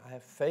say. I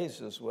have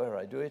phases where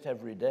I do it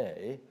every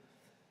day,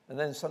 and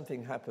then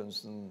something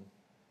happens and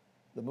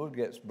the mood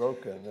gets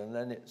broken, and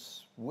then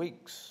it's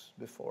weeks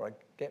before I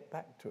get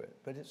back to it.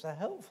 But it's a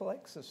helpful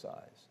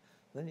exercise.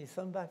 Then you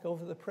thumb back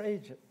over the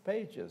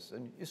pages,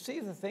 and you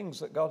see the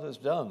things that God has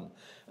done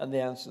and the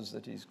answers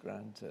that he's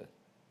granted.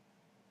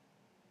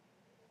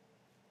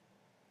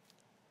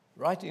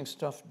 Writing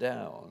stuff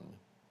down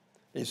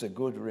is a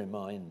good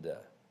reminder.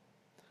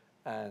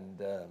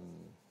 And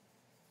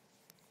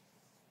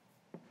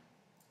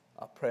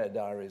our prayer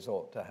diaries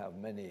ought to have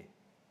many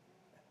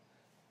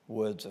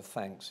words of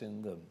thanks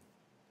in them.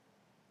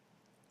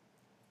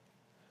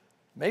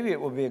 Maybe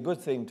it would be a good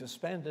thing to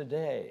spend a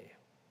day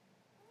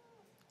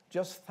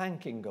just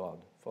thanking God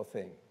for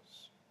things.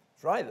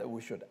 It's right that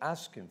we should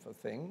ask him for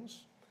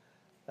things,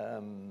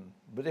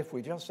 but if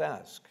we just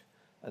ask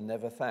and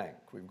never thank,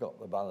 we've got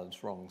the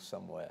balance wrong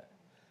somewhere.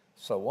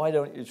 So why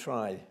don't you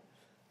try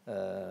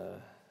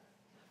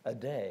a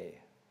day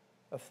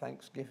of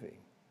thanksgiving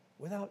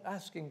without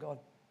asking God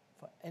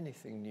for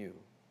anything new?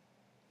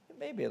 It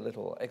may be a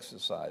little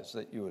exercise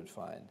that you would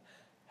find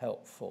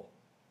helpful.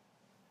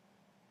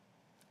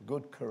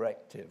 Good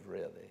corrective,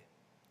 really.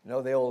 You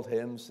know, the old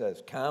hymn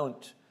says,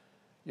 count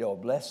your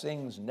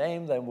blessings,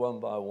 name them one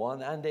by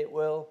one, and it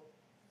will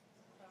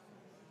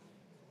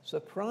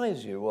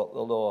surprise you what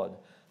the Lord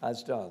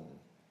has done.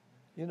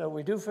 You know,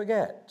 we do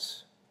forget,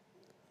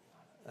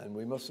 and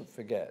we mustn't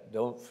forget.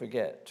 Don't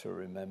forget to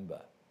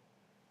remember.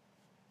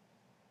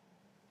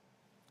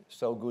 It's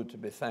so good to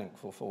be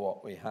thankful for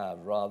what we have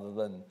rather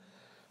than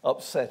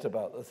upset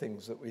about the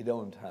things that we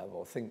don't have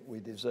or think we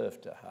deserve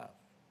to have.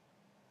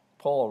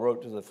 Paul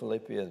wrote to the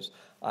Philippians,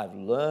 I've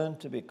learned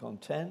to be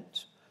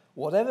content.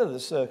 Whatever the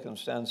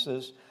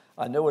circumstances,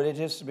 I know what it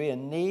is to be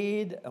in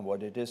need and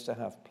what it is to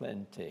have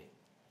plenty.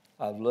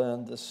 I've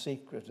learned the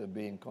secret of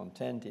being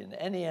content in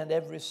any and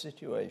every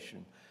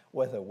situation,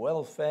 whether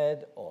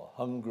well-fed or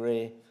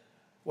hungry,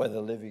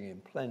 whether living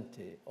in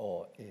plenty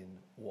or in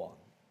want.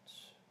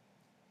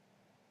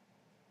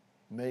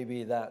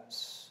 Maybe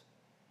that's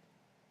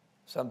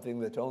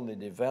something that only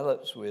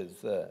develops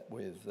with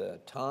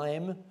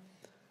time,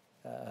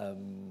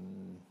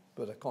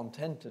 but a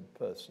contented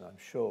person, I'm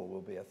sure,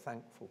 will be a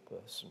thankful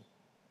person.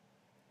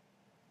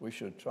 We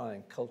should try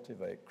and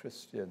cultivate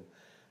Christian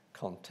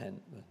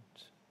contentment.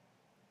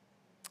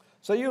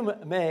 So you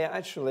may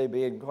actually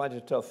be in quite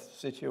a tough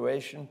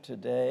situation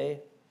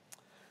today.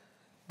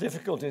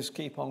 Difficulties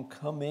keep on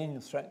coming,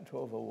 threaten to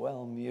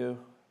overwhelm you.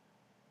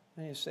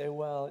 And you say,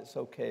 well, it's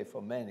okay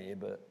for many,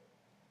 but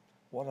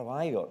what have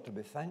I got to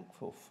be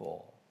thankful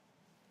for?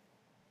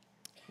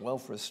 Well,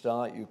 for a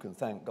start, you can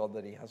thank God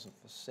that he hasn't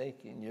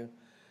forsaken you,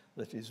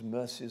 that his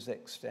mercies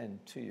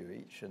extend to you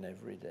each and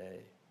every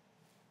day.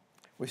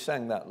 We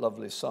sang that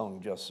lovely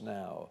song just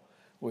now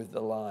with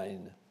the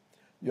line,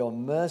 your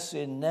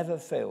mercy never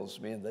fails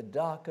me. In the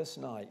darkest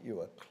night, you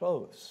are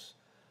close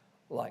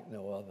like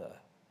no other.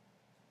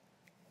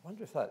 I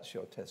wonder if that's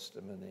your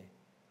testimony.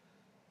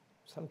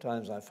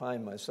 Sometimes I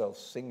find myself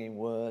singing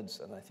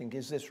words and I think,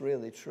 is this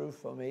really true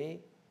for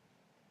me?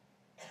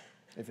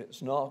 If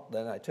it's not,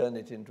 then I turn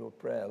it into a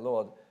prayer.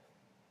 Lord,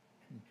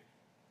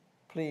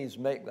 please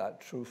make that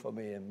true for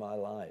me in my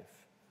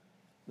life,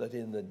 that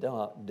in the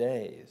dark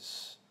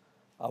days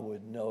I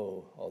would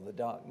know, or the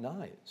dark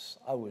nights,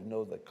 I would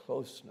know the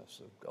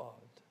closeness of God.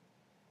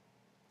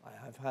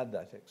 I have had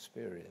that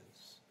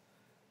experience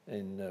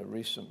in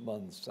recent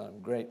months. I'm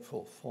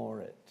grateful for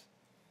it.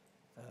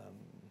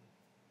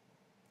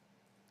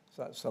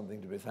 So that's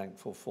something to be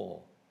thankful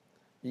for.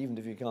 Even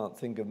if you can't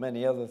think of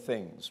many other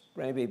things,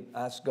 maybe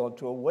ask God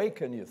to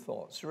awaken your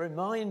thoughts, to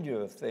remind you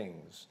of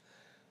things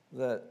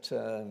that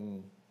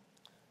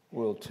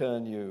will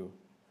turn you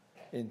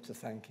into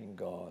thanking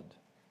God.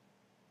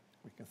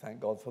 We can thank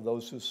God for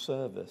those who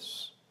serve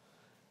us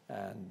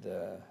and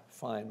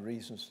find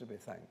reasons to be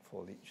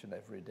thankful each and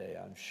every day,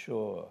 I'm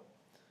sure.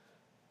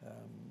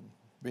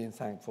 Being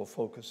thankful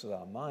focuses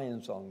our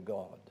minds on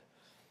God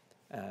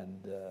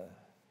and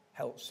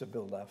helps to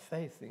build our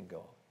faith in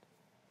God.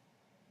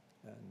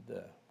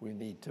 And we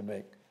need to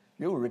make,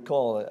 you'll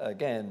recall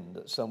again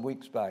that some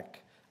weeks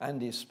back,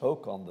 Andy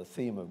spoke on the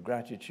theme of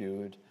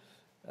gratitude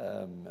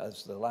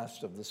as the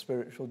last of the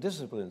spiritual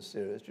discipline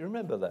series. Do you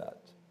remember that?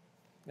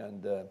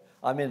 And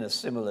I'm in a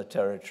similar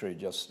territory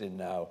just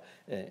now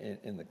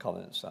in the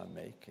comments I'm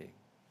making.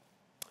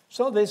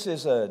 So this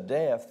is a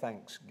day of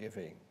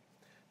thanksgiving,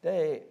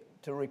 day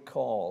to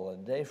recall, a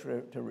day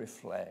to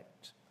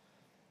reflect.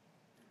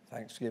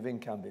 Thanksgiving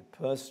can be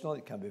personal,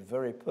 it can be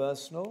very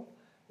personal,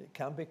 it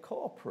can be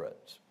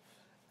corporate.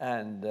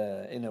 And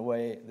in a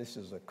way, this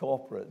is a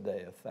corporate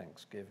day of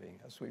thanksgiving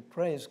as we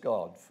praise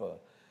God for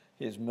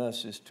his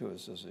mercies to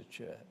us as a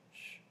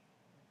church.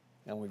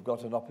 And we've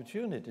got an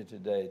opportunity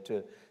today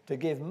to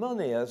give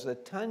money as a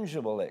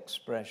tangible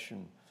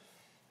expression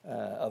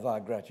of our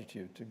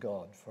gratitude to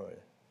God for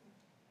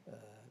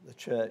the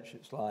church,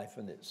 its life,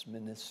 and its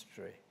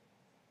ministry.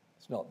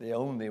 It's not the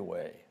only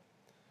way,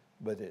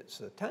 but it's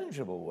a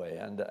tangible way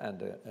and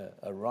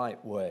a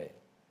right way.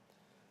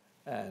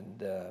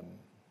 And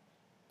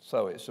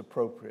so it's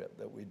appropriate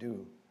that we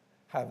do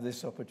have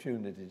this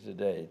opportunity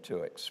today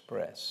to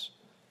express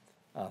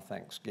our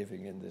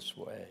thanksgiving in this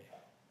way.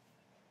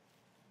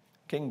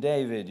 King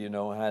David, you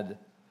know, had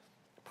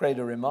prayed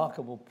a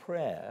remarkable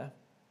prayer,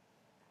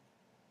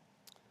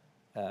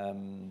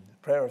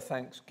 prayer of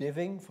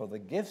thanksgiving for the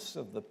gifts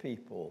of the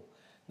people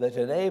that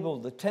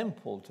enabled the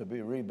temple to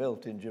be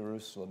rebuilt in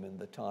Jerusalem in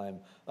the time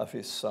of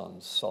his son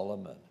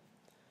Solomon.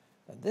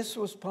 And this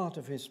was part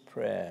of his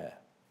prayer.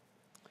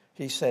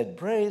 He said,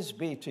 "Praise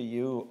be to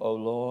you, O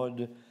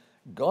Lord,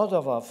 God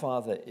of our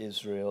father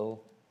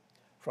Israel,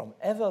 from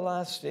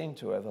everlasting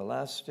to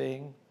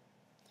everlasting.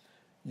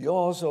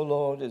 Yours, O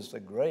Lord, is the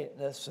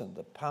greatness and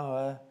the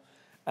power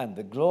and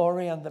the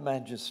glory and the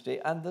majesty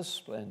and the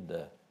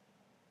splendor,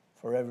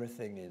 for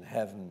everything in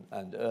heaven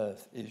and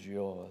earth is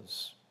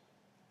yours.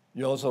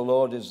 Yours, O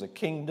Lord, is the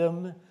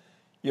kingdom.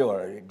 You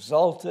are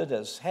exalted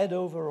as head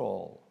over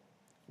all.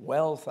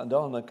 Wealth and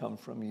honor come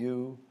from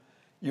you.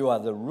 You are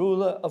the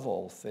ruler of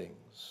all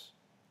things.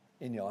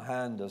 In your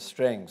hand are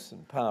strength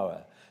and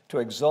power to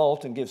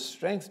exalt and give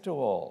strength to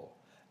all.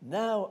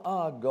 Now,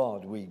 our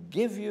God, we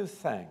give you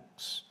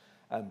thanks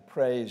and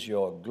praise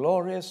your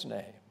glorious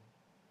name.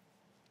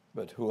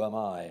 But who am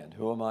I and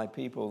who are my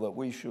people that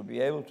we should be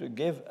able to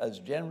give as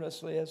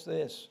generously as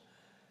this?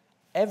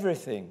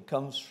 Everything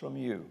comes from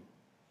you,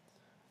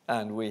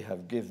 and we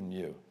have given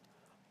you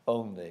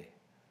only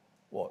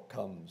what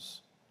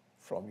comes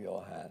from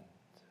your hand.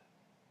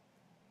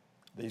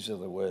 These are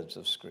the words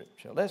of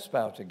Scripture. Let's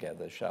bow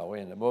together, shall we,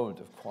 in a moment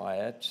of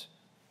quiet,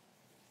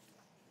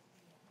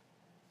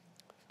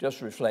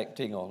 just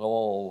reflecting on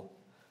all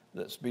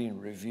that's been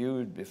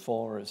reviewed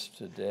before us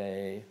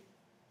today,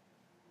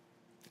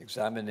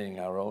 examining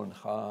our own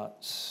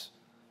hearts.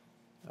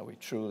 Are we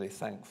truly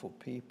thankful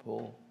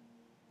people?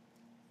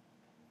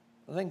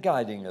 And then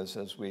guiding us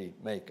as we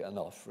make an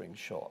offering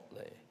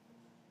shortly.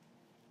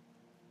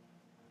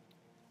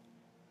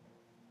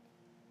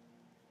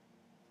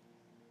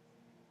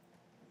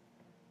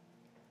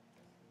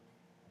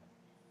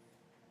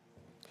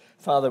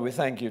 Father, we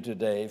thank you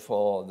today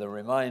for the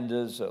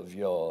reminders of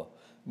your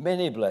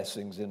many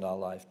blessings in our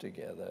life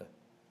together.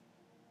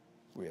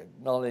 We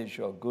acknowledge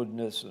your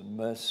goodness and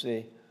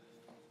mercy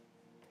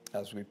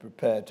as we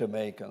prepare to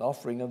make an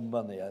offering of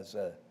money as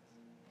an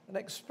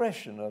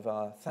expression of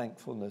our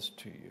thankfulness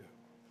to you.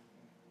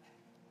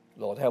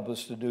 Lord, help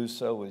us to do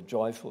so with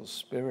joyful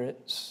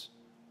spirits,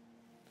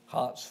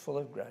 hearts full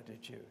of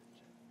gratitude.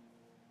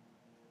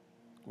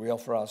 We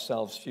offer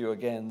ourselves to you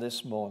again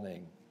this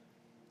morning,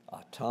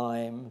 our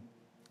time,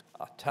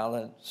 our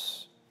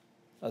talents,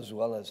 as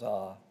well as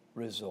our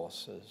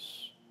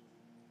resources.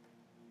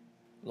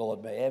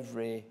 Lord, may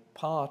every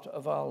part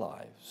of our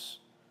lives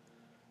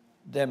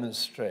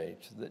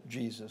demonstrate that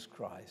Jesus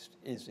Christ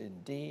is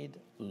indeed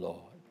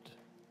Lord.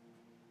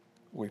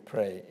 We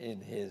pray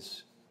in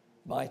his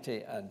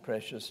mighty and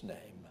precious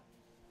name.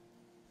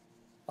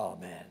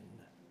 Amen.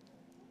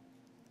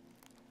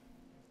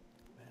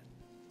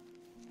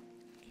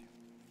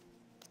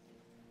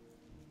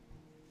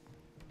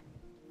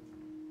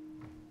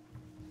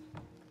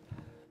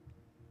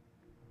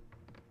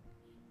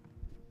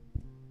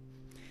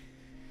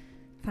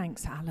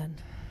 Thanks, Alan.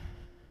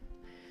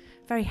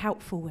 Very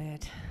helpful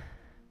word.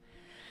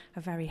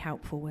 A very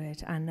helpful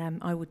word. And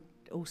I would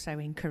also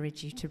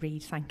encourage you to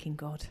read Thanking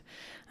God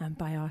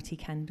by R.T.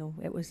 Kendall.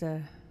 It was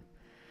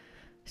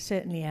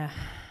certainly a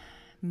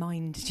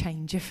mind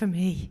changer for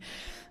me.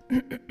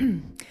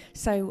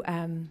 So,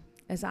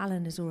 as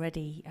Alan has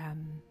already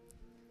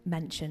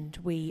mentioned,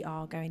 we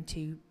are going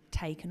to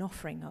take an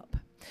offering up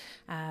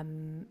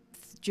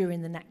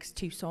during the next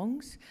two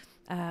songs.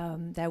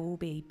 There will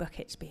be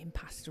buckets being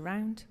passed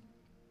around.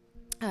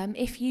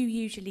 If you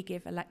usually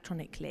give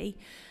electronically,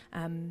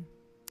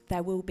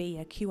 there will be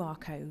a QR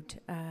code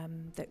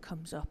that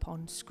comes up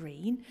on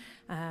screen.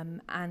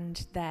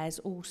 And there's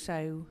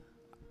also,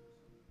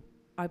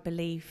 I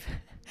believe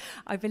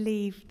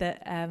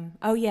that,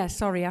 oh yeah,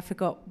 sorry, I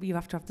forgot, you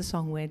have to have the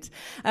song words.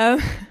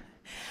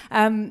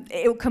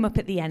 It will come up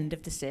at the end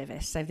of the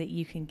service so that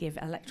you can give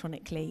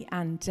electronically,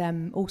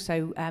 and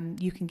also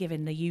you can give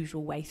in the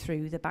usual way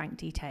through the bank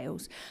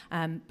details.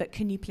 But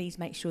can you please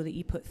make sure that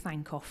you put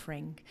thank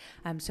offering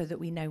so that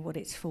we know what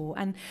it's for?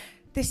 And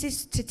this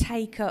is to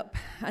take up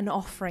an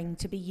offering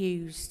to be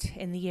used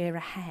in the year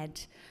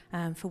ahead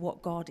for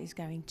what God is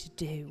going to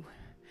do.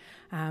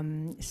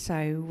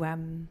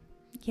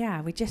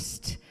 Yeah, we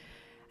just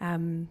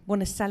want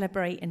to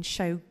celebrate and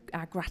show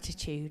our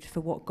gratitude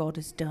for what God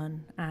has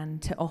done,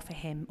 and to offer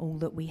him all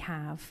that we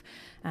have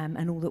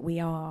and all that we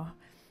are.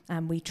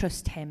 We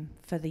trust him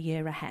for the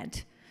year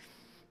ahead.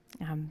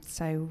 Yeah, I'm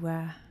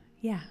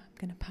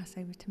going to pass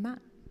over to Matt.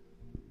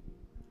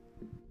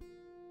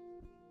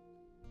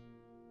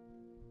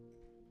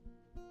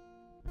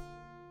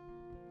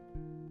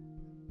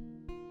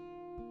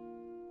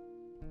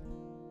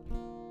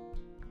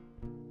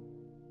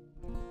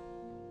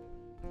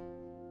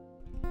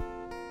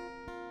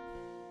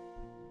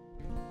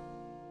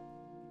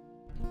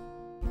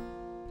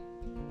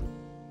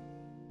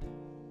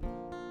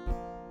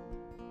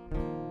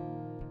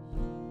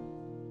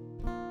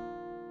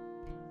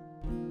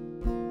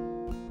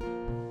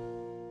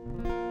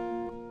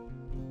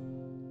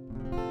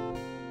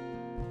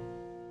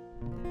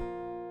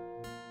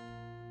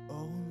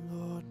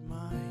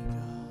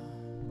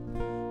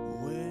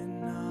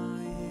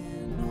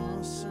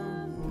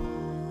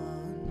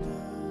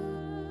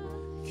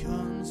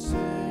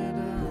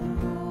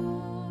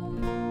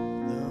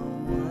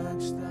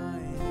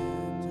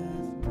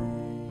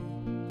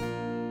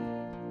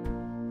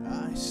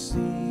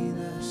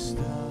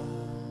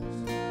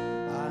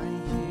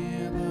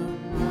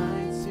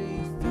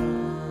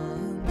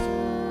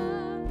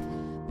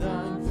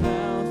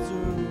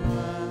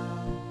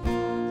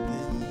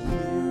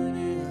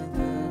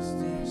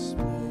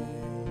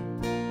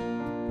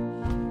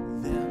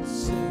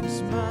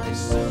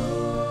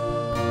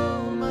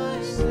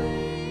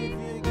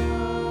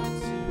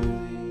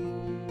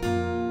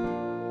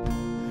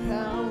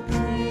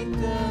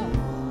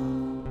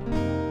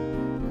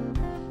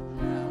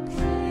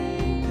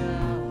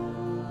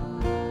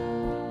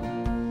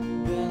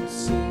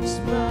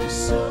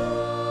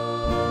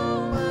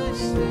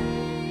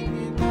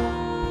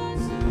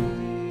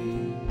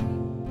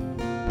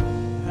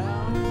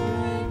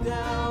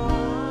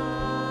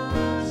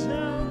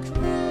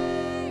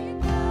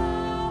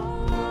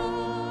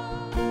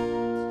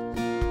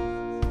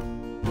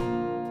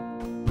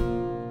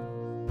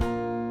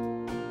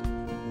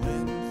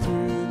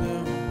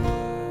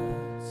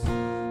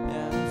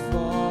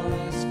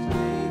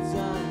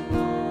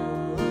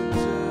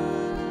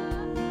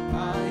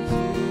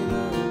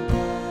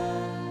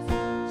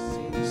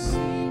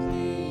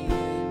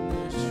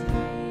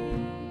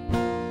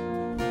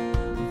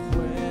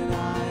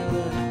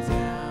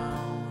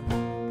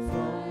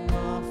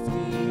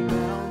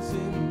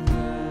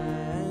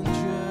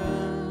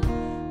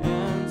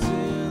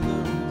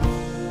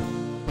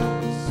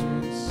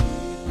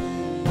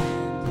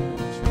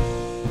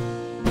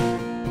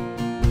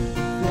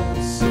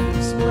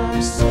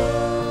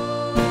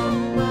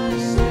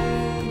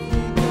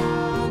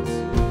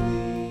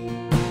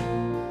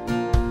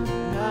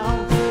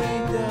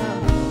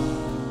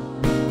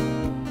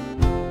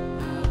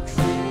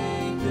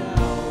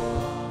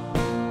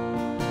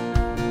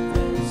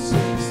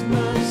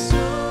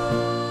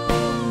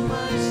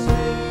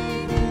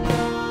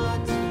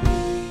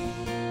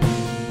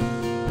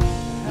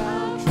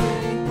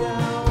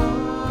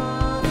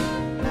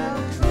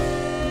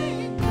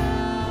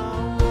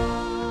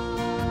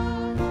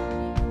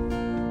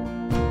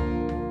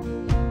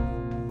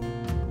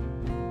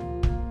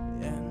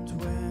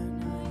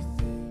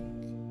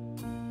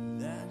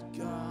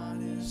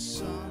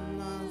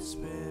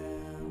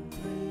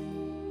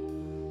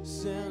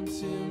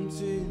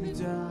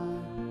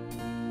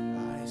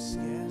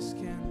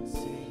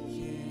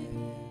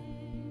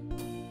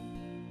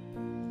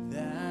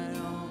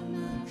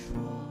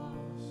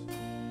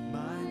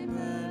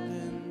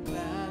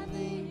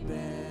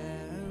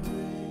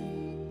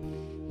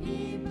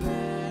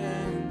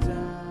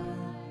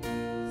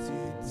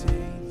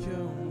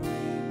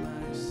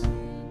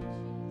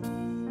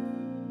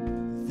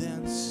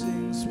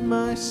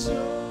 my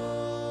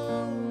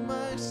soul,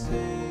 my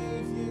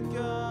Savior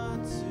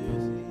God, to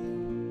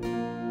thee.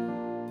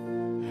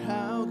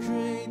 How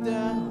great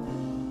thou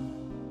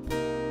art,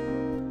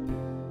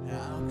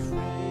 how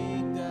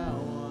great thou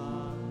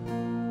art.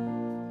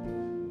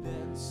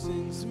 Then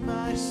sings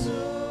my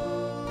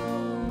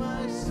soul,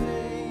 my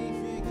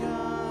Savior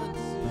God,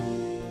 to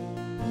thee.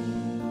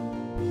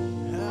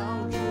 How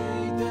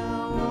great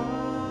thou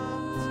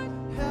art,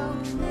 how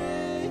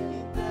great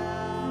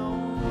thou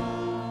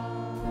art.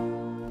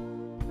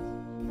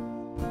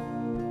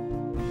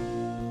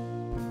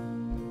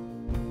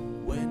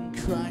 When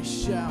Christ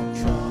shall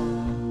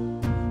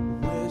come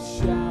with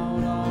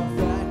shout of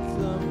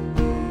acclamation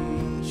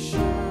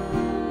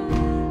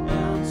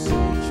and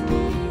take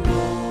me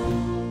home,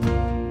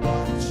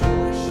 what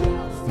joy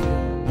shall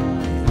fill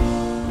my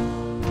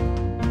heart?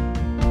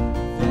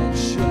 Then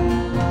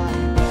shall I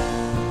bow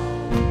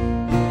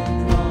in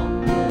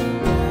humble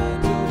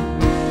adoration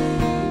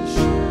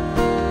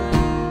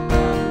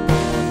and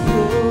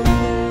proclaim,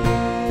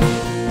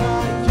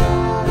 my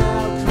God,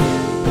 how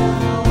great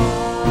thou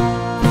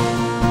art.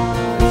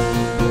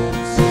 Then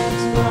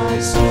sings my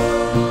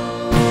soul,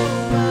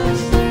 my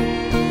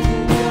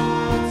Savior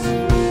God, to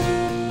thee.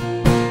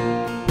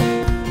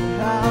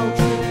 How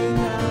great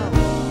thou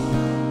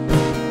art,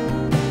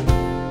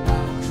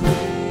 how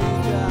great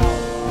thou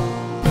art.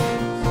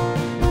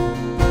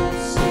 Then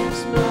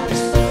sings my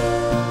soul,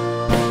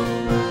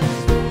 my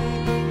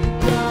Savior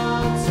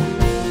God, to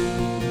thee.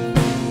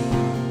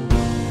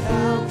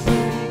 How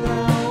great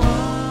thou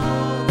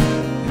art,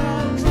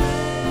 how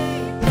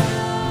great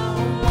thou art.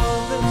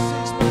 Then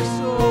sings my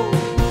soul,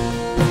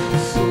 then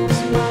sings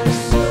my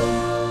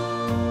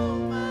soul,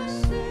 my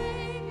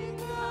Savior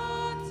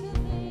God, to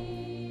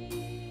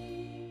thee.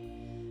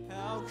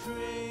 How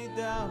great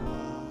thou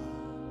art,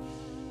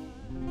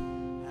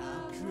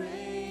 how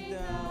great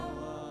thou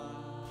art.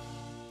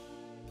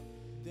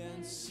 Then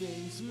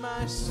sings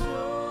my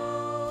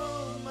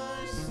soul,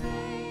 my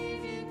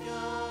Savior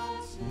God,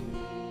 to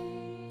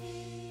thee.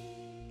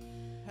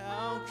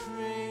 How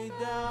great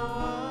thou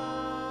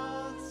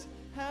art,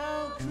 how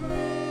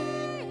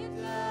great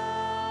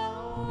thou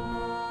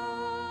art.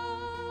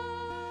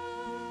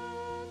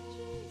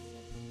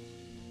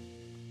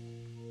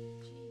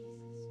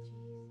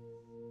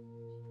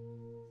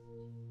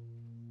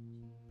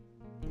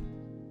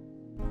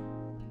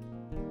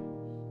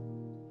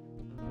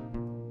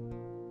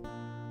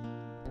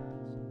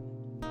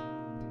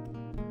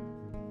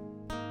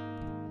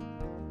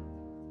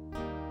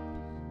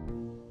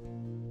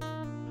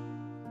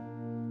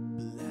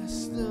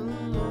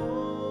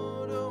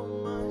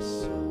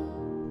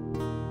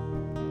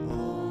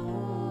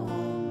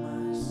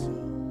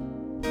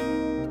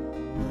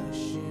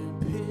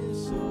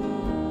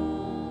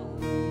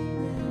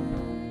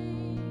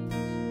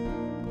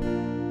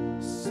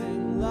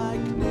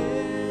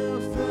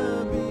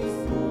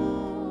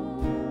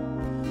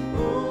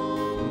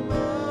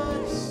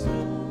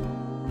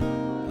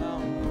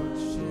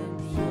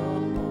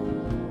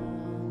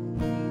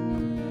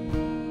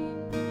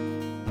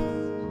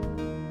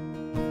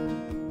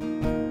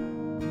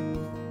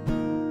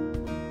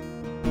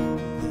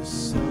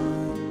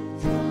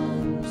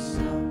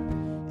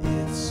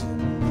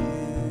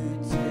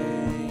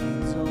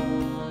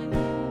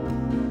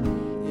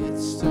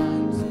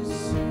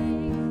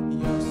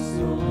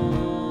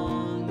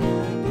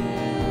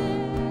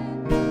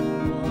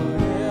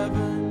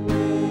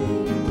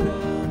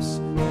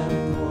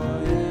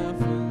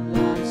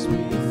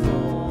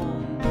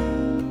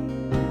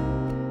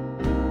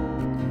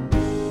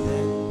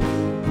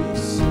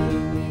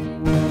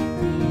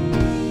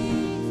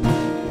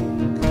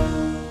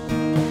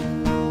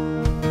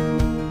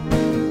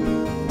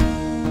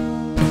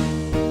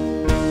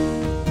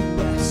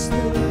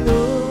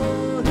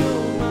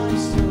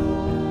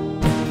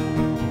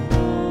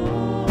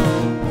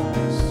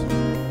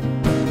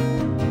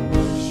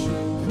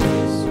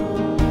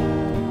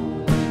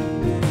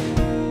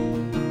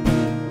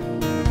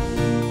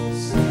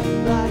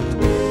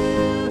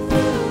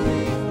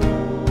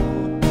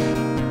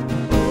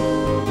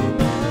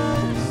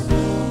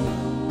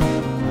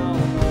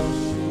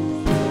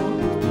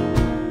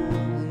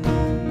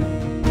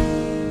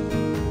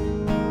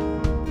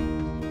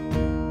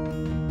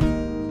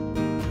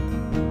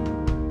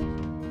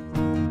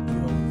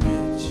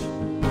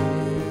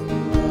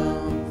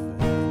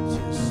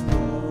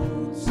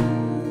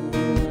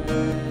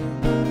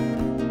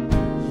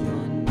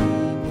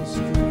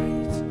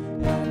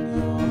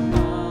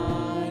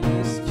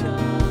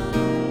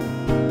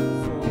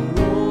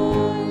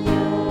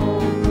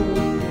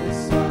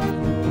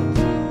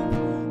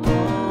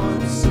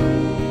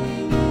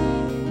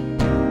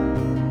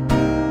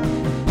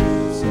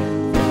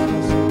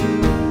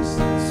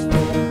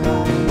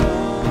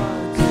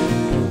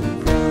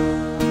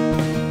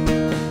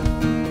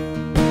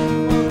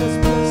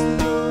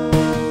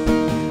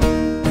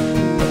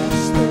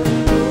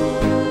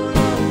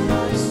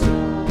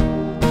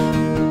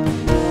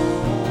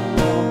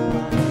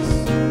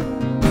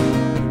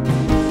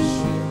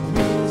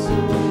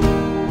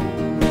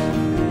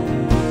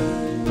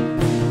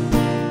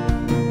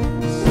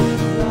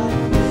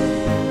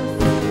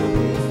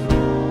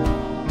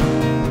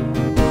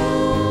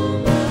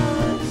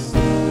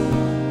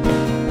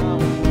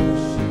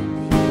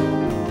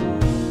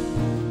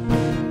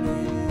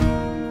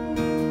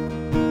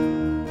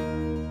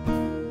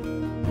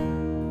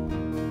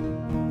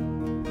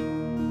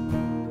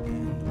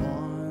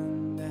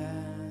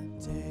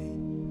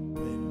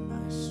 when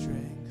my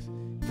strength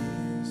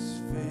is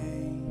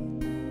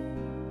faint,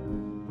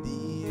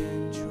 the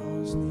end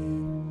draws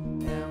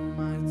near and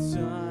my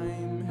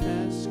time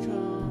has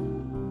come.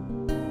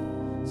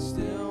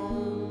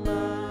 Still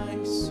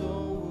my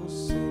soul will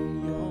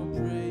sing your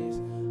praise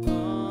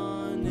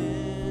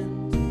unending.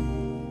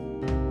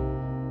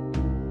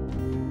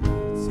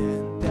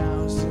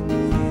 10,000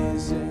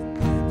 years and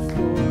then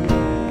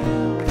forever.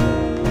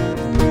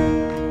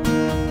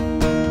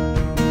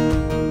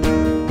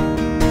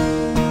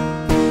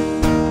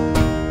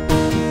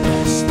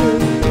 Bless the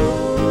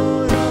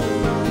Lord, oh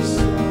my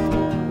soul,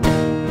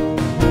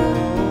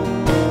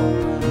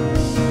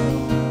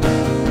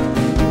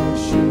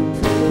 worship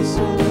His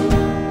alone.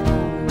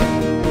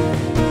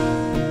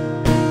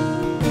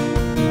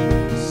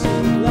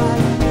 Sing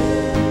like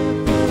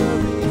never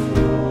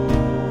before.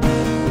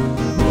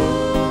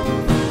 Oh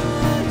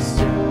my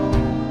soul,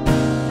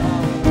 I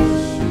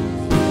worship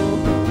Your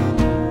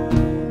holy.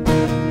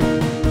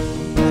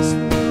 Bless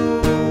the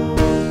Lord,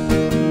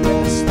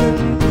 bless the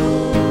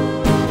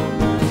Lord, oh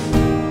my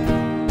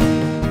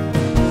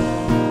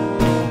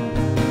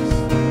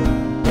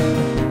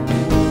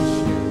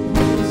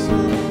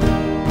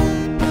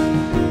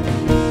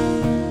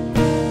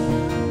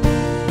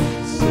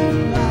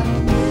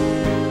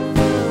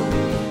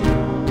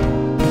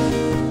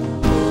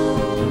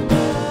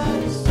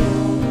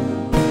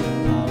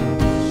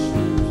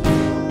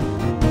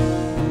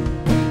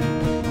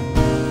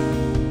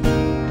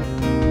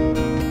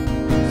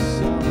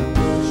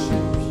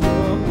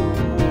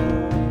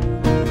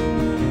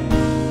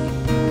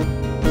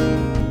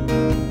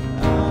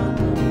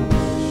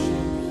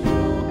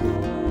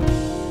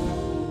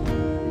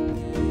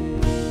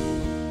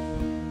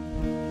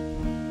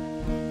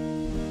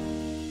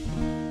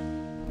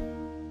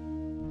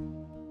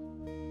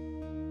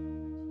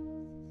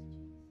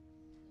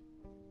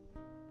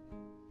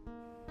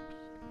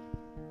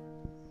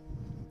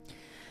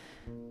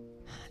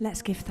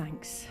Let's give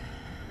thanks.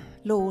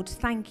 Lord,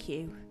 thank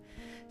you.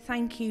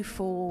 Thank you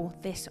for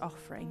this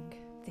offering,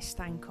 this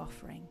thank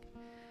offering.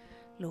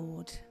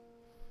 Lord,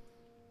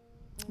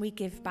 we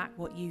give back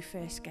what you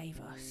first gave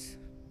us.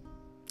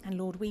 And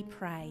Lord, we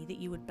pray that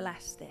you would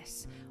bless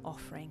this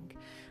offering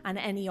and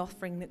any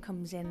offering that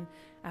comes in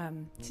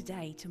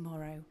today,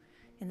 tomorrow,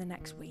 in the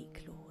next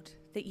week, Lord.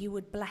 That you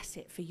would bless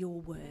it for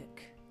your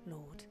work,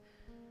 Lord.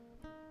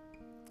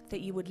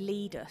 That you would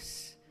lead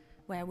us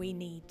where we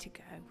need to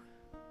go,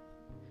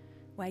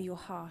 where your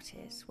heart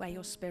is, where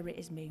your spirit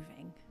is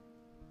moving.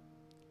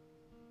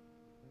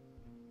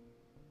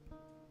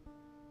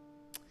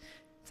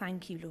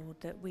 Thank you, Lord,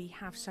 that we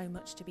have so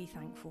much to be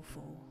thankful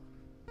for,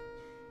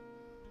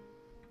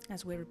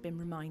 as we've been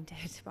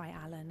reminded by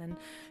Alan. And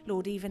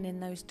Lord, even in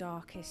those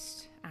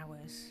darkest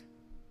hours,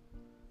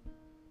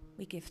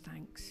 we give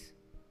thanks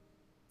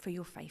for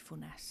your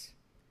faithfulness,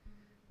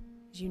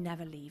 as you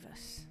never leave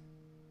us,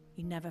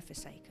 you never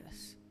forsake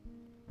us,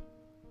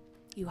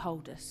 you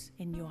hold us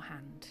in your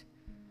hand.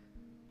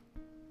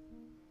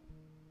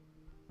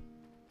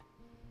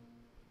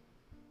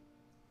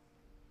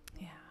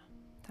 Yeah,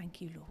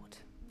 thank you, Lord.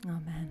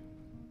 Amen.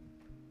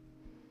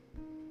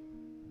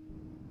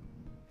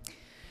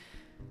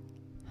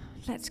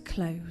 Let's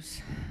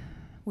close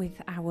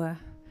with our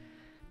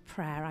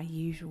prayer, our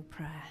usual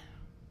prayer.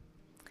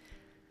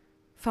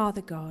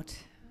 Father God,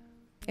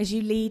 as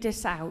you lead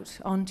us out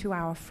onto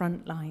our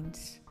front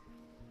lines,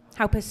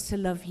 help us to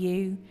love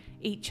you,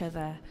 each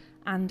other,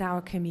 and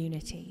our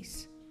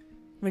communities.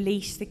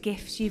 Release the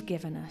gifts you've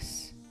given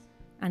us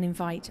and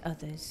invite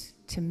others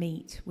to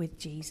meet with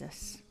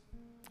Jesus.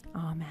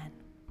 Amen.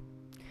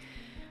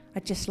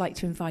 I'd just like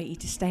to invite you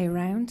to stay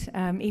around.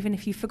 Even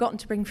if you've forgotten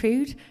to bring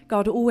food,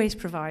 God always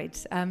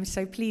provides.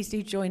 So please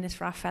do join us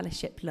for our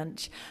fellowship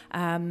lunch.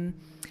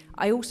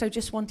 I also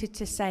just wanted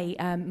to say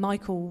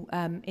Michael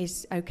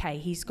is okay.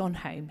 He's gone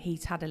home.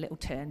 He's had a little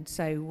turn.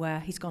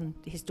 So he's gone.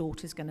 His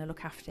daughter's going to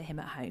look after him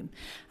at home.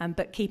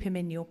 But keep him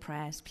in your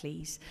prayers,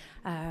 please.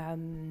 Yeah,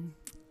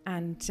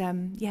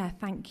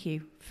 thank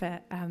you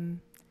for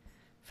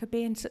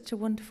being such a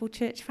wonderful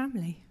church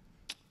family.